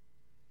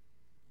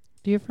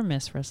 Do you ever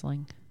miss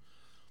wrestling?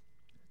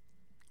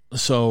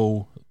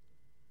 So,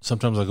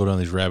 sometimes I go down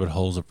these rabbit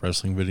holes of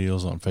wrestling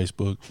videos on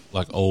Facebook,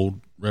 like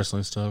old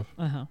wrestling stuff.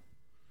 Uh-huh.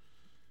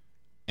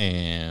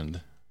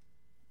 And,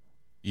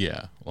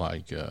 yeah,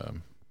 like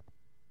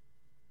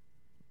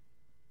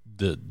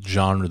the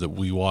genre that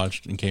we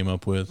watched and came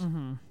up with.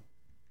 Mm-hmm.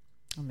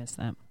 I miss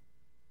that.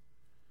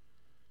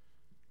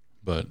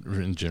 But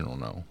in general,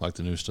 no. Like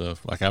the new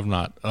stuff.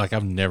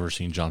 I've never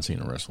seen John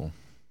Cena wrestle.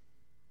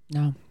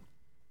 No.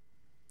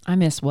 I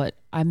miss, like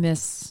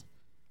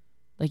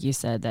you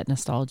said, that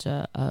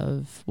nostalgia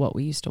of what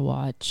we used to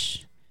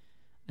watch.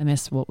 I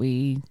miss what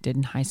we did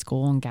in high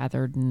school and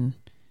gathered and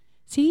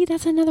see,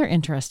 that's another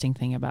interesting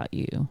thing about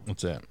you.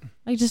 What's that?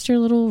 Like just your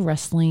little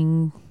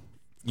wrestling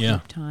Yeah.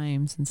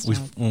 times and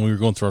stuff. When we were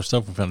going through our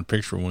stuff, we found a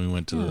picture when we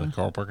went to the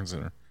Carl Perkins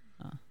Center.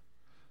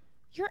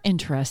 You're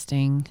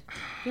interesting.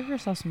 Give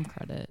yourself some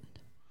credit.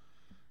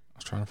 I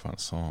was trying to find a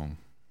song.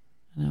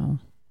 I know.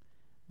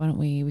 Why don't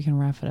we can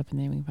wrap it up and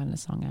then we can find a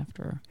song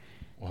after.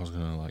 Well, I was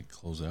going to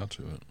close out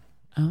to it.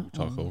 Oh.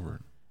 Talk over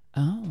it.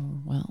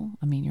 Oh, well,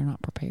 I mean, you're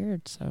not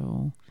prepared,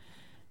 so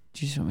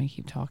do you just want me to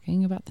keep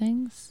talking about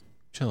things?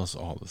 Tell us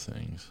all the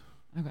things.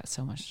 I've got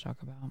so much to talk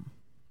about.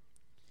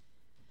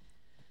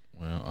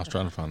 Well, I was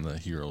trying to find the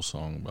Hero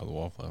song by the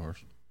Wallflowers.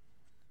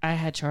 I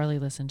had Charlie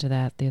listen to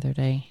that the other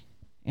day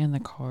in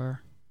the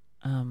car.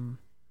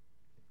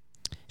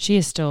 She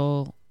is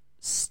still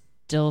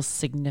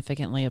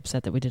significantly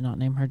upset that we did not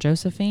name her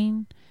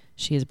Josephine.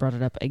 She has brought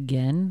it up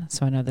again,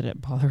 so I know that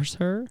it bothers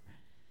her.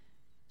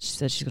 She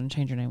said she's going to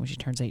change her name when she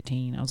turns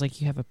 18. I was like,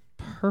 you have a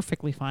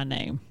perfectly fine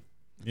name.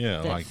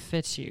 Yeah, that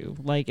fits you.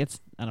 I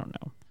don't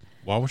know.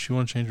 Why would she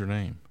want to change her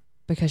name?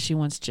 Because she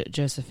wants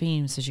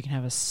Josephine so she can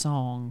have a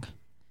song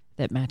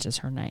that matches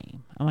her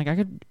name. I'm like,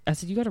 I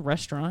said, you got a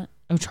restaurant.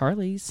 Oh,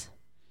 Charlie's.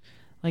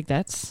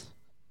 That's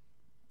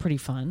pretty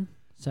fun.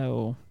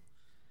 So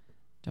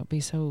don't be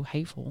so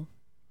hateful.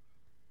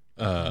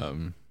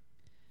 But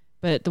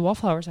the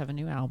Wallflowers have a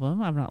new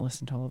album. I've not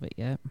listened to all of it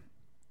yet.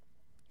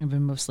 I've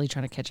been mostly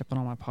trying to catch up on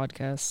all my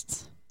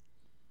podcasts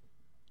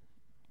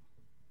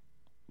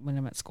when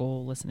I'm at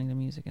school listening to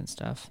music and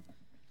stuff.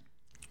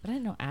 But I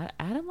didn't know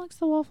Adam likes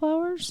the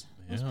Wallflowers.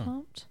 I was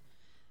pumped.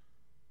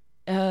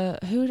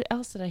 Who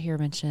else did I hear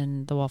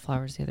mention the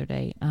Wallflowers the other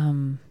day? They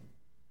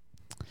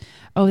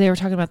were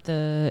talking about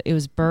it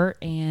was Bert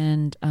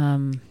and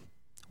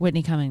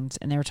Whitney Cummings,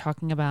 and they were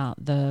talking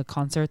about the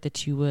concert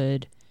that you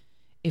would,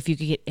 if you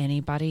could get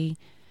anybody,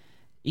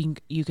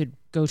 you could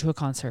go to a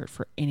concert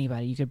for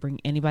anybody. You could bring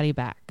anybody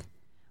back.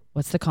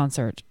 What's the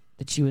concert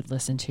that you would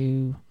listen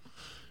to?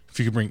 If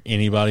you could bring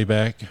anybody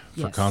back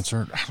for a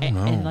concert, I don't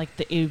know. And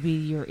it'd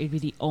be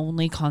the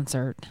only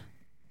concert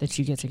that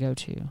you get to go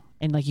to,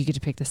 and you get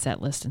to pick the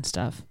set list and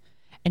stuff.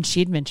 And she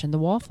had mentioned the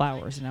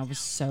Wallflowers, and I was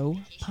so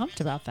pumped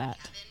about that.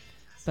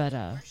 But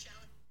there's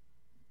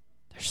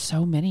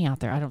so many out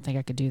there. I don't think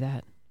I could do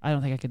that. I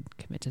don't think I could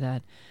commit to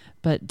that.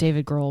 But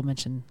David Grohl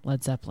mentioned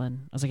Led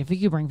Zeppelin. I was like, if we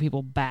could bring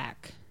people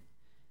back,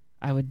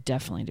 I would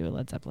definitely do a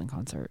Led Zeppelin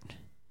concert.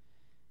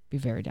 Be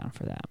very down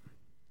for that.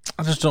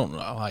 I just don't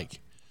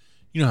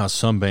you know how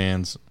some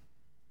bands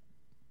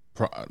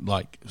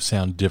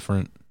sound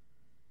different.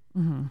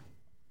 Mm-hmm.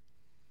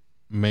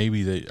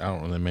 Maybe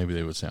maybe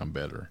they would sound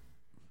better,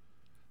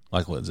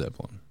 like Led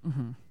Zeppelin.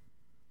 Mm-hmm.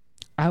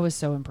 I was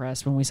so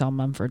impressed when we saw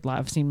Mumford live.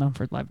 I've seen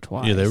Mumford live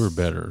twice. Yeah, they were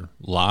better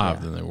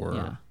live than they were.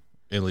 Yeah.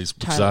 At least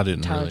because I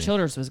didn't Tyler really.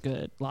 Childers was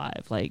good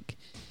live.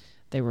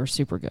 They were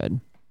super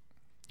good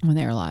when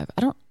they were live.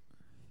 I don't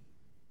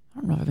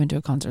know if I've been to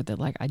a concert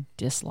that I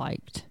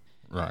disliked,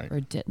 right,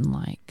 or didn't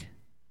like.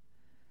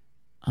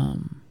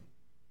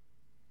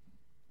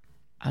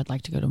 I'd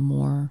like to go to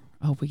more.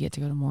 I hope we get to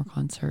go to more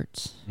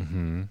concerts.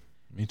 Mm-hmm.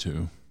 Me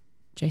too.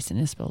 Jason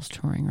Isbell's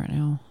touring right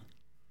now.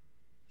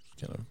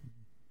 Kind of.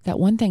 That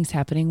one thing's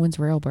happening. When's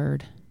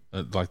Railbird?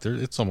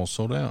 It's almost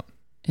sold out.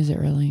 Is it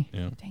really?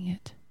 Yeah. Dang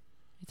it.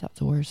 It's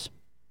outdoors.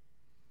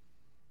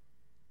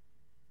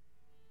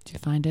 Did you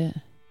find it?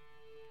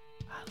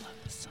 I love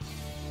this song.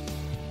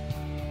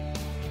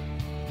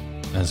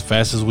 As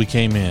fast as we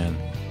came in,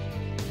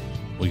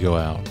 we go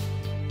out.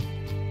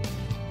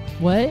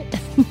 What?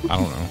 I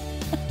don't know.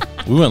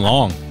 We went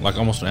long, like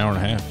almost an hour and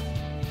a half.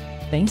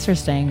 Thanks for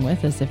staying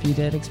with us if you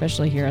did,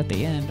 especially here at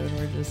the end when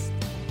we're just...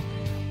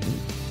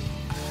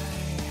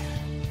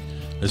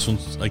 This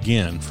one's,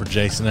 again, for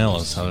Jason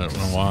Ellis. I don't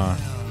know why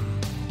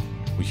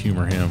we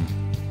humor him.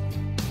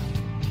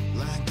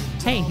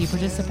 Hey, he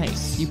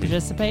participates. You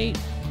participate,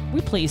 we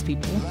please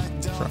people.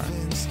 That's right.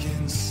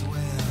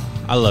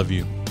 I love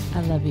you. I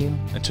love you.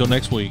 Until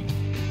next week.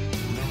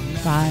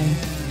 Bye.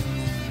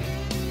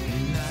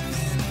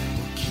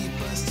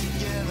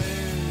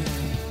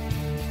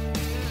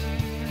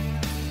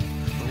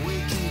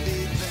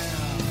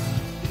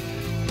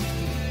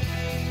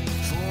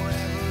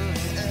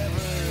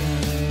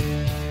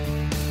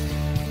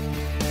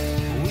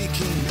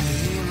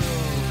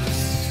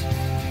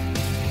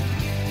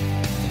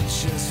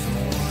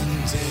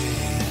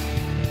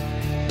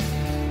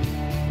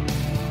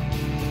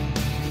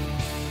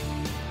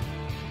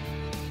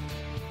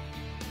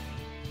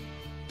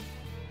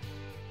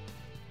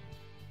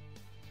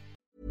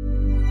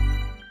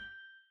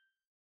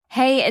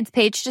 Hey, it's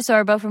Paige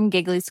DeSorbo from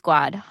Giggly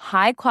Squad.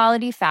 High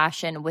quality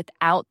fashion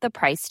without the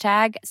price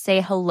tag.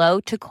 Say hello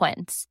to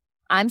Quince.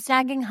 I'm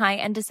snagging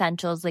high-end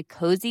essentials like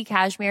cozy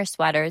cashmere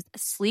sweaters,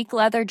 sleek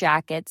leather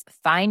jackets,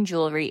 fine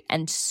jewelry,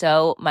 and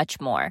so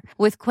much more.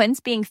 With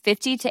Quince being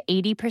 50 to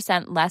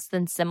 80% less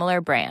than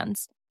similar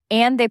brands.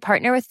 And they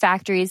partner with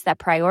factories that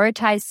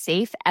prioritize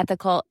safe,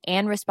 ethical,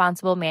 and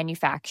responsible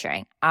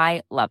manufacturing.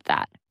 I love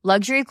that.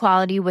 Luxury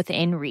quality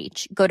within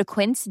reach. Go to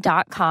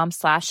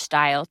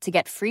quince.com/style to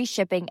get free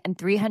shipping and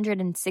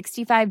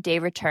 365-day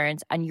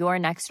returns on your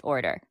next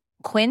order.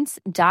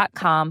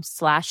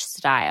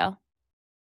 Quince.com/style.